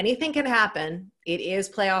I mean, anything can happen. It is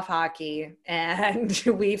playoff hockey, and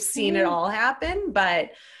we've seen it all happen,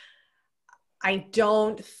 but I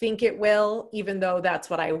don't think it will, even though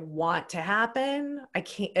that's what I want to happen. I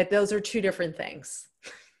can't. Those are two different things.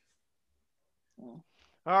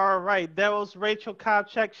 All right. That was Rachel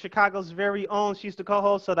Kopchak, Chicago's very own. She's the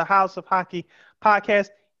co-host of the House of Hockey podcast.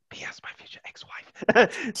 P.S. My future ex-wife.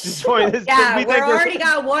 Yeah, we've already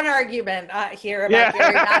got one argument here about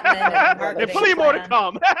Gary Bettman. And plenty more to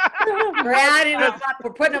come. We're adding him up.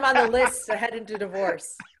 We're putting him on the list to head into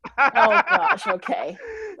divorce. Oh, gosh. Okay.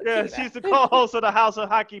 Yeah, she's the co-host of the House of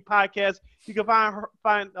Hockey podcast. You can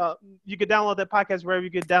you can download that podcast wherever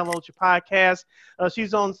you can download your podcast.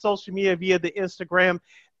 She's on social media via the Instagram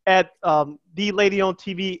at The Lady on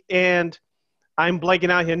TV, and I'm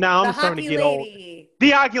blanking out here now. I'm starting to get old. The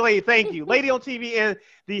Hockey Lady, thank you. Lady on TV and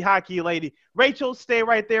The Hockey Lady. Rachel, stay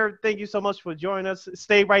right there. Thank you so much for joining us.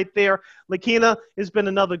 Stay right there. Lakina, it's been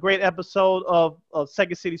another great episode of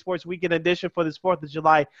Second City Sports Weekend Edition for this 4th of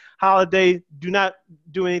July holiday. Do not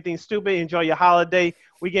do anything stupid. Enjoy your holiday.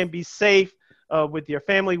 Weekend, be safe with your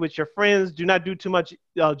family, with your friends. Do not do too much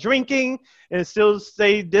drinking, and still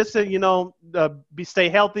stay distant. Stay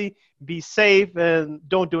healthy, be safe, and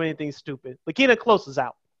don't do anything stupid. Lakina, closes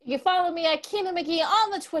out. You can follow me at Keena McGee on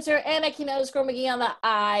the Twitter and at Keena_McGee on the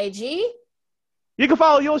IG. You can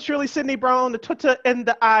follow yours truly, Sydney Brown, on the Twitter and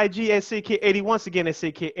the IG at CK80. Once again, at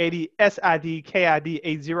CK80,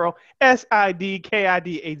 SIDKID80,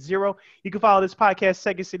 SIDKID80. You can follow this podcast,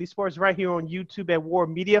 Second City Sports, right here on YouTube at War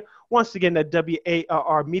Media. Once again, at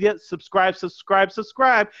WARR Media. Subscribe.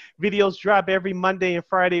 Videos drop every Monday and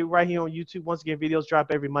Friday right here on YouTube. Once again, videos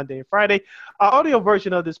drop every Monday and Friday. Our audio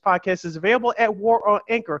version of this podcast is available at War on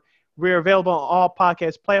Anchor. We're available on all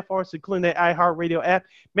podcast platforms, including the iHeartRadio app.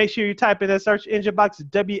 Make sure you type in that search engine box,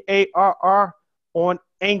 WARR on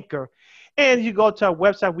Anchor. And you go to our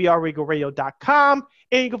website, weareregalradio.com.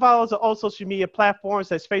 And you can follow us on all social media platforms.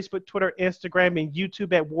 That's Facebook, Twitter, Instagram, and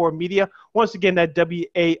YouTube at War Media. Once again, that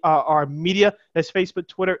WARR Media. That's Facebook,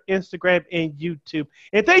 Twitter, Instagram, and YouTube.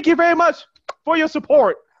 And thank you very much for your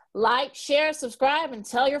support. Like, share, subscribe, and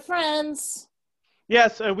tell your friends.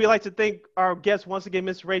 Yes, and we'd like to thank our guest once again,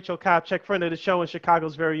 Miss Rachel Kopchak, friend of the show and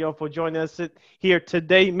Chicago's very own, for joining us here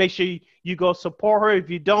today. Make sure you go support her. If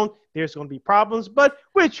you don't, there's going to be problems. But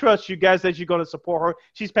we trust you guys that you're going to support her.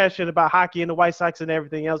 She's passionate about hockey and the White Sox and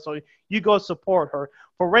everything else, so you go support her.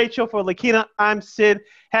 For Rachel, for Lakina, I'm Sid.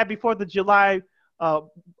 Happy 4th of July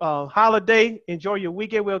holiday. Enjoy your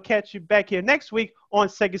weekend. We'll catch you back here next week on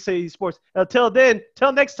Second City Sports. Until then,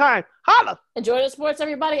 till next time, holla! Enjoy the sports,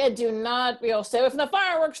 everybody, and do not, stay away from the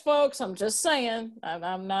fireworks, folks. I'm just saying.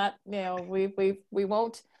 I'm not, we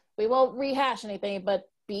won't rehash anything, but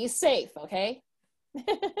be safe, okay?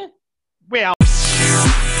 Well.